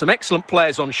 We've got some excellent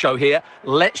players on show here.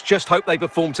 Let's just hope they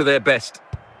perform to their best.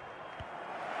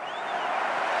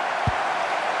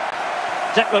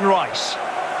 Declan Rice.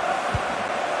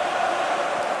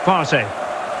 Partey.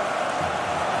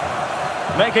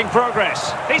 Making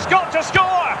progress. He's got to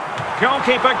score!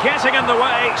 Goalkeeper getting in the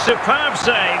way. Superb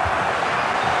save.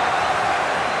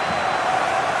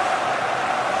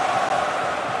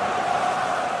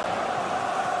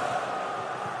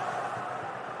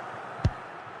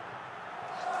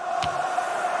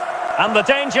 And the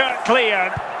danger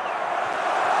cleared.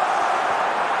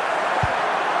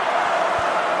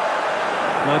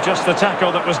 Well, just the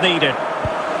tackle that was needed.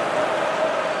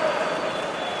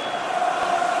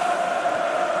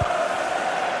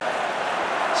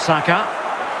 Saka.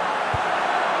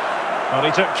 Well,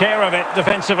 he took care of it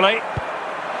defensively.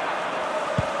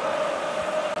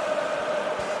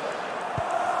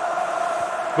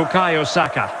 Bukayo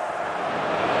Saka.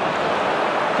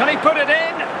 Can he put it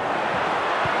in?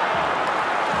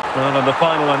 Well, in the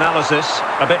final analysis,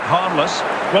 a bit harmless.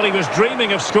 Well, he was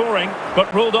dreaming of scoring,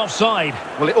 but ruled offside.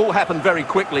 Well, it all happened very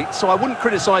quickly, so I wouldn't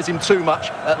criticise him too much.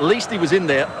 At least he was in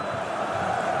there.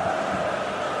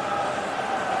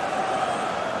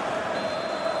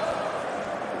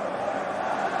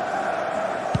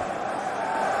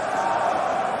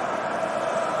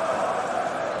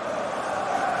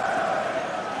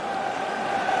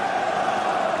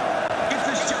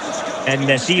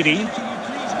 En-Nesyri.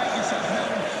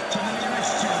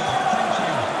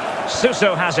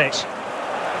 Suso has it.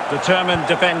 Determined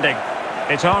defending.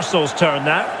 It's Arsenal's turn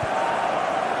now.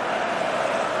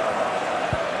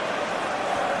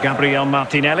 Gabriel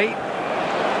Martinelli.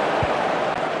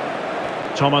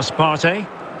 Thomas Partey.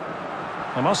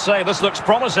 I must say, this looks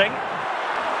promising.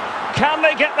 Can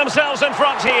they get themselves in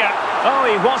front here? Oh,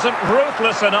 he wasn't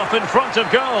ruthless enough in front of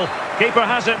goal. Keeper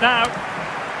has it now.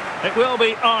 It will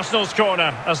be Arsenal's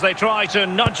corner as they try to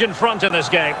nudge in front in this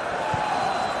game.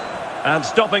 And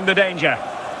stopping the danger.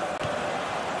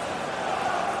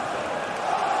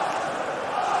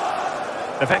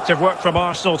 Effective work from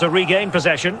Arsenal to regain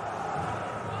possession.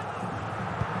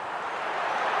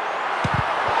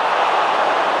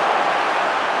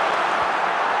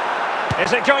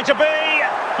 Is it going to be?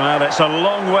 Well, it's a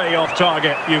long way off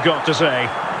target, you've got to say.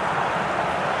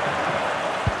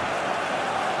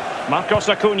 Marcos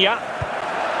Acuna.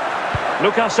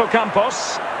 Lucas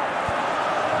Ocampos.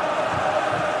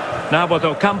 Now with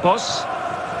Ocampos.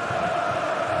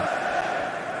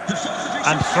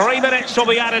 And 3 minutes will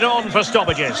be added on for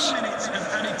stoppages.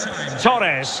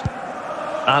 Torres.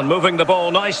 And moving the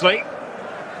ball nicely.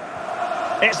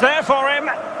 It's there for him.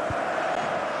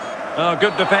 Oh,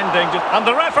 good defending. And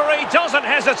the referee doesn't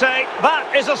hesitate.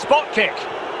 That is a spot kick.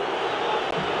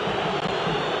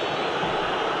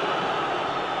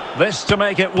 This to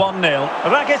make it 1-0.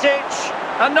 Rakitic.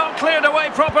 And not cleared away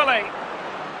properly.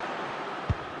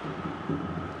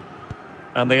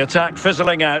 And the attack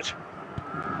fizzling out.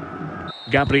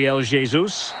 Gabriel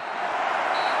Jesus.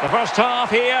 The first half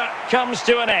here comes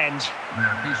to an end.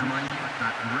 Now, please remind you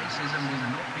that racism will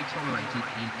not be tolerated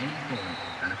in any form,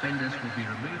 and offenders will be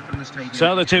removed from the stadium.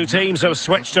 So the two teams have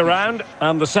switched around,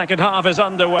 and the second half is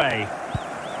underway.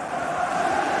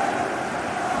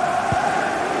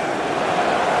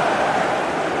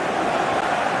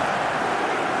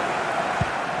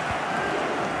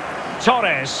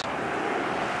 Torres.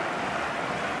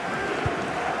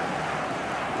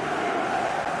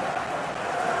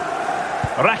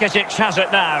 Rakitic has it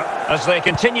now, as they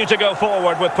continue to go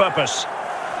forward with purpose.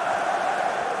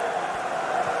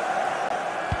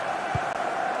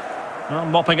 Well,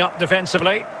 mopping up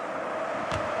defensively.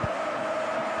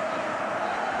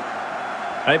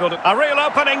 A real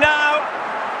opening now.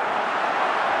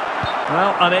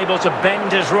 Well, unable to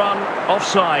bend his run,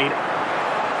 offside.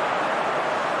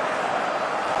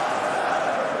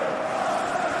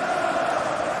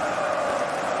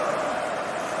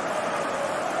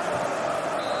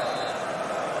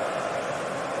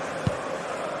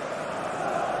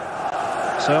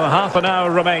 So half an hour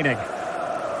remaining.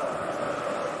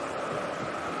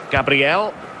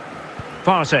 Gabriel.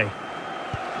 Partey.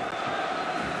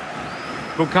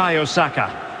 Bukayo Saka.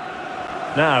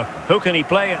 Now, who can he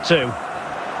play it to?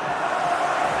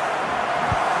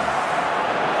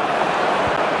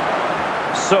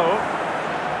 So.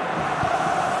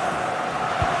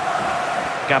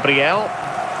 Gabriel.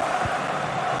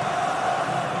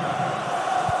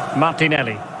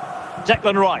 Martinelli.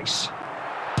 Declan Rice.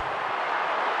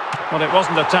 Well, it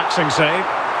wasn't a taxing save.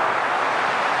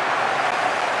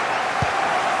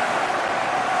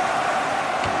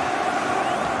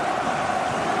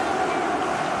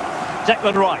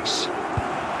 Declan Rice.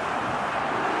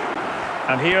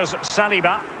 And here's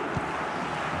Saliba.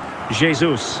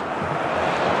 Jesus.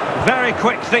 Very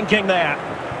quick thinking there.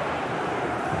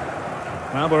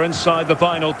 Well, we're inside the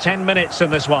final 10 minutes in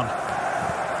this one.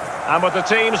 And with the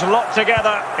teams locked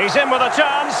together, he's in with a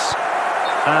chance.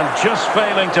 And just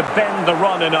failing to bend the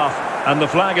run enough. And the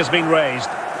flag has been raised.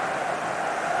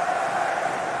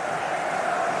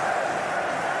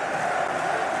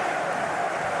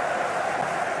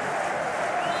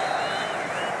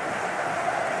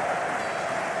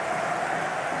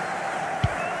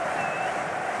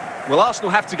 Well, Arsenal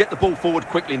have to get the ball forward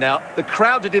quickly now. The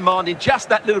crowd are demanding just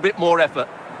that little bit more effort.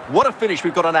 What a finish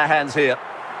we've got on our hands here.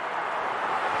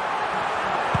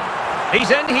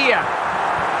 He's in here.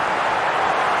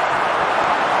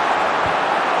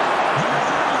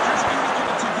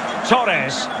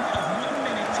 Torres.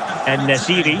 And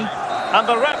Nesiri. And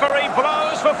the referee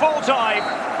blows for full time.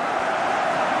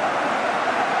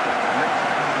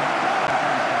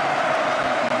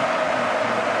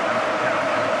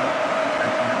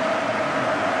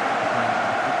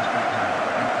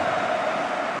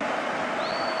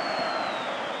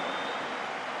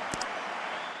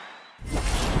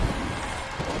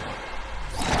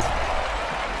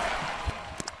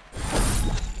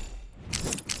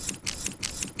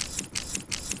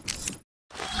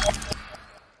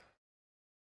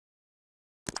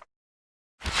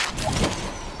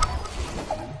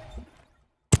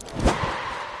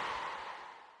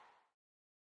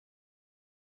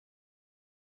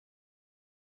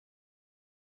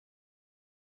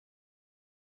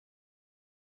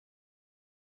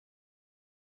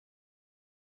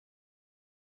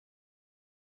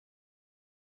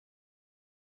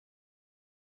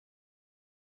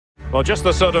 Well, just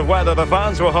the sort of weather the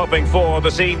fans were hoping for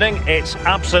this evening. It's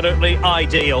absolutely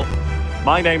ideal.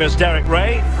 My name is Derek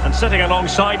Ray, and sitting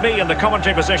alongside me in the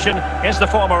commentary position is the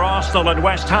former Arsenal and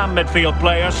West Ham midfield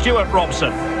player, Stuart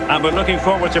Robson. And we're looking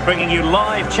forward to bringing you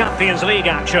live Champions League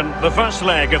action, the first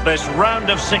leg of this round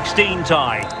of 16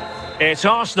 tie. It's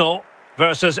Arsenal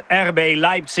versus RB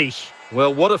Leipzig.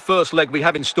 Well, what a first leg we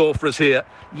have in store for us here.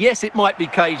 Yes, it might be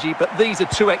cagey, but these are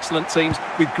two excellent teams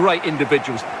with great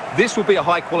individuals. This will be a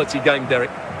high-quality game, Derek.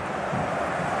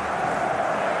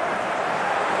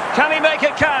 Can he make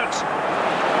it count?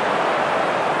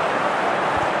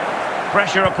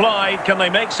 Pressure applied. Can they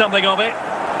make something of it?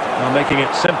 Well, making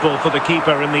it simple for the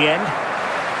keeper in the end.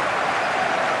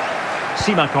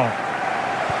 Simakon.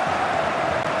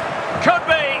 Could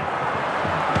be.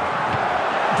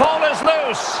 Ball is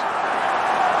loose.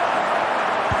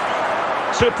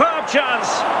 Superb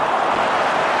chance.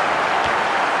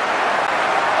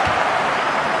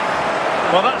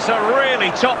 Well, that's a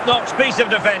really top-notch piece of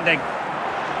defending. If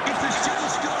there's still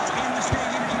Scott in the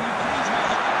stadium, can you please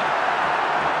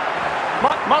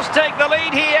Must take the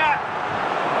lead here.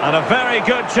 And a very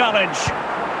good challenge.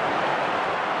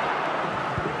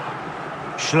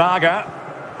 Schlager.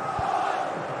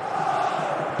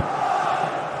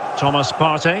 Thomas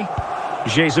Partey.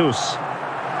 Jesus.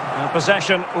 And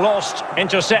possession lost,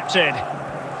 intercepted.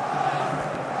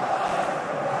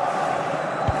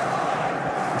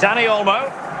 Dani Olmo.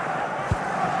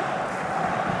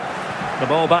 The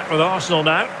ball back with Arsenal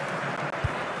now.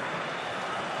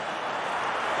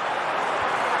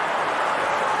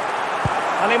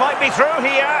 And he might be through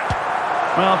here.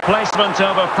 Well, placement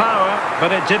over power,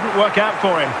 but it didn't work out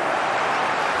for him.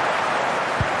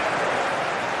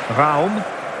 Raum.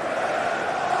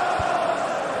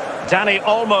 Dani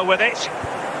Olmo with it.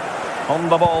 On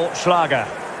the ball, Schlager.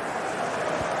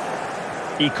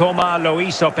 Ikoma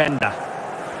Luis Openda.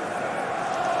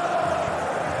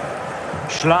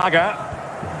 Schlager.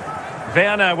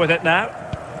 Werner with it now.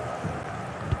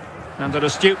 And an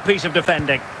astute piece of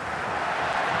defending.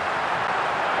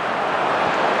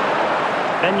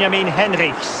 Benjamin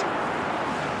Henrichs.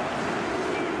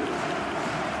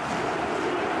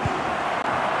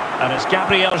 And it's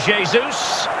Gabriel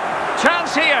Jesus.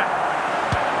 Chance here.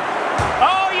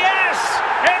 Oh yes!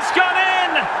 It's gone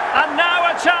in! And now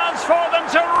a chance for them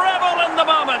to revel in the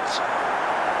moment.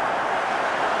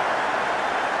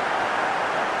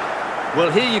 Well,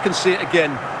 here you can see it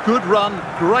again. Good run,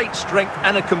 great strength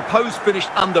and a composed finish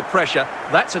under pressure.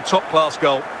 That's a top-class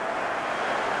goal.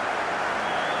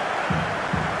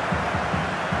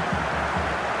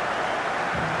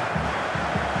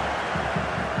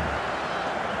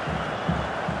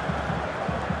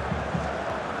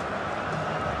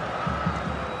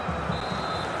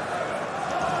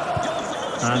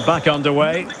 And back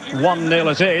underway,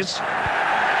 1-0 it is.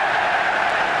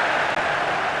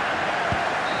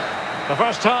 The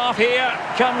first half here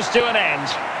comes to an end.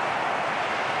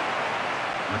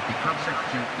 With the club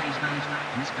secretary, please note,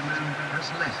 Mr. Moon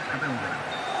has left the building.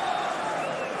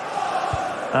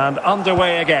 And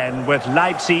underway again with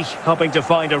Leipzig hoping to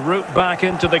find a route back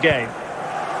into the game.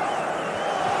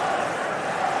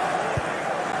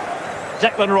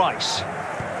 Declan Rice.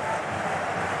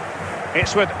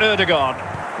 It's with Ødegaard.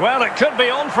 Well, it could be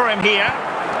on for him here.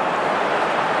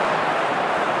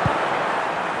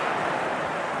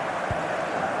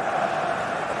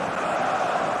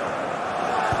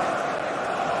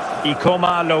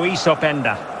 Ikoma Luis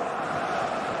Openda.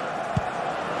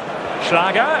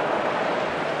 Schlager.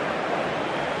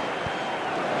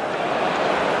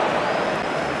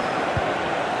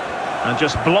 And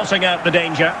just blotting out the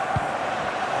danger.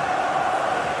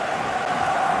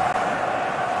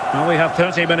 Well, we have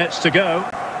 30 minutes to go.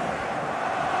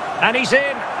 And he's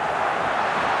in.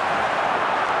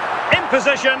 In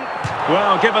position.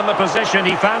 Well, given the position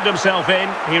he found himself in,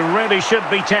 he really should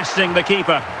be testing the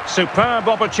keeper. Superb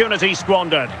opportunity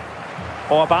squandered.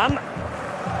 Orban.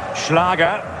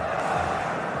 Schlager.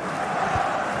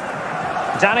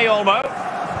 Dani Olmo.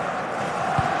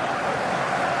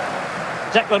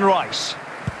 Declan Rice.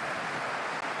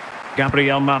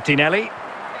 Gabriel Martinelli.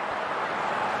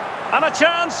 And a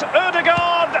chance,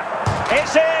 Ødegaard.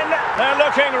 It's in. They're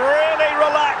looking really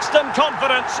relaxed and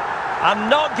confident and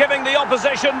not giving the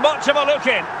opposition much of a look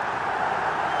in.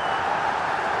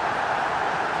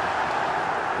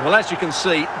 Well, as you can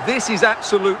see, this is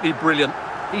absolutely brilliant.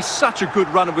 He's such a good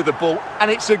runner with the ball, and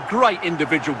it's a great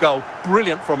individual goal.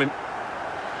 Brilliant from him.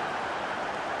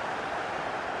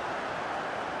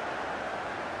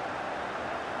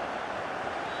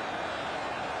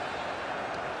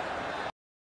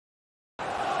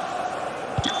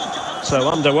 So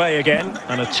underway again,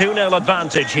 and a 2-0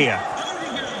 advantage here.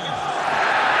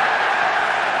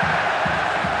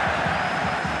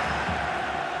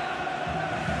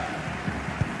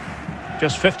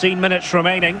 Just 15 minutes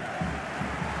remaining.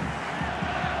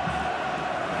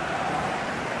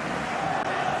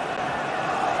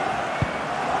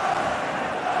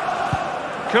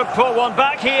 Could pull one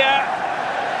back here.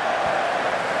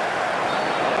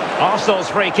 Arsenal's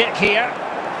free kick here.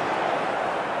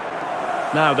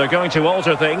 Now they're going to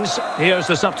alter things. Here's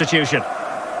the substitution.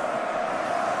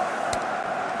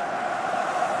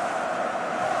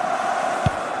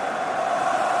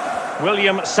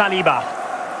 William Saliba.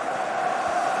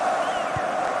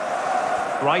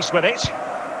 Rice with it.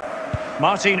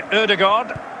 Martin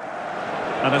Ødegaard.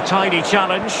 And a tidy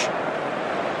challenge.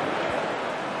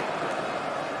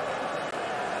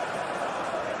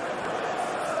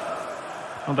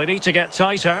 And they need to get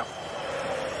tighter.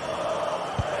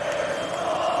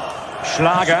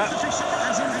 Schlager.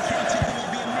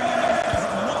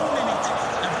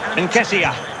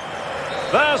 Nketiah.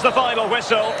 There's the final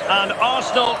whistle, and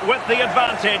Arsenal with the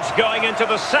advantage going into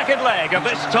the second leg of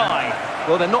this tie.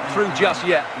 Well, they're not through just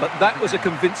yet, but that was a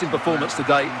convincing performance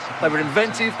today. They were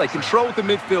inventive, they controlled the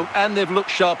midfield, and they've looked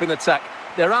sharp in attack.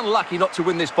 They're unlucky not to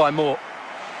win this by more.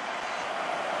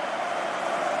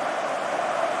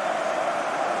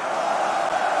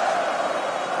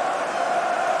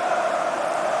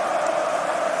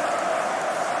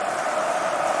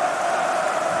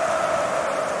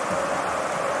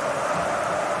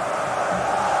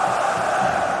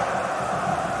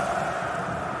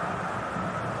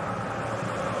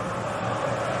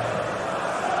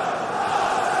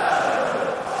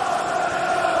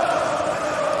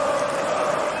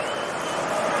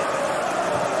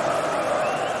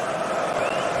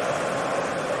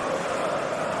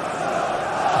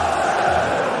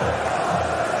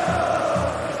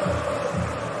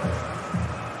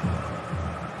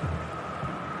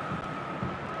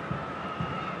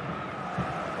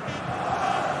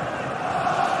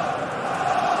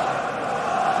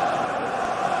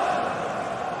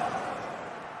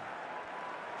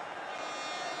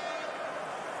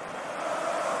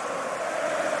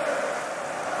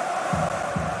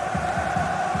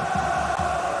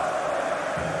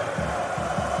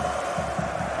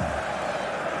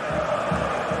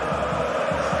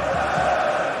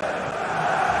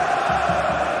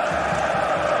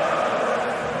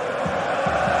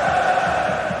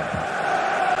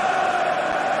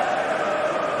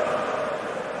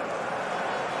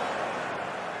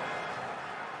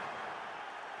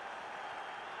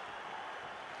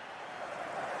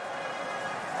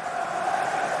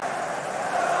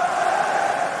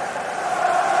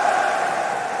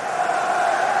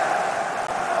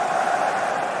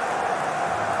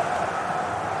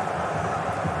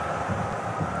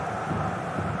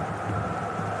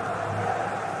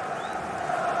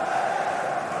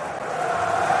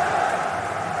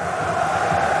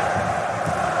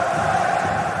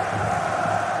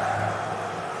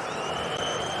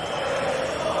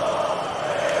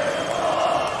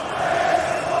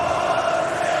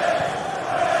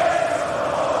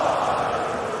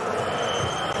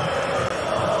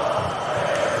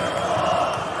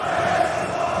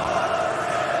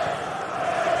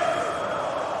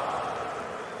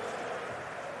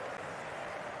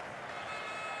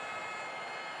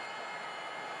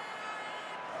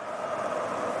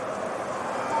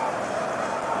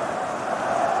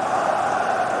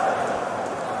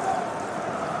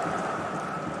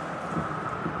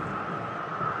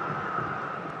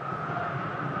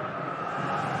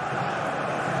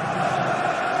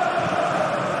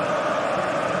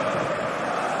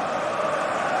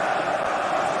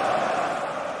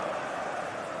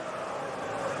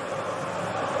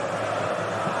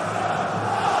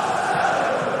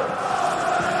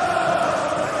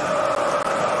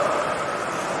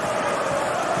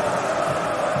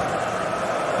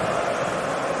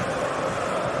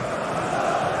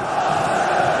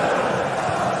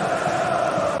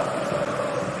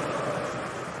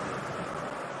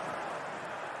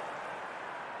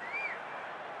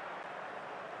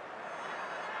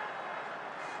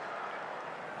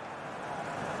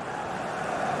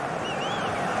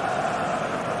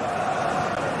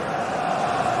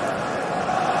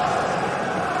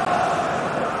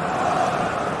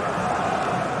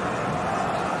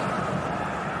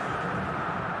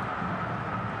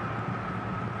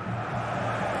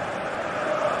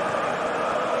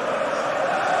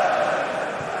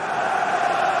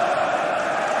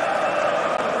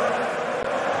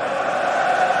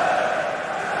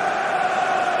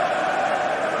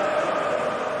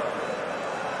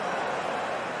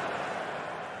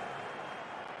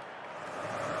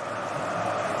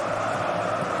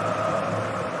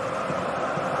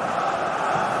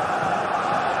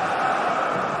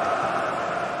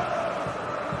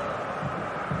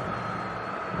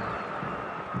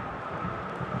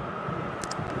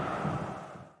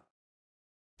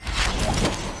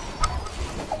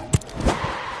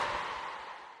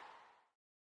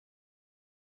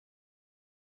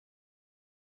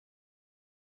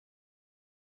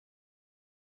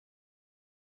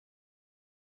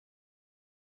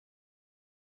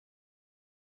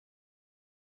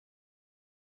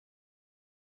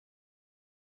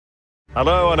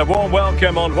 Hello and a warm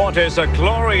welcome on what is a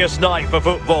glorious night for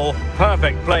football.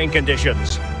 Perfect playing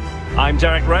conditions. I'm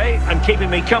Derek Ray, and keeping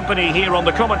me company here on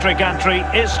the commentary gantry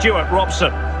is Stuart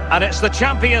Robson. And it's the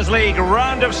Champions League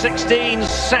round of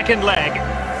 16's second leg.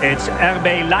 It's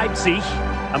RB Leipzig,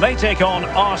 and they take on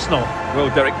Arsenal.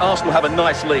 Well, Derek, Arsenal have a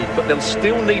nice lead, but they'll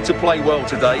still need to play well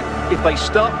today. If they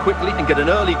start quickly and get an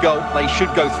early goal, they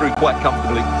should go through quite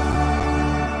comfortably.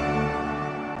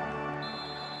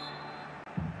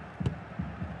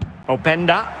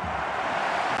 Openda.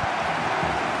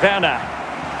 Werner.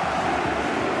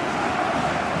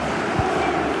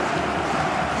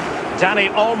 Danny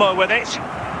Olmo with it.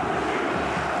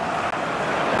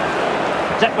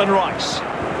 Declan Rice.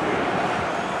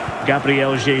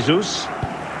 Gabriel Jesus.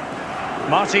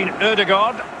 Martin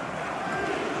Ødegaard.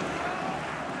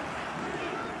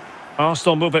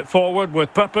 Arsenal move it forward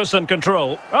with purpose and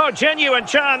control. Oh, genuine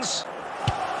chance.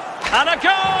 And a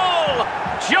goal!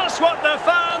 Just what the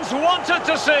fans wanted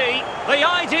to see. The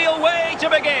ideal way to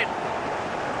begin.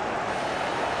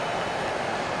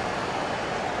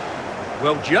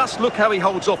 Well, just look how he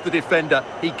holds off the defender.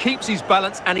 He keeps his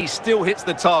balance and he still hits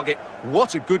the target.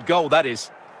 What a good goal that is.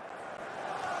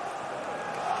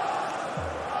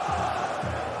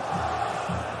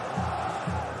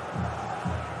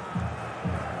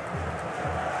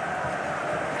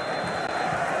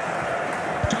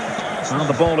 Well,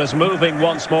 the ball is moving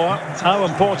once more. How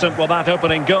important will that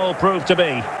opening goal prove to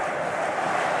be?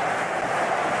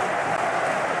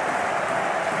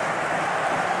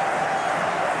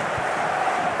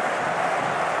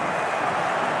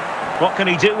 What can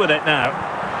he do with it now?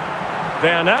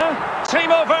 Werner?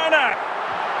 Timo Werner!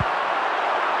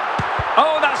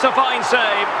 Oh, that's a fine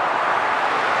save.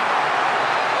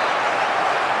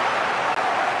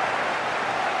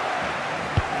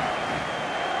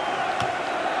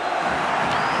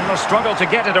 Struggle to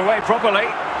get it away properly.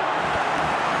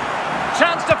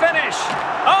 Chance to finish.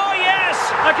 Oh yes,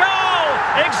 a goal!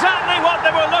 Exactly what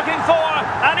they were looking for,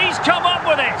 and he's come up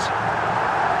with it.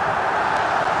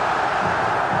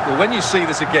 Well, when you see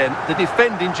this again, the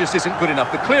defending just isn't good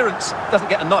enough. The clearance doesn't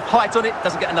get enough height on it,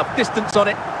 doesn't get enough distance on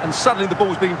it, and suddenly the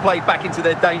ball's being played back into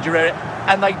their danger area,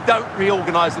 and they don't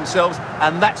reorganise themselves,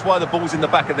 and that's why the ball's in the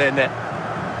back of their net.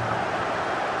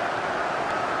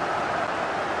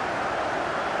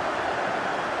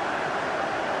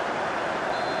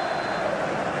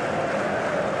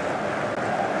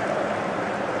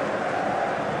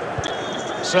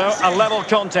 So, a level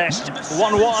contest,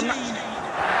 1-1.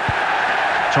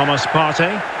 Thomas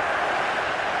Partey.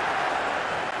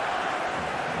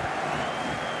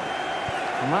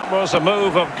 And that was a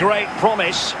move of great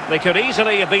promise. They could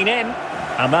easily have been in.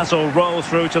 And that'll roll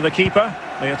through to the keeper.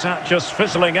 The attack just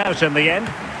fizzling out in the end.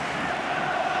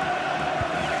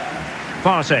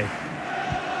 Partey.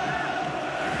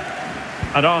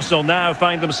 And Arsenal now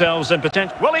find themselves in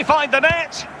potential. Will he find the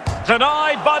net?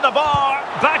 Denied by the bar.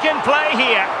 Back in play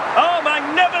here. Oh,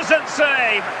 magnificent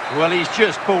save. Well, he's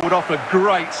just pulled off a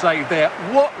great save there.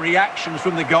 What reactions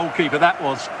from the goalkeeper that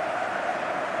was.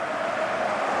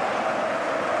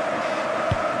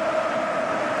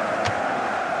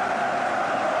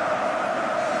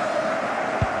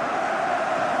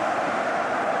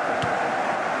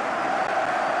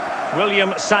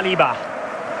 William Saliba.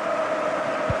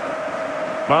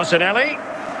 Martinelli.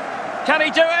 Can he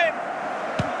do it?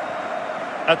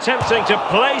 Attempting to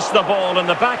place the ball in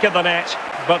the back of the net,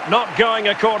 but not going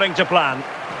according to plan.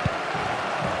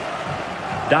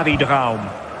 David Raum.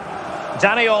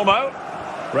 Danny Olmo.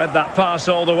 Read that pass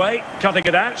all the way, cutting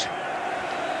it out.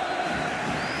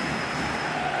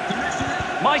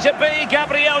 Might it be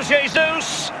Gabriel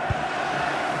Jesus?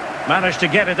 Managed to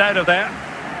get it out of there.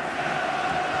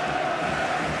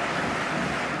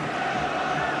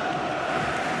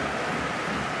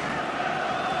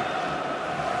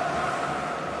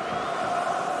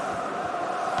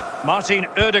 Martin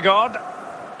Ødegaard.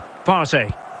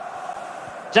 Partey.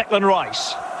 Declan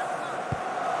Rice.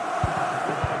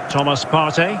 Thomas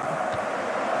Partey.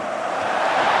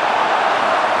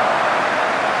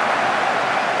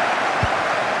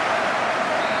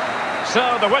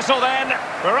 So the whistle then.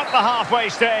 We're at the halfway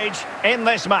stage in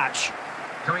this match.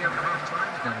 Coming up at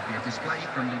half-time, there will be a display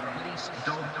from the police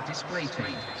dog display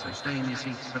team, so stay in your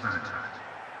seats for that.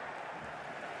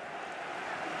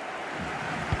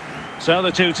 So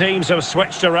the two teams have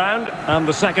switched around and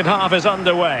the second half is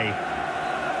underway.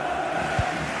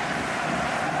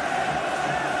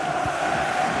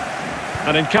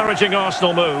 An encouraging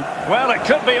Arsenal move. Well, it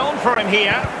could be on for him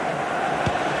here.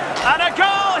 And a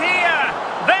goal here!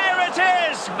 There it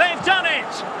is! They've done it!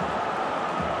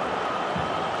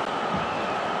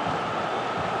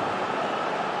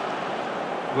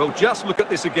 Well, just look at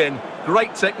this again.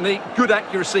 Great technique, good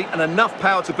accuracy, and enough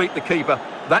power to beat the keeper.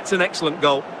 That's an excellent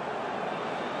goal.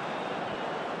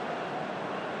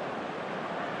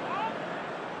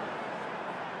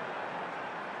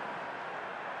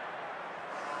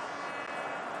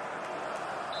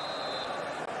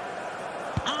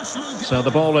 So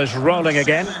the ball is rolling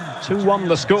again. 2-1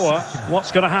 the score.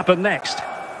 What's going to happen next?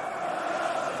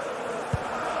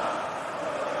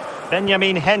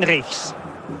 Benjamin Henrichs.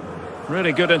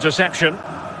 Really good interception.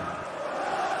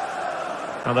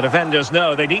 And the defenders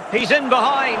know they need... He's in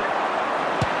behind.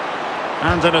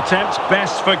 And an attempt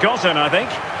best forgotten, I think.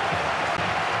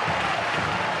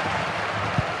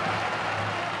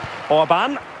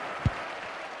 Orban.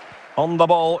 On the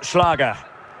ball, Schlager.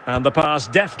 And the pass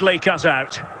deftly cut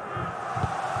out.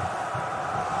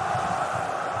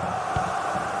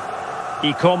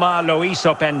 Ikoma Luis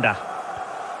Openda.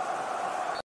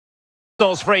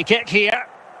 Free kick here.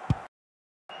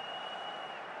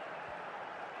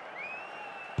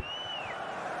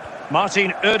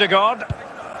 Martin Ødegaard.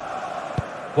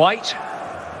 White.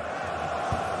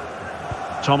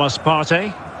 Thomas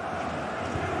Partey.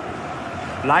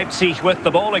 Leipzig with the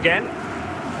ball again.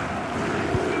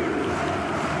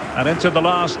 And into the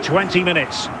last 20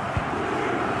 minutes.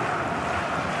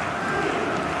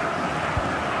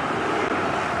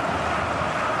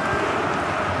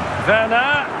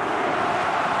 Werner.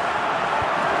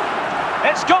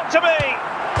 It's got to be!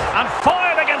 And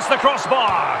fired against the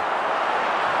crossbar.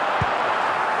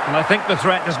 And I think the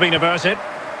threat has been averted.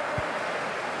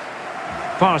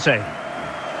 Partey.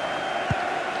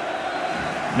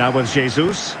 Now with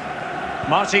Jesus.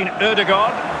 Martin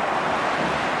Ødegaard.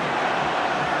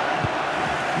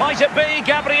 Might it be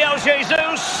Gabriel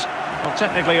Jesus? Well,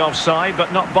 technically offside,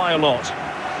 but not by a lot.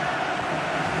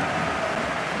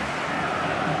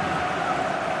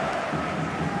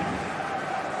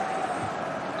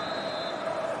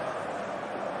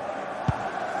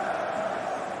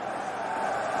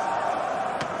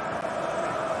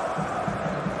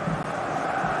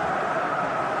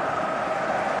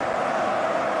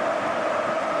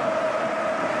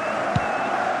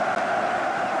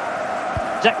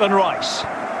 Declan Rice.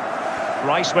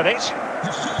 Rice with it.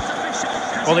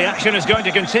 Well, the action is going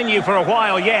to continue for a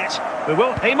while yet.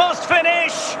 He must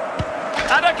finish!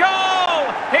 And a goal!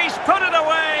 He's put it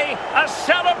away! A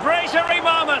celebratory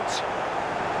moment!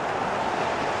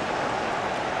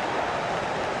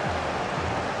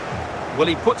 Well,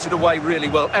 he puts it away really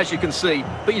well, as you can see.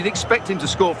 But you'd expect him to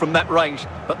score from that range.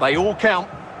 But they all count.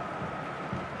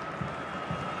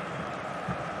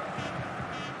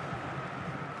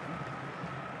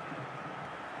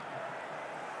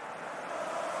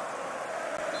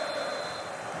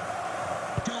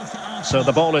 So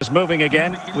the ball is moving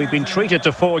again. We've been treated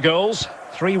to 4 goals.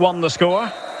 3-1 the score.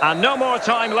 And no more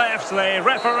time left. The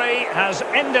referee has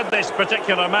ended this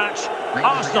particular match.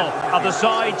 Arsenal are the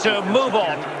side to move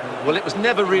on. Well, it was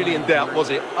never really in doubt, was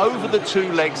it? Over the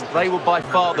 2 legs, they were by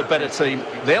far the better team.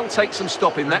 They'll take some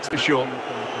stopping, that's for sure.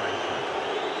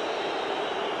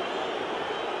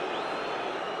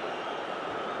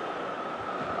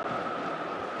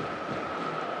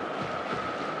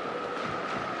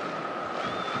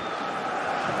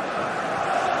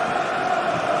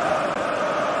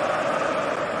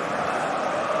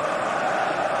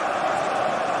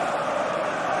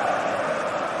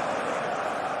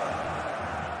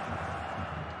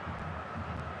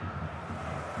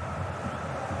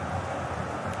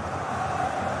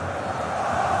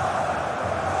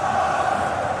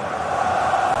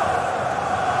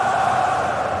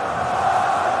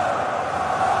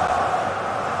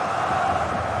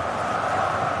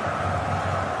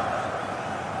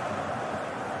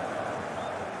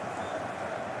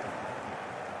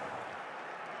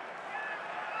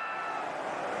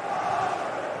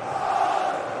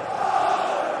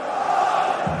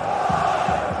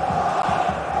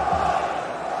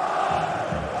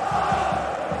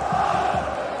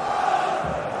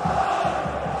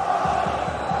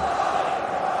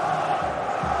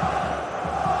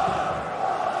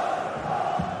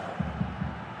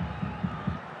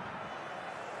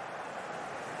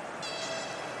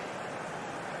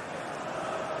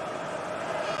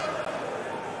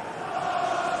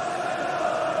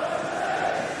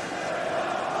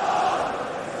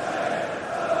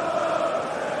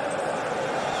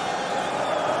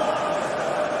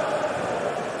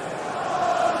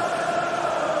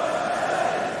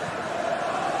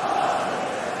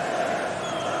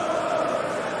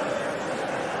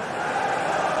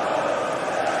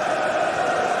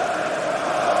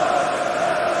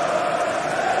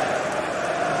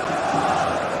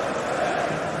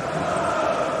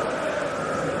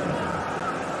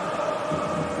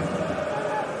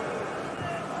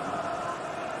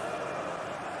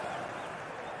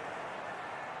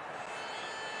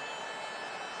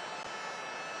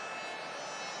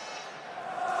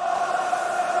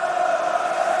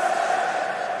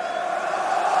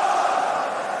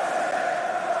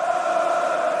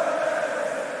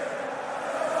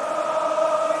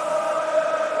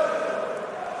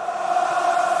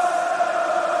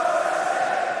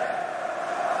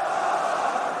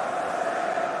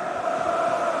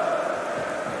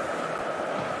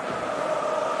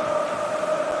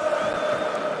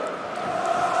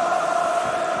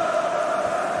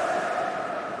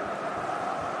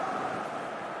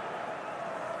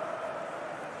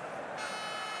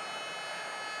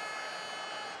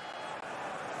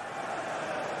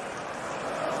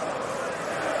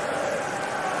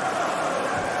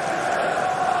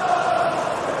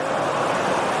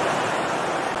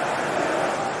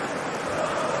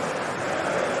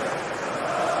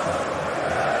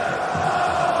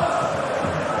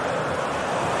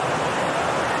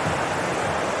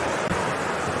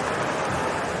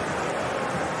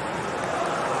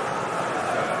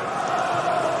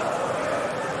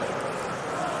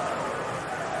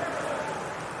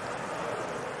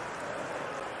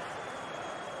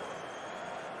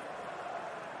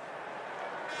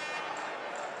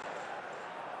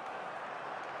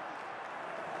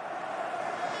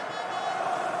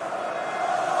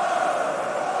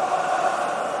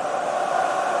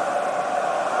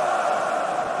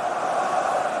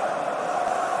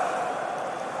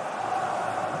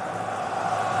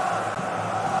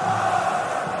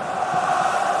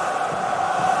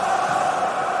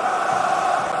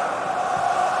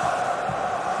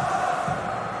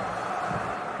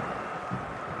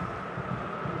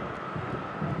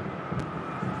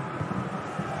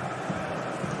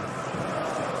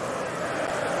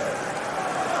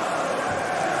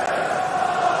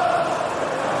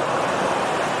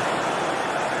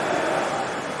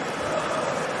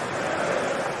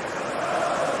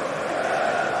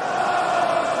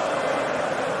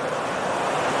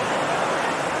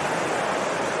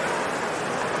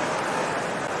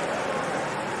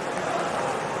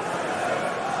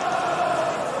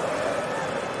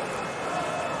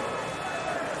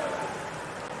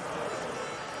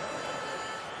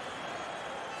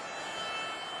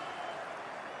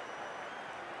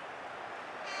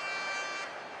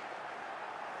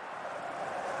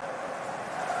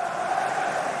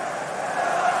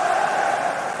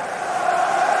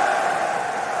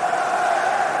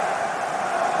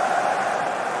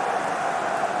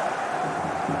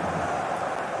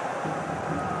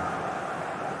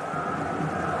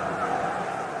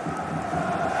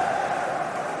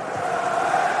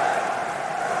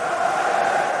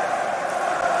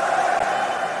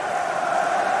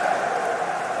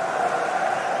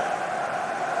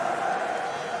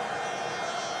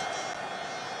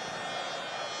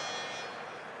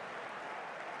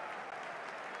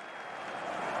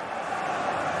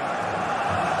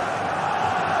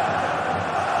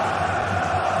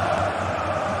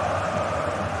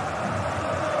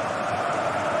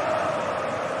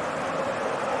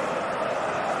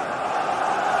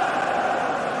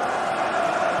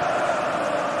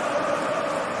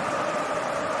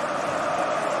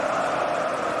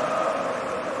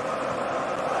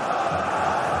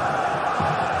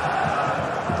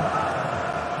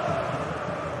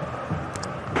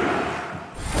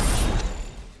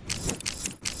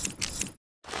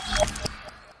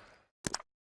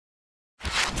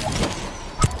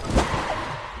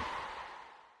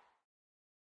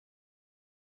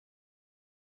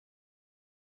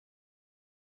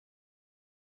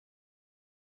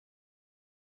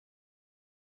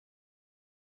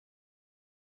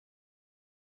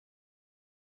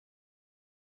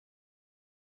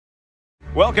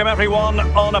 Welcome everyone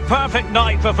on a perfect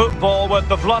night for football with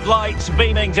the floodlights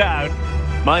beaming down.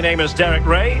 My name is Derek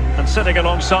Ray, and sitting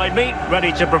alongside me,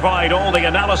 ready to provide all the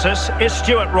analysis, is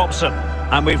Stuart Robson.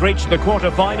 And we've reached the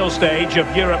quarter-final stage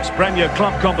of Europe's premier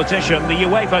club competition, the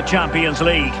UEFA Champions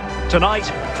League. Tonight,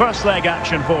 first leg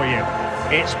action for you.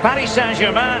 It's Paris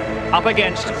Saint-Germain up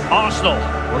against Arsenal.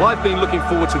 Well, I've been looking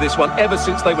forward to this one ever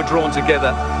since they were drawn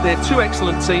together. They're two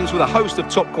excellent teams with a host of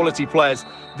top-quality players.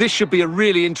 This should be a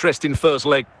really interesting first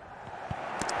leg.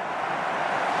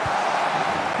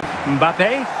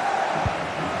 Mbappe.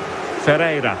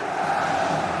 Ferreira.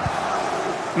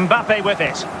 Mbappe with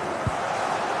it.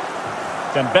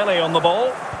 Dembele on the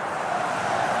ball.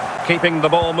 Keeping the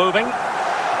ball moving.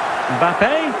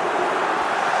 Mbappe.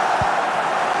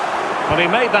 Well, he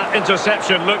made that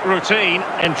interception look routine.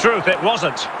 In truth, it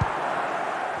wasn't.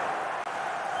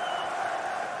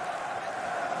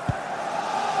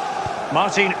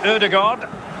 Martin Ødegaard.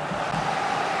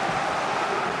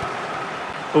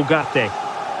 Ugarte.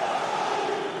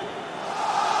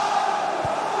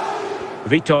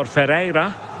 Vitor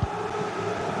Ferreira.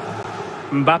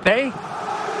 Mbappe.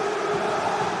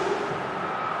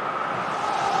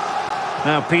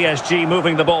 Now PSG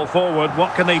moving the ball forward.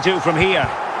 What can they do from here?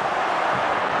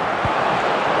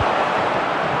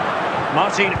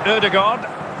 Martin Ødegaard.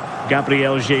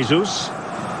 Gabriel Jesus.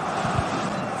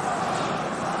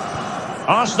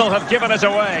 Arsenal have given it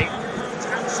away.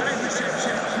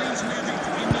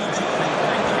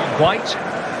 White.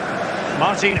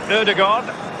 Martin Ødegaard.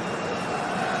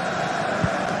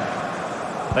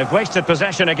 They've wasted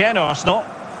possession again, Arsenal.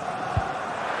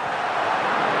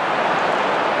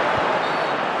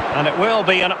 And it will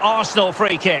be an Arsenal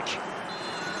free kick.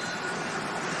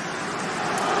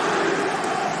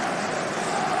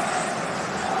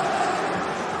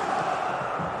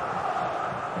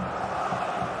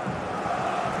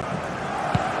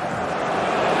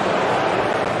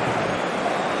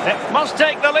 It must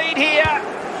take the lead here.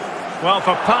 Well,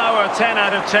 for power, 10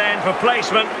 out of 10. For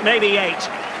placement, maybe 8.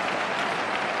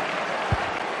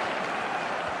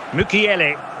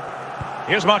 Mukiele.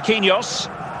 Here's Marquinhos.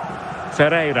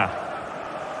 Ferreira.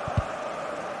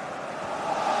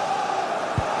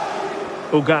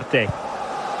 Ugarte.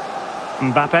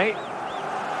 Mbappe.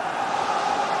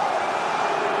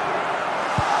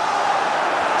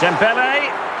 Dembele.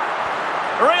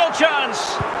 Real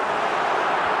chance.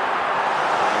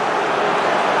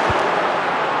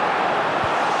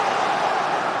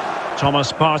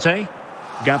 Thomas Partey.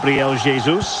 Gabriel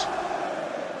Jesus.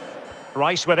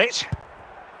 Rice with it.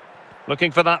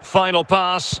 Looking for that final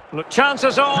pass. Look,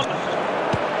 chances on.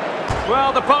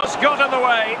 Well, the post got in the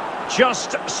way.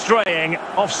 Just straying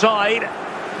offside.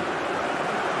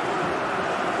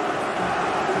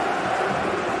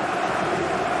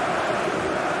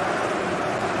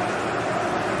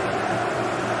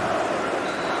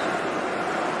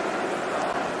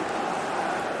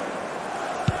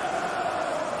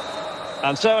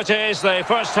 And so it is, the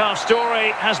first half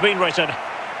story has been written.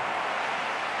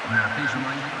 Now, please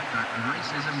remind you that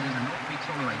racism will not be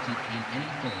tolerated in any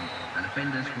form, and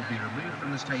offenders will be removed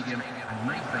from the stadium and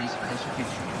may face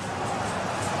prosecution.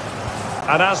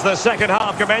 And as the second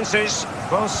half commences,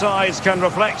 both sides can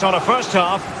reflect on a first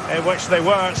half in which they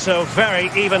were so very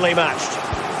evenly matched.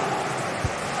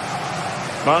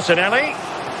 Martinelli.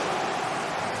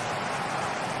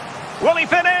 Will he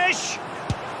finish?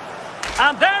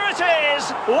 And there it is,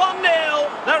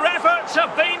 1-0. Their efforts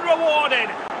have been rewarded.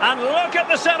 And look at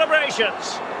the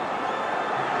celebrations.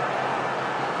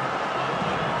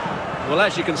 Well,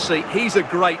 as you can see, he's a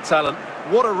great talent.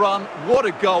 What a run, what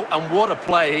a goal, and what a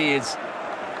player he is.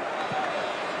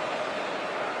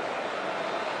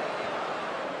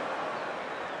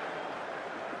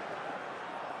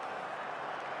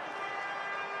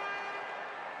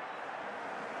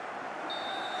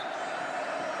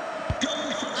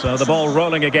 So the ball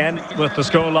rolling again with the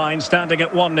scoreline standing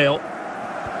at 1-0.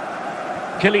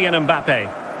 Kylian Mbappe.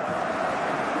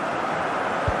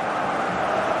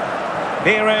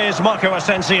 Here is Marco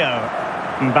Asensio.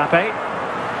 Mbappe.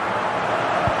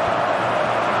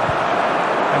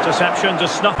 Interception to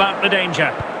snuff out the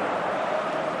danger.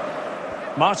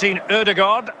 Martin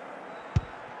Ødegaard.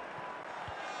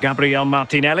 Gabriel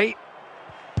Martinelli.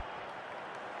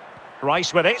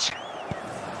 Rice with it.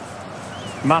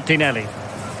 Martinelli.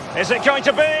 Is it going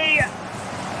to be?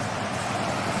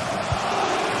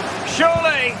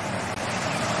 Surely.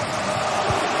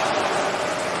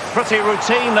 Pretty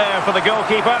routine there for the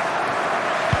goalkeeper.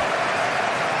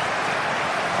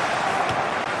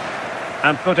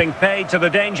 And putting paid to the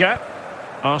danger.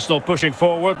 Arsenal pushing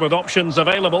forward with options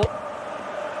available.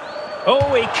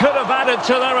 Oh, he could have added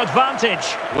to their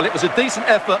advantage. Well, it was a decent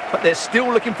effort, but they're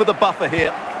still looking for the buffer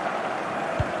here.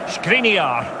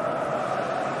 Skriniar.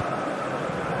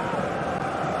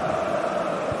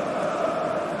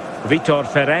 Vitor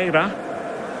Ferreira.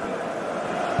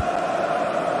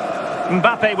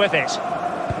 Mbappe with it.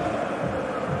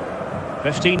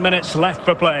 15 minutes left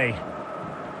for play.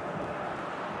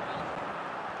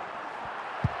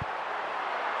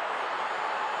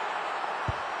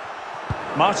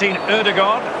 Martin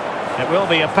Ødegaard. It will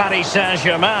be a Paris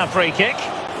Saint-Germain free kick.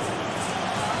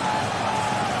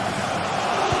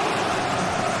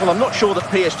 Well, I'm not sure that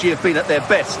PSG have been at their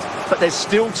best, but there's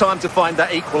still time to find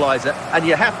that equaliser. And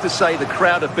you have to say the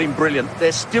crowd have been brilliant.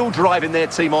 They're still driving their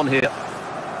team on here.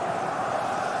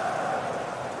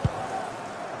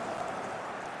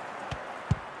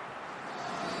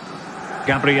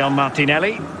 Gabriel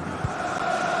Martinelli.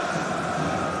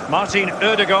 Martin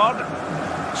Ødegaard.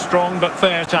 Strong but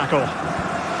fair tackle.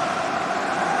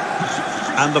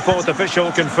 And the fourth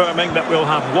official confirming that we'll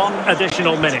have one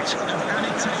additional minute.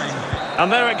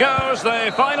 And there it goes,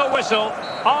 the final whistle.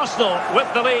 Arsenal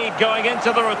with the lead going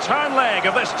into the return leg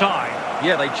of this tie.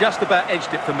 Yeah, they just about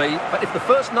edged it for me. But if the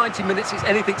first 90 minutes is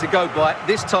anything to go by,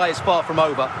 this tie is far from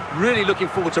over. Really looking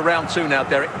forward to round two now,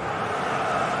 Derek.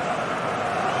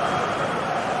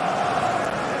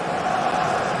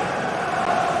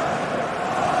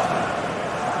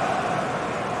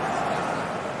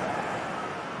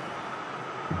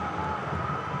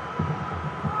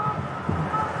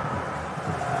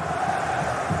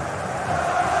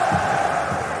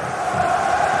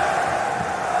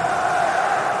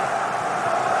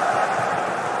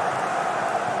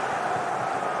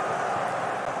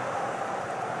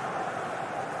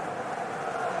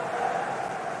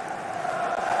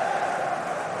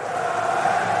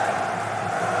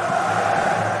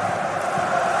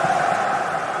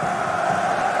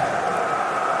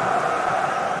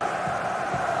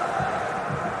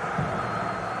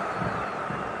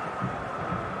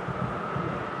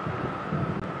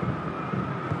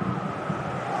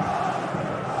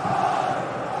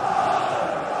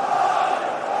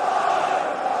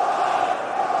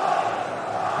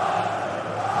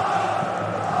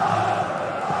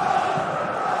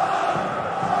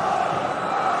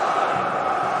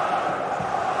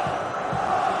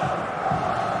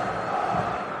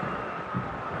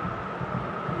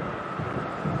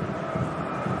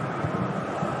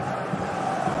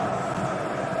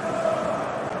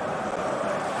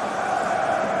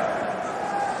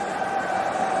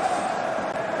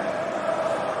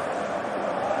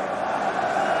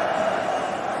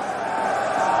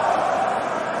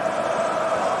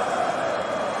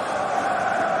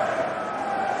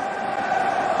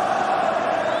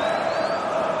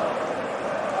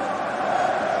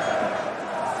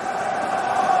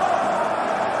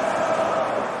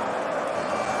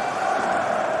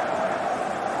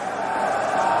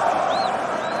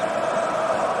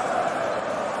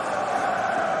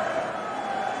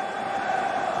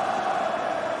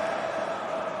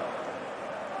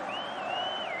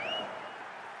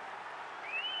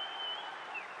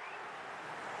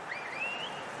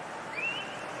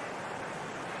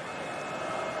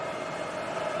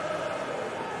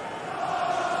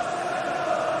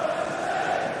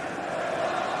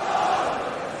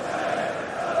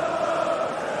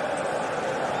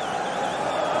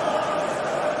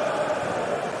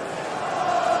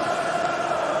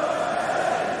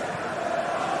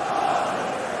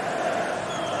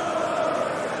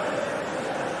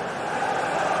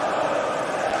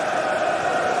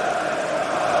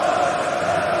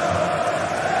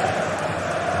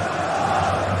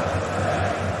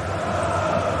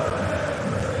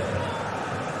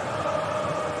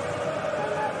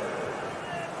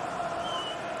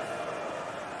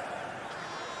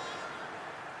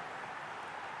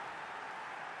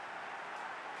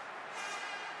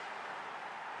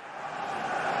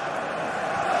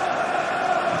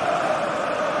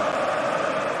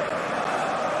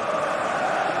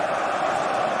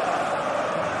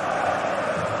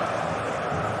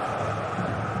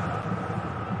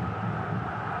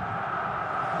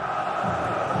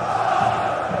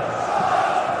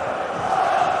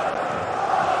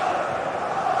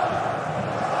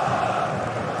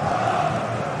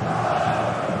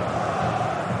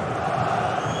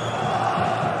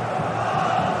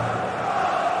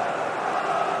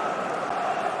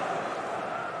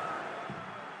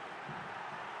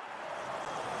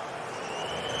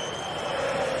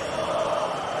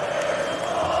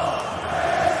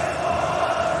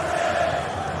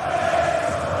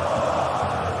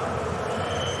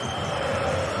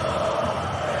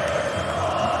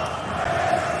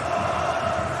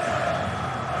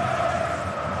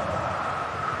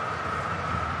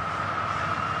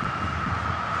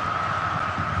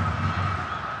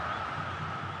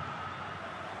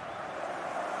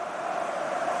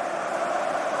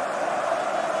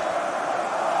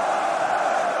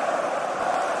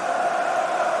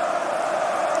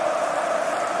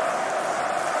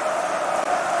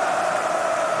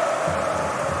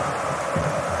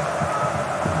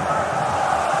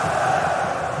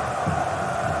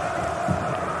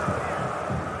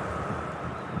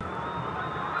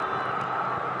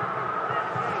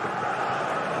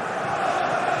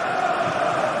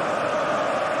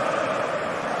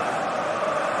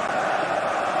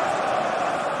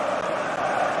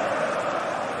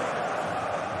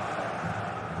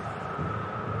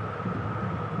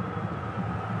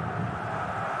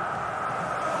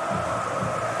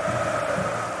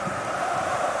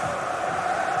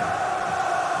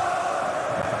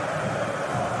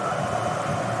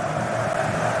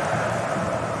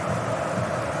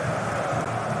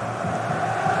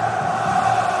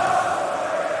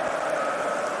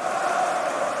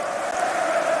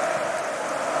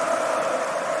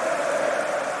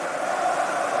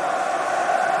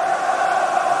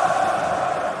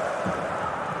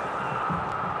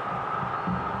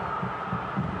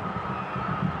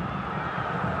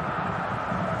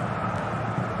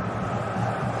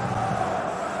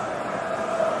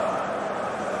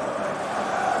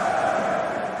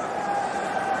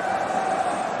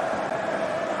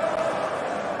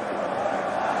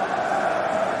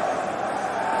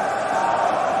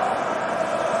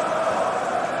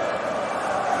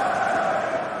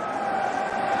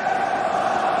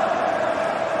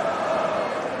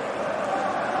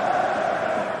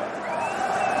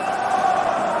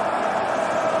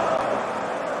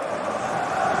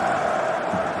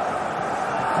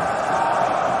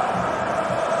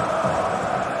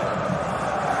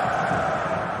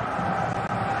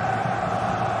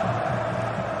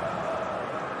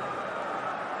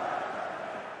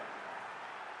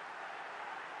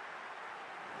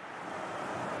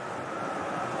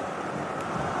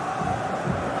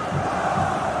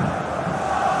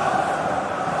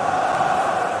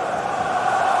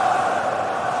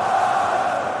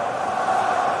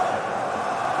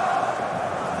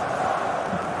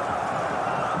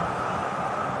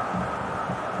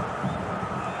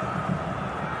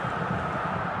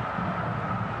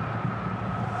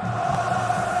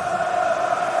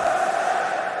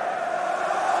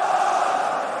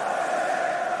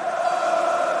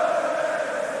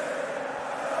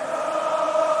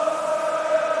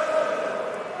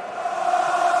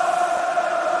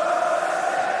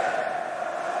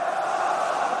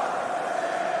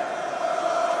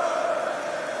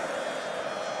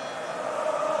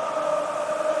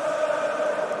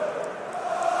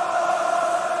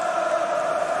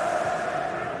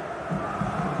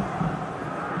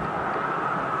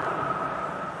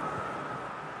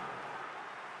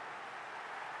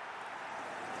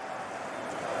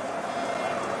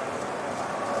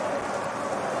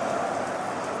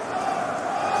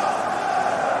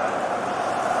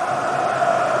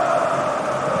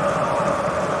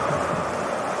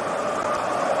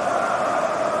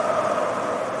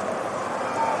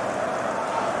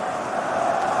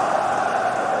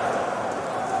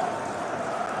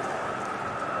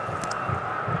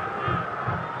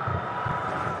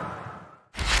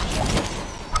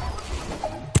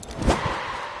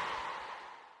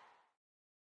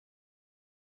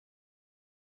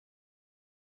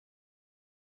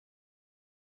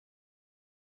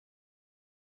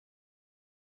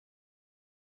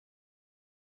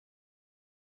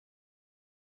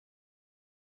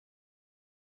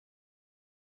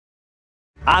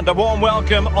 And a warm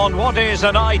welcome on what is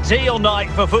an ideal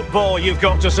night for football, you've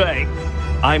got to say.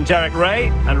 I'm Derek Ray,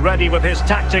 and ready with his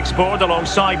tactics board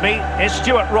alongside me is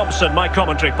Stuart Robson, my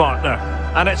commentary partner.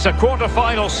 And it's a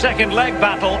quarter-final second leg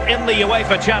battle in the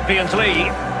UEFA Champions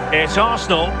League. It's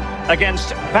Arsenal against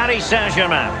Paris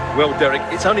Saint-Germain. Well, Derek,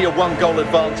 it's only a one-goal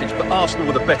advantage, but Arsenal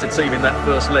were the better team in that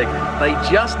first leg. They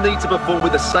just need to perform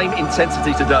with the same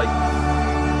intensity today.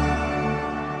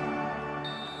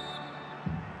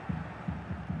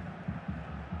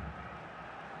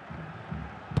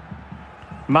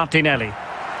 Martinelli.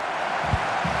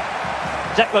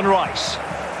 Declan Rice.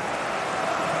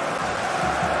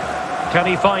 Can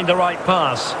he find the right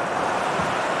pass?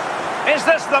 Is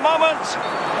this the moment?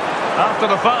 After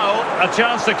the foul, a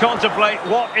chance to contemplate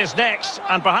what is next,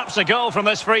 and perhaps a goal from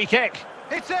this free kick.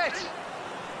 It's it!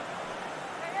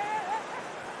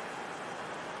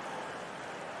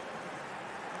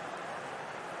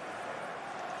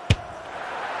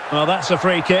 Well, that's a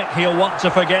free kick he'll want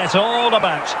to forget all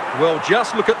about. Well,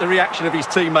 just look at the reaction of his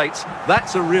teammates.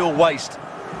 That's a real waste.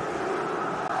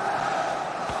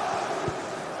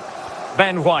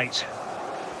 Ben White.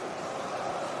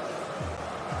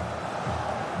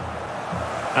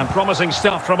 And promising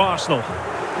stuff from Arsenal.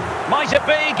 Might it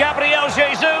be Gabriel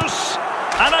Jesus?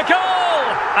 And a goal!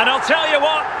 And I'll tell you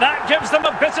what, that gives them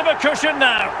a bit of a cushion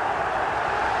now.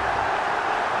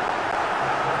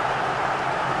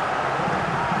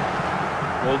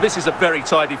 Well, this is a very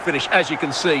tidy finish, as you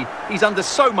can see. He's under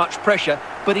so much pressure,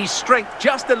 but his strength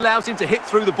just allows him to hit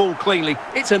through the ball cleanly.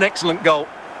 It's an excellent goal.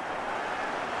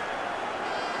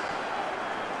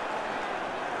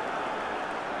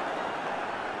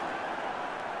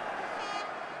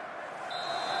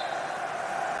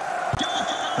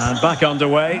 And back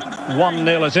underway,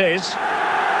 1-0 it is.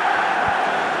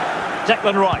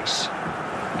 Declan Rice.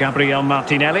 Gabriel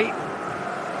Martinelli.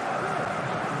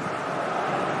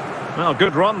 Well,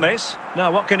 good run this.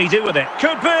 Now what can he do with it?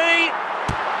 Could be!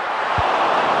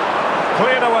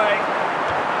 Cleared away.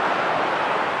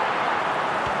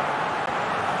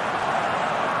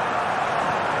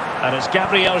 And it's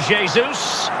Gabriel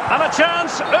Jesus. And a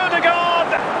chance, Ødegaard!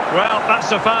 Well,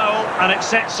 that's a foul, and it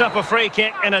sets up a free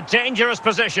kick in a dangerous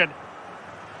position.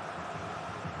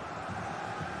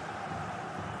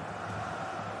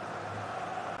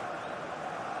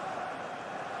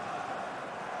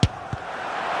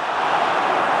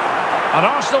 An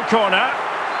Arsenal corner.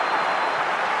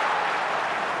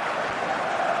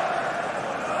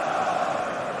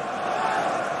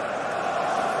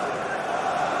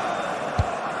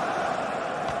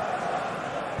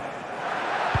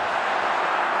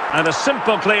 And a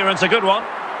simple clearance, a good one.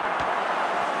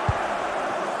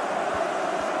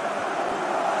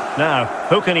 Now,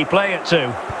 who can he play it to?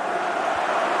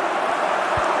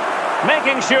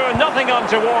 Making sure nothing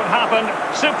untoward happened.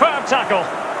 Superb tackle.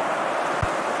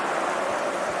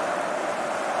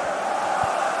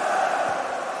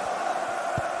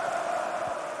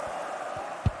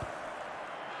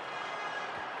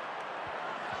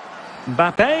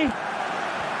 Mbappe.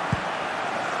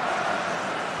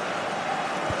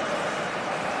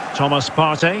 Thomas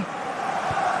Partey.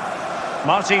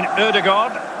 Martin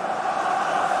Ødegaard.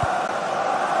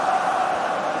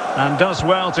 And does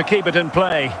well to keep it in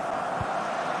play.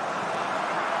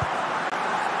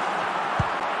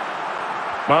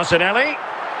 Martinelli.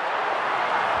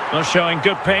 Well, showing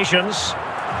good patience.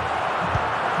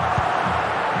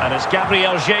 And it's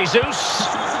Gabriel Jesus.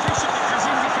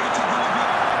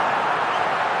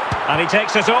 And he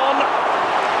takes it on.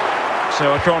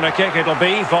 So a corner kick it'll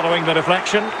be following the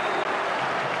deflection.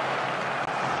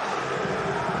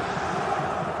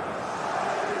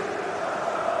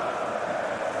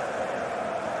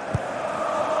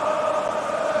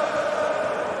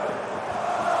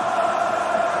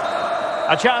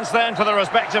 A chance then for the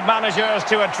respective managers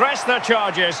to address their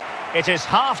charges. It is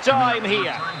half-time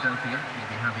here.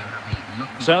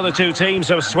 So the two teams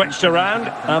have switched around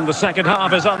and the second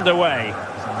half is underway.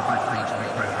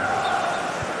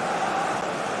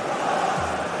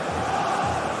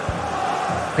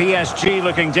 PSG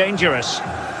looking dangerous.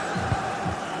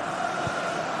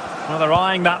 Well, they're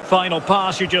eyeing that final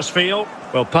pass, you just feel.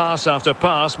 Well, pass after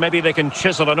pass, maybe they can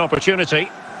chisel an opportunity.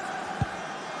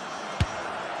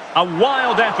 A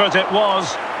wild effort it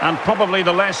was, and probably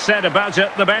the less said about it,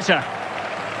 the better.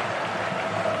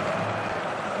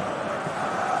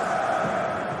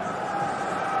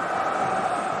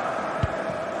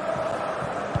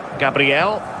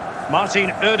 Gabriel. Martin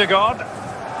Ødegaard.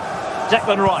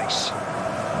 Declan Rice.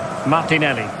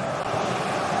 Martinelli.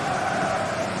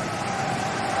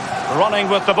 Running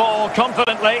with the ball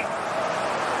confidently.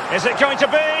 Is it going to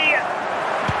be?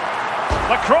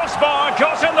 The crossbar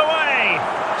got in the way.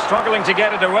 Struggling to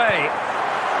get it away.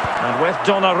 And with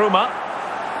Donnarumma.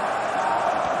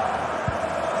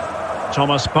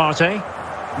 Thomas Partey.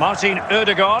 Martin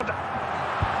Ødegaard.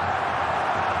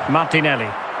 Martinelli.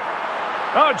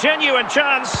 Oh, genuine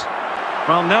chance.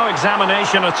 Well, no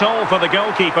examination at all for the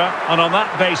goalkeeper. And on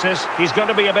that basis, he's going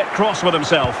to be a bit cross with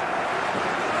himself.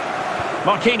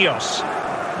 Marquinhos.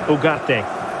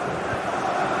 Ugarte.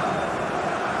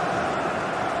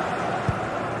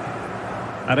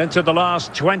 And into the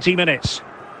last 20 minutes.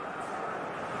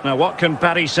 Now, what can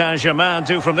Paris Saint-Germain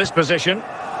do from this position?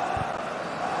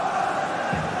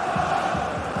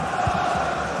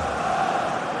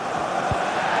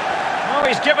 Oh,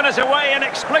 he's given us away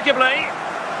inexplicably.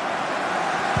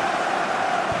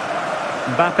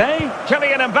 Mbappe.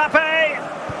 Kylian Mbappe.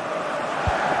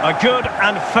 A good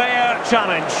and fair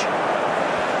challenge.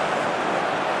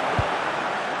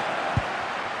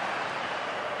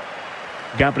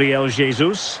 Gabriel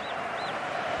Jesus.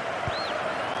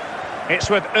 It's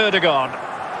with Ødegaard.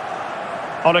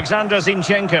 Alexander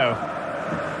Zinchenko.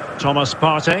 Thomas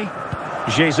Partey.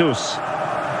 Jesus.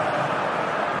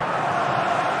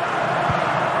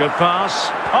 Good pass.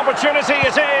 Opportunity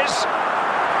it is.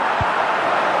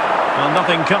 Well,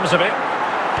 nothing comes of it.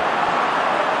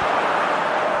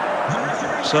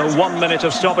 So 1 minute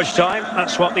of stoppage time.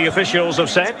 That's what the officials have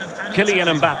said. Kylian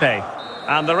Mbappe.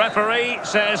 And the referee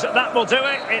says that will do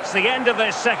it. It's the end of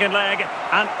this second leg.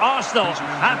 And Arsenal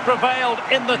have prevailed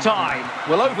in the tie.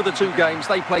 Well, over the two games,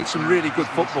 they played some really good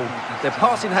football. Their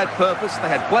passing had purpose, they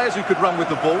had players who could run with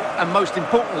the ball, and most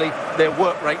importantly, their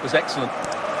work rate was excellent.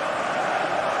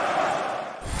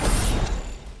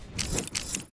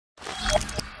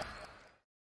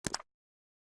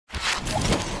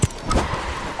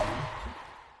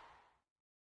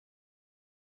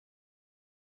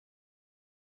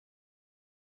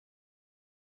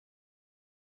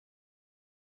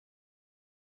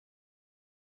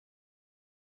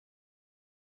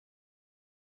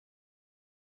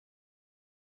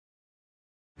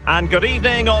 And good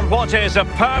evening on what is a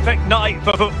perfect night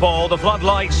for football. The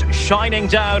floodlights shining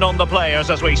down on the players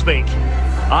as we speak.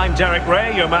 I'm Derek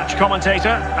Ray, your match commentator,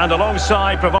 and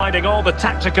alongside providing all the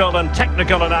tactical and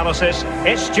technical analysis,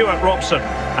 it's Stuart Robson.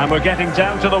 And we're getting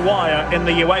down to the wire in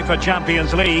the UEFA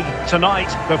Champions League. Tonight,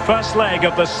 the first leg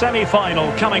of the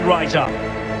semi-final coming right up.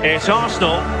 It's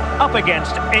Arsenal up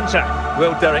against Inter.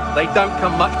 Well, Derek, they don't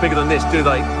come much bigger than this, do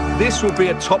they? This will be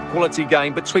a top-quality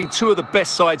game between two of the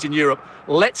best sides in Europe.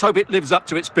 Let's hope it lives up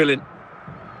to its billing.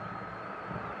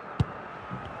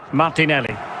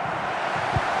 Martinelli.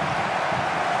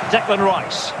 Declan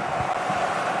Rice.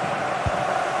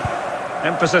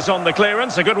 Emphasis on the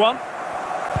clearance, a good one.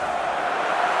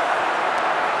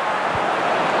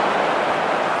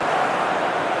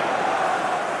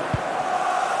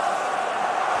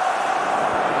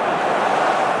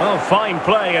 Oh, fine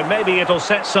play, and maybe it'll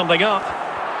set something up.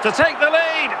 To take the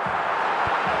lead.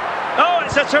 Oh,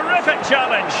 it's a terrific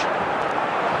challenge.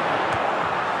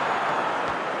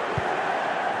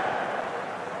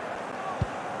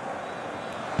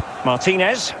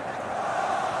 Martinez.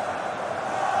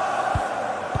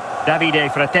 Davide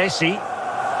Fratesi.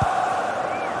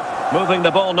 Moving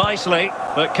the ball nicely,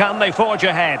 but can they forge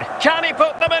ahead? Can he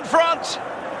put them in front?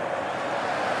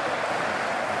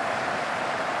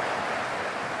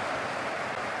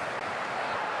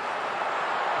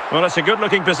 Well, it's a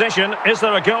good-looking position. Is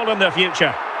there a goal in the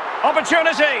future?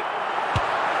 Opportunity!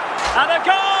 And a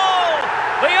goal!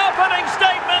 The opening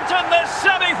statement in this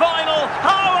semi-final.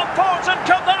 How important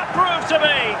could that prove to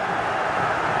be?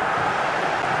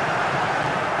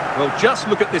 Well, just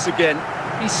look at this again.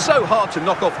 He's so hard to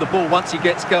knock off the ball once he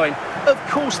gets going. Of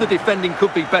course the defending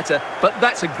could be better, but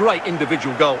that's a great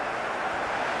individual goal.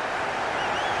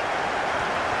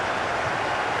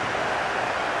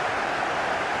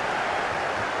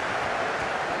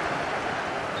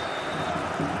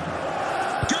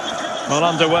 Well,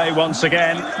 underway once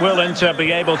again. Will Inter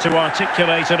be able to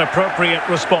articulate an appropriate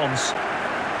response?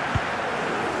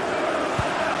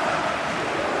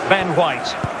 Ben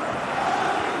White.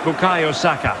 Bukayo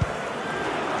Saka.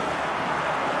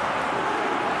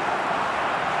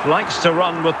 Likes to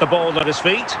run with the ball at his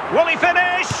feet. Will he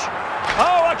finish?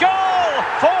 Oh, a goal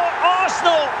for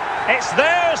Arsenal. It's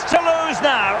theirs to lose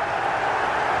now.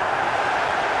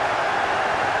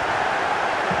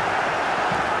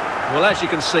 Well, as you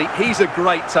can see, he's a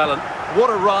great talent. What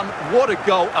a run, what a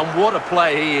goal, and what a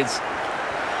player he is.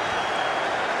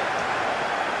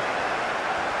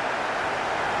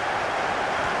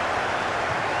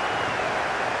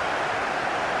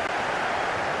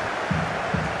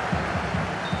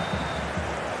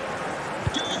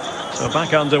 So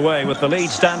back underway with the lead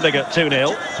standing at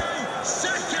 2-0.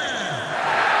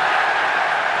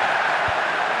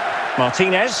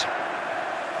 Martinez.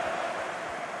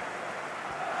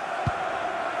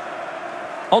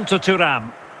 On to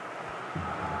Thuram.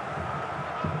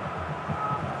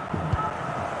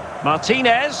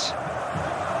 Martinez.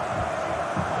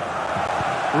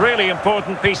 Really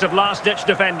important piece of last-ditch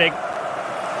defending.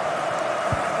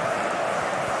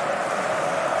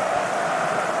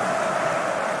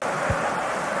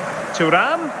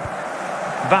 Thuram.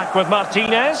 Back with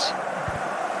Martinez.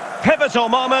 Pivotal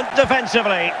moment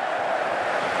defensively.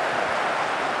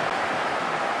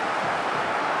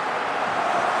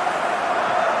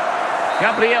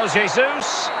 Gabriel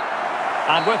Jesus.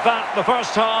 And with that, the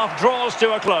first half draws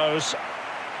to a close.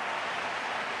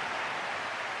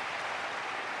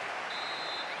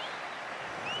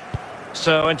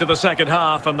 So into the second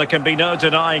half, and there can be no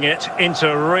denying it.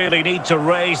 Inter really need to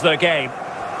raise their game.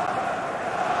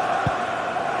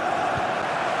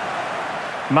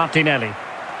 Martinelli.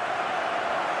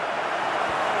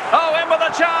 Oh, in with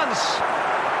a chance!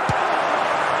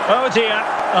 Oh dear,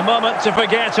 a moment to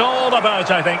forget all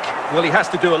about, I think. Well, he has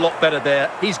to do a lot better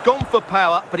there. He's gone for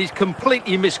power, but he's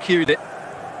completely miscued it.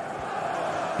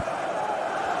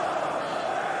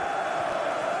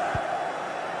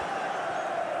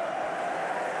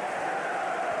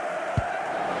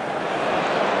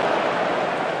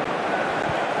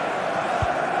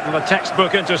 A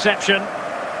textbook interception.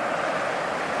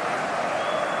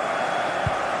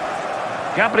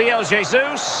 Gabriel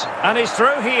Jesus, and he's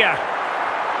through here.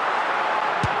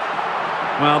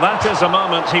 Well, that is a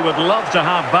moment he would love to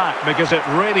have back, because it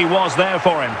really was there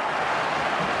for him.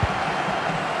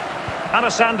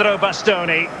 Alessandro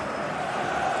Bastoni.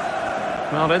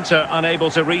 Well, Inter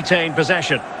unable to retain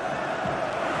possession.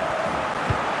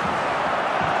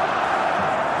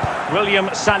 William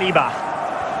Saliba.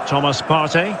 Thomas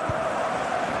Partey.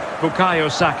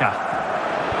 Bukayo Saka.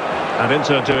 And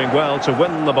Inter doing well to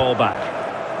win the ball back.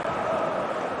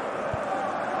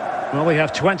 Well, we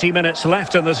have 20 minutes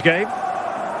left in this game.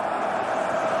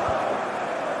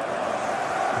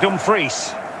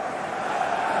 Dumfries.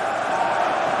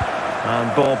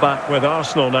 And ball back with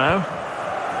Arsenal now.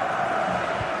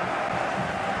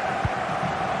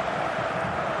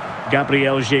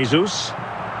 Gabriel Jesus.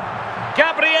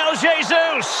 Gabriel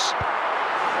Jesus!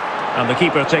 And the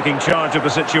keeper taking charge of the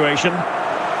situation.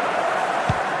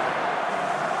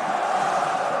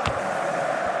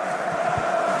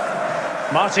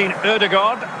 Martin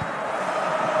Ødegaard.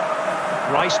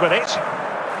 Rice with it.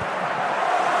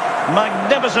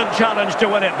 Magnificent challenge to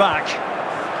win it back.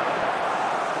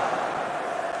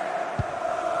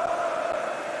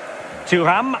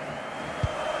 Thuram.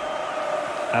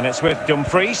 And it's with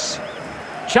Dumfries.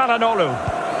 Çalhanoğlu.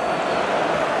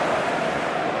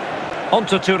 On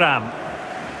to Thuram.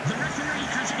 The referee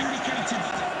has indicated.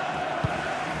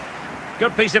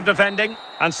 Good piece of defending.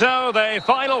 And so the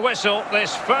final whistle.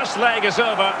 This first leg is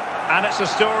over. And it's a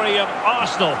story of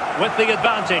Arsenal with the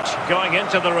advantage going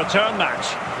into the return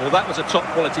match. Well, that was a top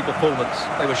quality performance.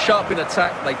 They were sharp in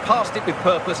attack, they passed it with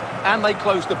purpose, and they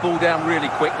closed the ball down really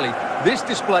quickly. This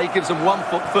display gives them 1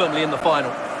 foot firmly in the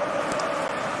final.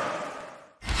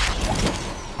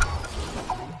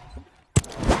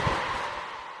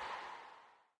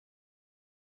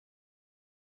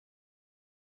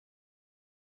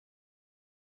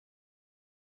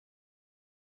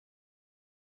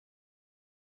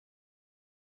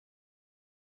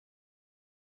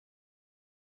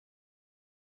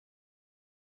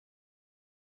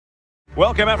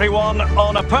 Welcome everyone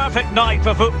on a perfect night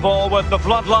for football with the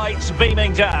floodlights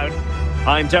beaming down.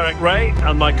 I'm Derek Ray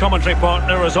and my commentary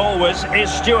partner as always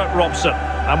is Stuart Robson.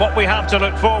 And what we have to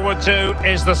look forward to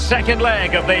is the second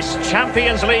leg of this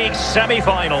Champions League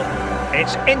semi-final.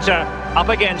 It's Inter up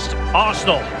against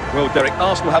Arsenal. Well, Derek,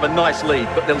 Arsenal have a nice lead,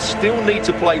 but they'll still need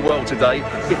to play well today.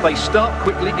 If they start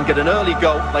quickly and get an early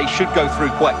goal, they should go through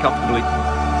quite comfortably.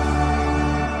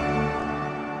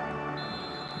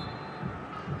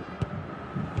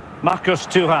 Marcus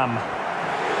Thuram.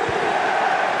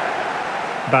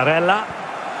 Barella.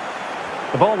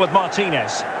 The ball with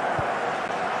Martinez.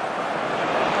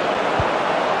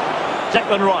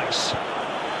 Declan Rice.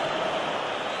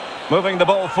 Moving the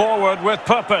ball forward with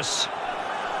purpose.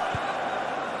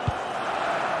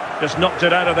 Just knocked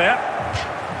it out of there.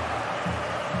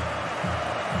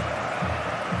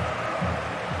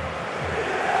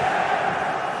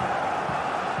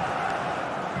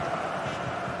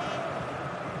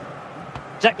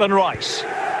 Declan Rice.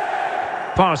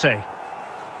 Partey.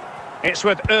 It's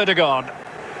with Ødegaard.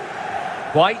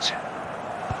 White.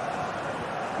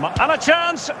 And a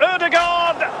chance,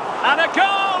 Ødegaard! And a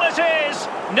goal it is!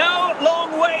 No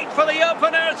long wait for the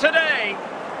opener today.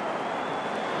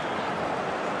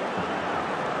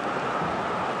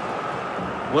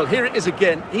 Well, here it is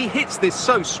again. He hits this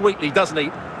so sweetly, doesn't he?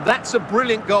 That's a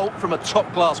brilliant goal from a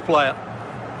top-class player.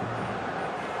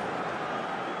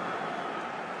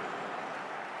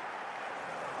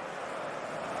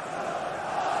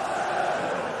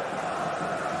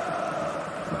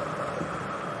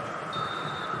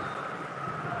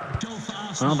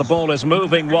 Well, the ball is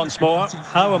moving once more.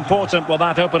 How important will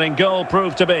that opening goal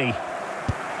prove to be?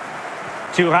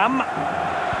 Thuram.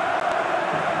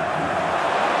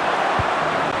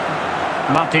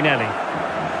 Martinelli.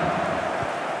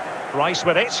 Rice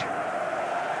with it.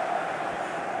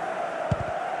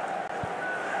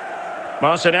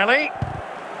 Martinelli.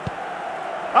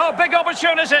 Oh, big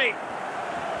opportunity.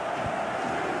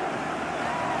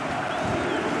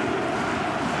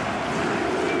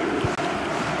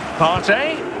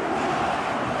 Partey.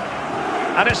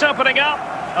 And it's opening up.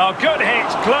 Oh, good hit.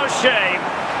 Close shave.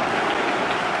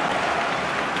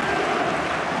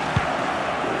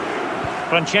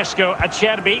 Francesco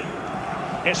Acerbi.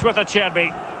 It's with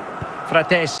Acerbi.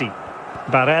 Fratesi.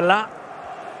 Barella.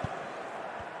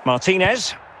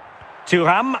 Martinez.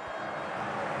 Thuram.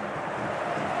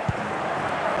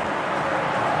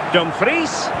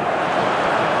 Dumfries.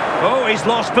 Oh, he's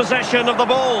lost possession of the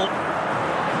ball.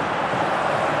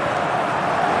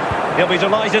 He'll be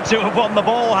delighted to have won the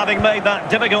ball, having made that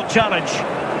difficult challenge.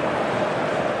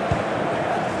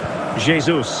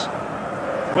 Jesus.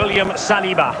 William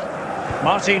Saliba.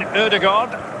 Martin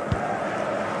Ødegaard.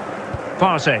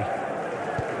 Partey.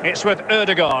 It's with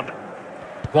Ødegaard.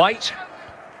 White.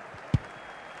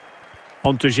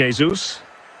 On to Jesus.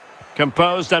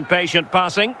 Composed and patient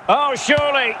passing. Oh,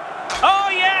 surely. Oh,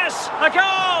 yes! A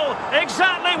goal!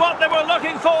 Exactly what they were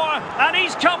looking for, and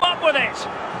he's come up with it.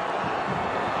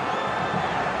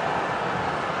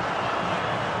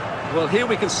 Well, here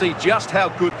we can see just how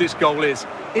good this goal is.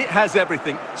 It has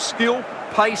everything. Skill,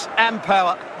 pace and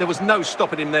power. There was no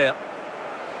stopping him there.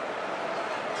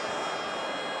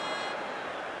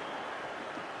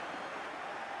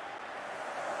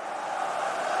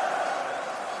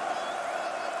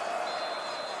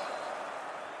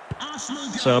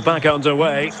 So back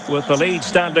underway with the lead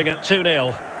standing at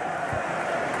 2-0.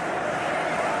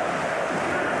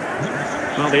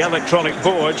 Well, the electronic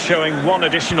board showing one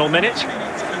additional minute.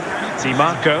 Di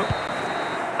Marco.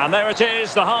 And there it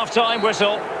is, the half-time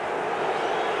whistle.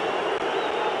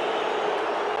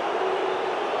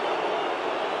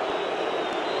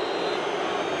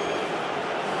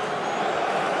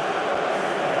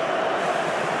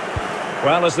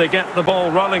 Well, as they get the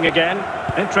ball rolling again,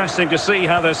 interesting to see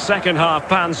how the second half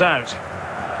pans out.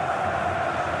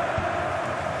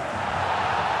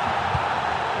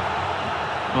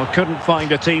 Well, couldn't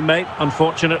find a teammate,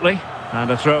 unfortunately,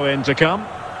 and a throw-in to come.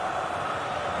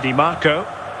 Di Marco.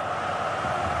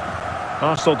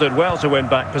 Arsenal did well to win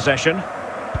back possession.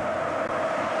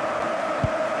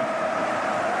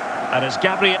 And it's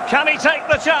Gabriel. Can he take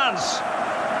the chance?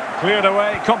 Cleared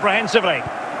away comprehensively.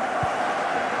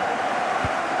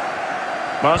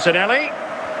 Martinelli.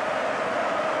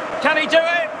 Can he do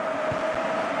it?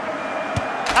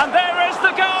 And there is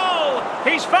the goal!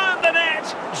 He's found the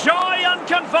net! Joy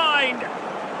unconfined!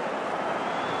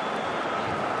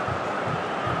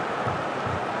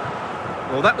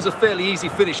 Well, that was a fairly easy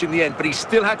finish in the end, but he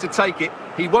still had to take it.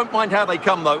 He won't mind how they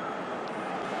come, though.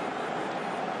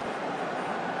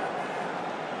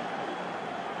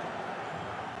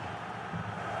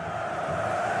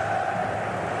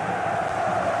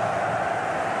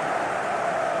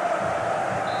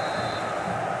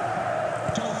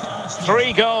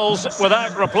 Three goals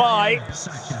without reply.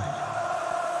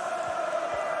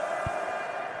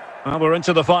 Well, we're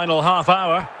into the final half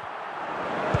hour.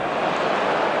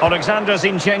 Alexander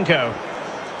Zinchenko.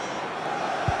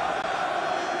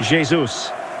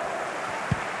 Jesus.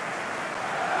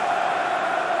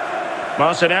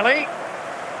 Martinelli.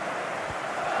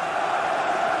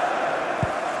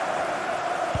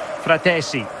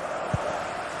 Fratesi.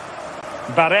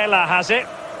 Barella has it.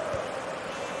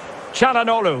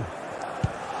 Çalhanoğlu.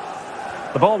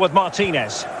 The ball with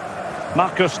Martinez.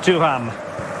 Marcus Thuram.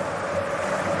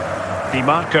 Di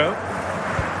Marco.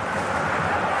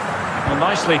 Well,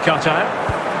 nicely cut out.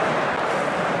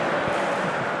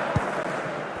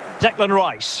 Declan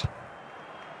Rice.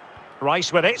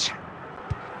 Rice with it.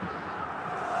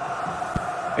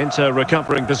 Inter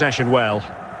recovering possession well.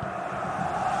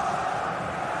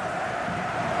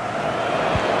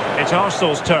 It's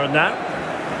Arsenal's turn now.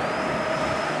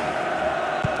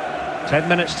 10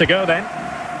 minutes to go then.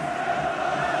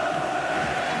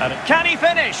 And can he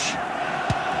finish?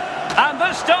 And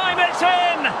this time it's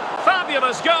in!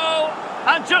 Fabulous goal!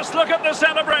 And just look at the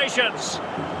celebrations!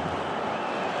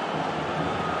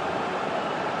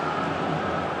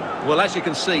 Well, as you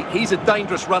can see, he's a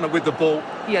dangerous runner with the ball.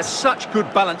 He has such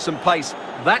good balance and pace.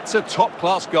 That's a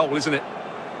top-class goal, isn't it?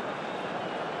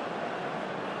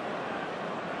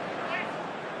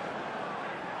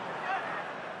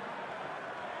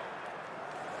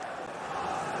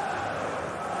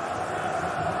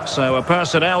 So a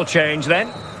personnel change then.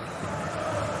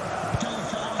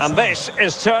 And this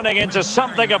is turning into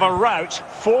something of a rout.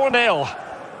 4-0.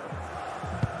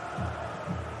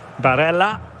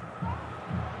 Barella.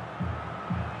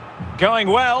 Going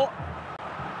well.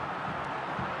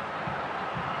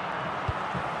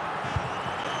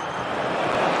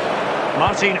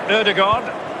 Martin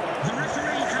Ødegaard.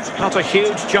 Not a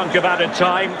huge chunk of added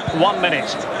time. 1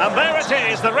 minute. And there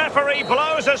it is. The referee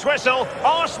blows his whistle.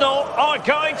 Arsenal are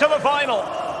going to the final.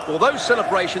 Well, those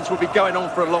celebrations will be going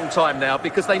on for a long time now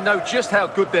because they know just how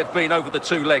good they've been over the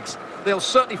two legs. They'll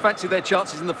certainly fancy their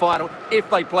chances in the final if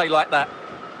they play like that.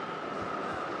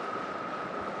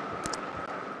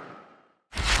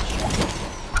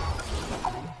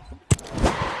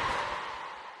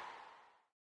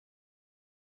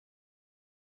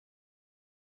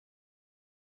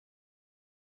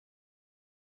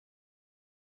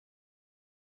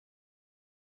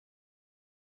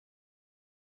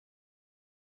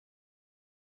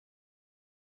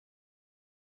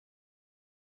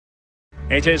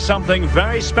 It is something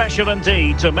very special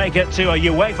indeed to make it to a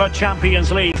UEFA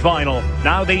Champions League final.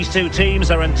 Now these two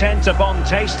teams are intent upon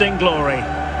tasting glory.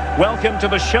 Welcome to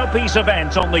the showpiece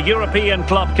event on the European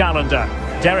club calendar.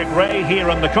 Derek Ray here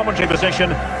in the commentary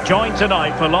position, joined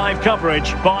tonight for live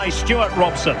coverage by Stuart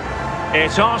Robson.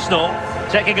 It's Arsenal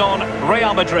taking on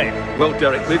Real Madrid. Well,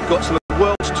 Derek, they've got some of the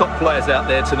world's top players out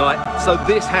there tonight, so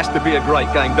this has to be a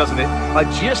great game, doesn't it? I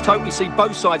just hope we see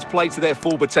both sides play to their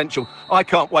full potential. I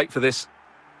can't wait for this.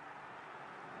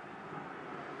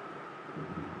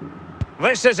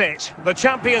 This is it, the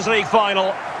Champions League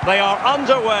final. They are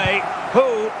underway.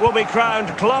 Who will be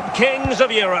crowned club kings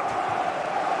of Europe?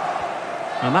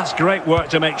 And that's great work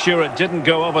to make sure it didn't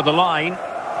go over the line.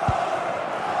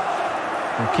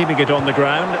 And keeping it on the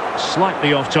ground,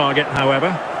 slightly off target, however.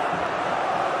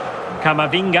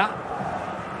 Camavinga.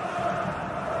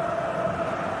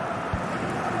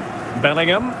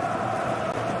 Bellingham.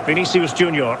 Vinicius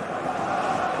Junior.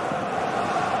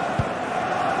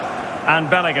 And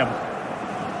Bellingham.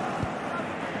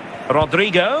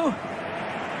 Rodrigo.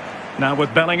 Now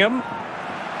with Bellingham.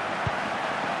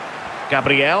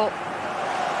 Gabriel.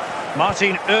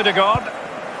 Martin Ødegaard.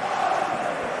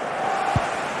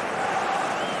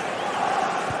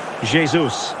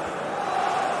 Jesus.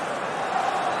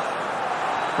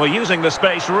 Well, using the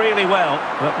space really well,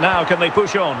 but now can they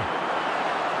push on?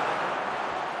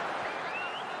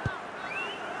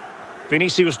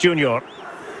 Vinicius Junior.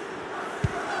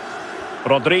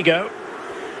 Rodrigo.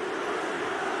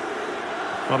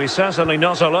 Well, he's certainly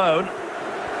not alone.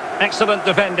 Excellent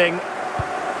defending.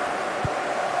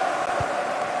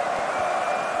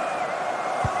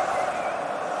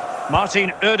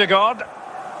 Martin Ødegaard.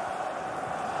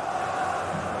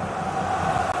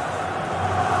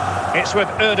 It's with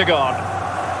Ødegaard.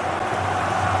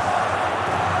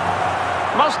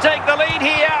 Must take the lead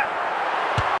here.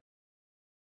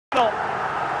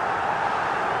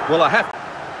 Well, I have...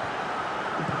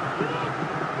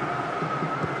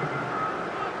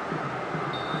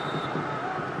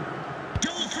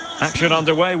 Action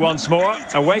underway once more.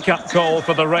 A wake-up call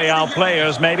for the Real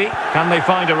players, maybe. Can they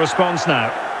find a response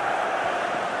now?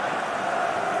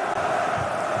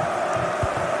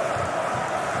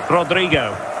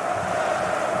 Rodrigo.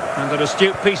 And an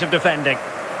astute piece of defending.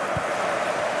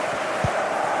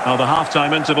 Well, the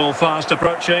half-time interval fast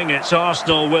approaching. It's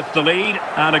Arsenal with the lead.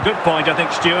 And a good point, I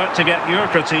think, Stuart, to get your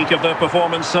critique of their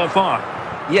performance so far.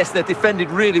 Yes, they're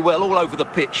defended really well all over the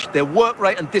pitch. Their work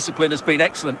rate and discipline has been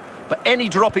excellent. But any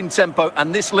drop in tempo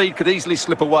and this lead could easily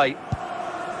slip away.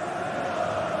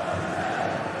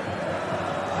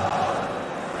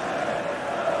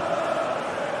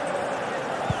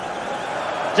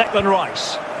 Declan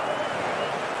Rice.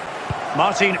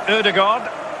 Martin Ødegaard.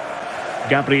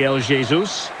 Gabriel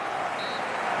Jesus.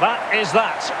 That is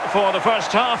that for the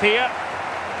first half here.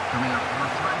 Coming up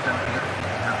half-time, don't forget,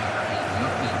 having a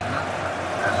European club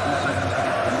and also don't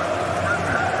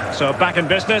forget the So back in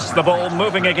business, the ball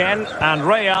moving again, and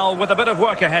Real with a bit of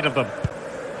work ahead of them.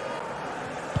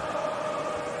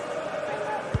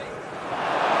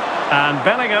 And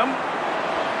Bellingham.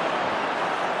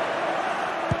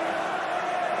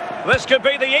 This could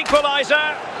be the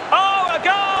equaliser. Oh, a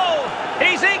goal! goal!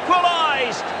 He's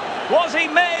equalised! Was he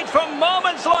made for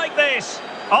moments like this?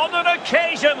 On an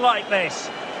occasion like this?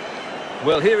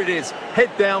 Well, here it is.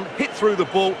 Head down, hit through the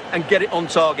ball and get it on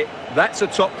target. That's a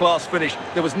top-class finish.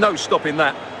 There was no stopping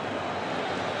that.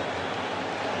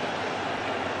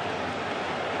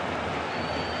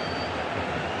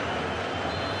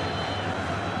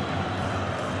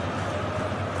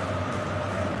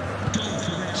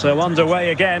 So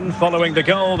underway again, following the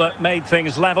goal that made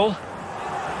things level.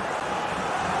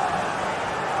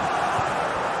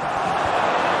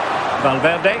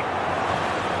 Valverde.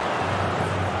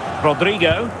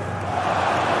 Rodrigo.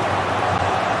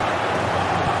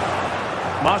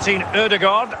 Martin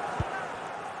Ødegaard.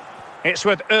 It's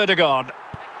with Ødegaard.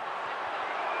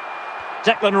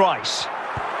 Declan Rice.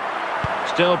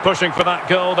 Still pushing for that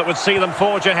goal that would see them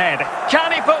forge ahead.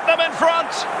 Can he put them in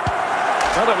front?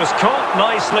 Well, it was caught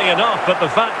nicely enough, but the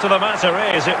fact of the matter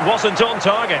is it wasn't on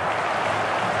target.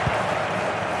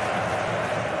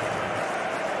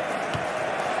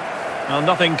 Well,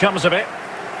 nothing comes of it.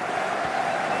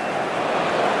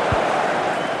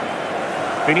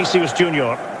 Vinicius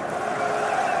Junior.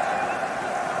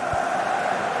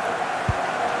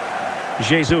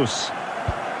 Jesus.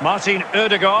 Martin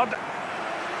Ødegaard.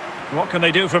 What can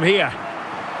they do from here?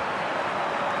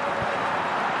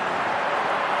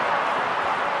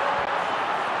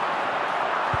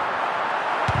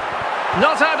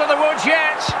 Not out of the woods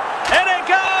yet. In it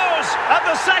goes! At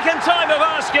the second time of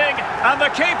asking, and the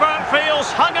keeper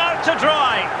feels hung out to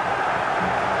dry.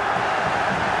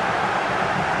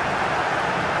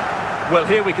 Well,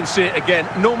 here we can see it again.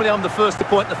 Normally I'm the first to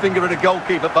point the finger at a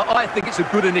goalkeeper, but I think it's a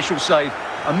good initial save.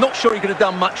 I'm not sure he could have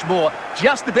done much more.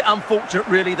 Just a bit unfortunate,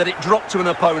 really, that it dropped to an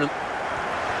opponent.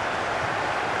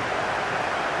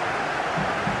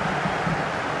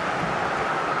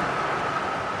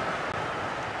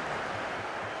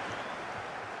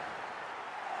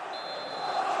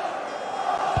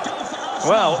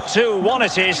 Well, 2-1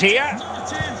 it is here. A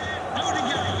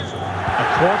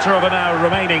quarter of an hour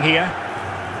remaining here.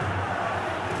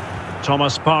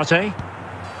 Thomas Partey.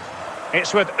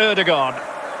 It's with Ødegaard.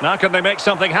 Now can they make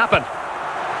something happen?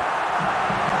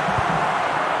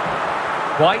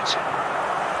 White.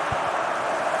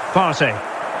 Partey.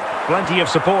 Plenty of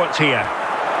support here.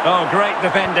 Oh, great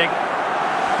defending.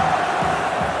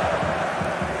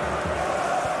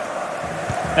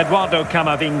 Eduardo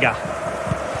Camavinga.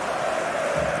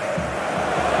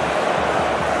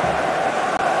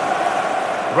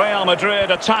 Real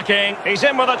Madrid attacking. He's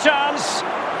in with a chance.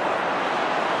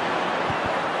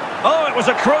 Oh, it was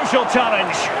a crucial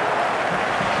challenge.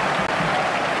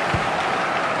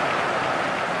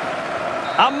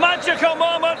 A magical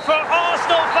moment for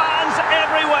Arsenal fans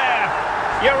everywhere.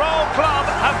 Your old club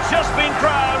have just been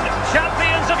crowned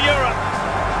champions of Europe.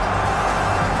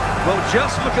 Well,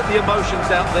 just look at the emotions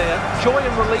out there. Joy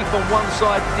and relief on one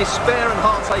side, despair and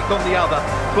heartache on the other.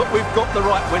 But we've got the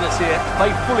right winners here.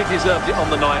 They fully deserved it on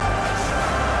the night.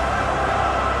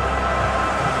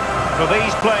 For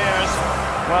these players,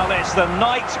 well, it's the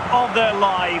night of their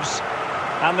lives.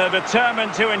 And they're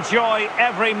determined to enjoy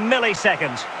every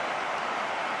millisecond.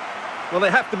 Well,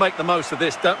 they have to make the most of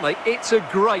this, don't they? It's a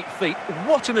great feat.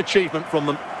 What an achievement from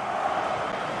them.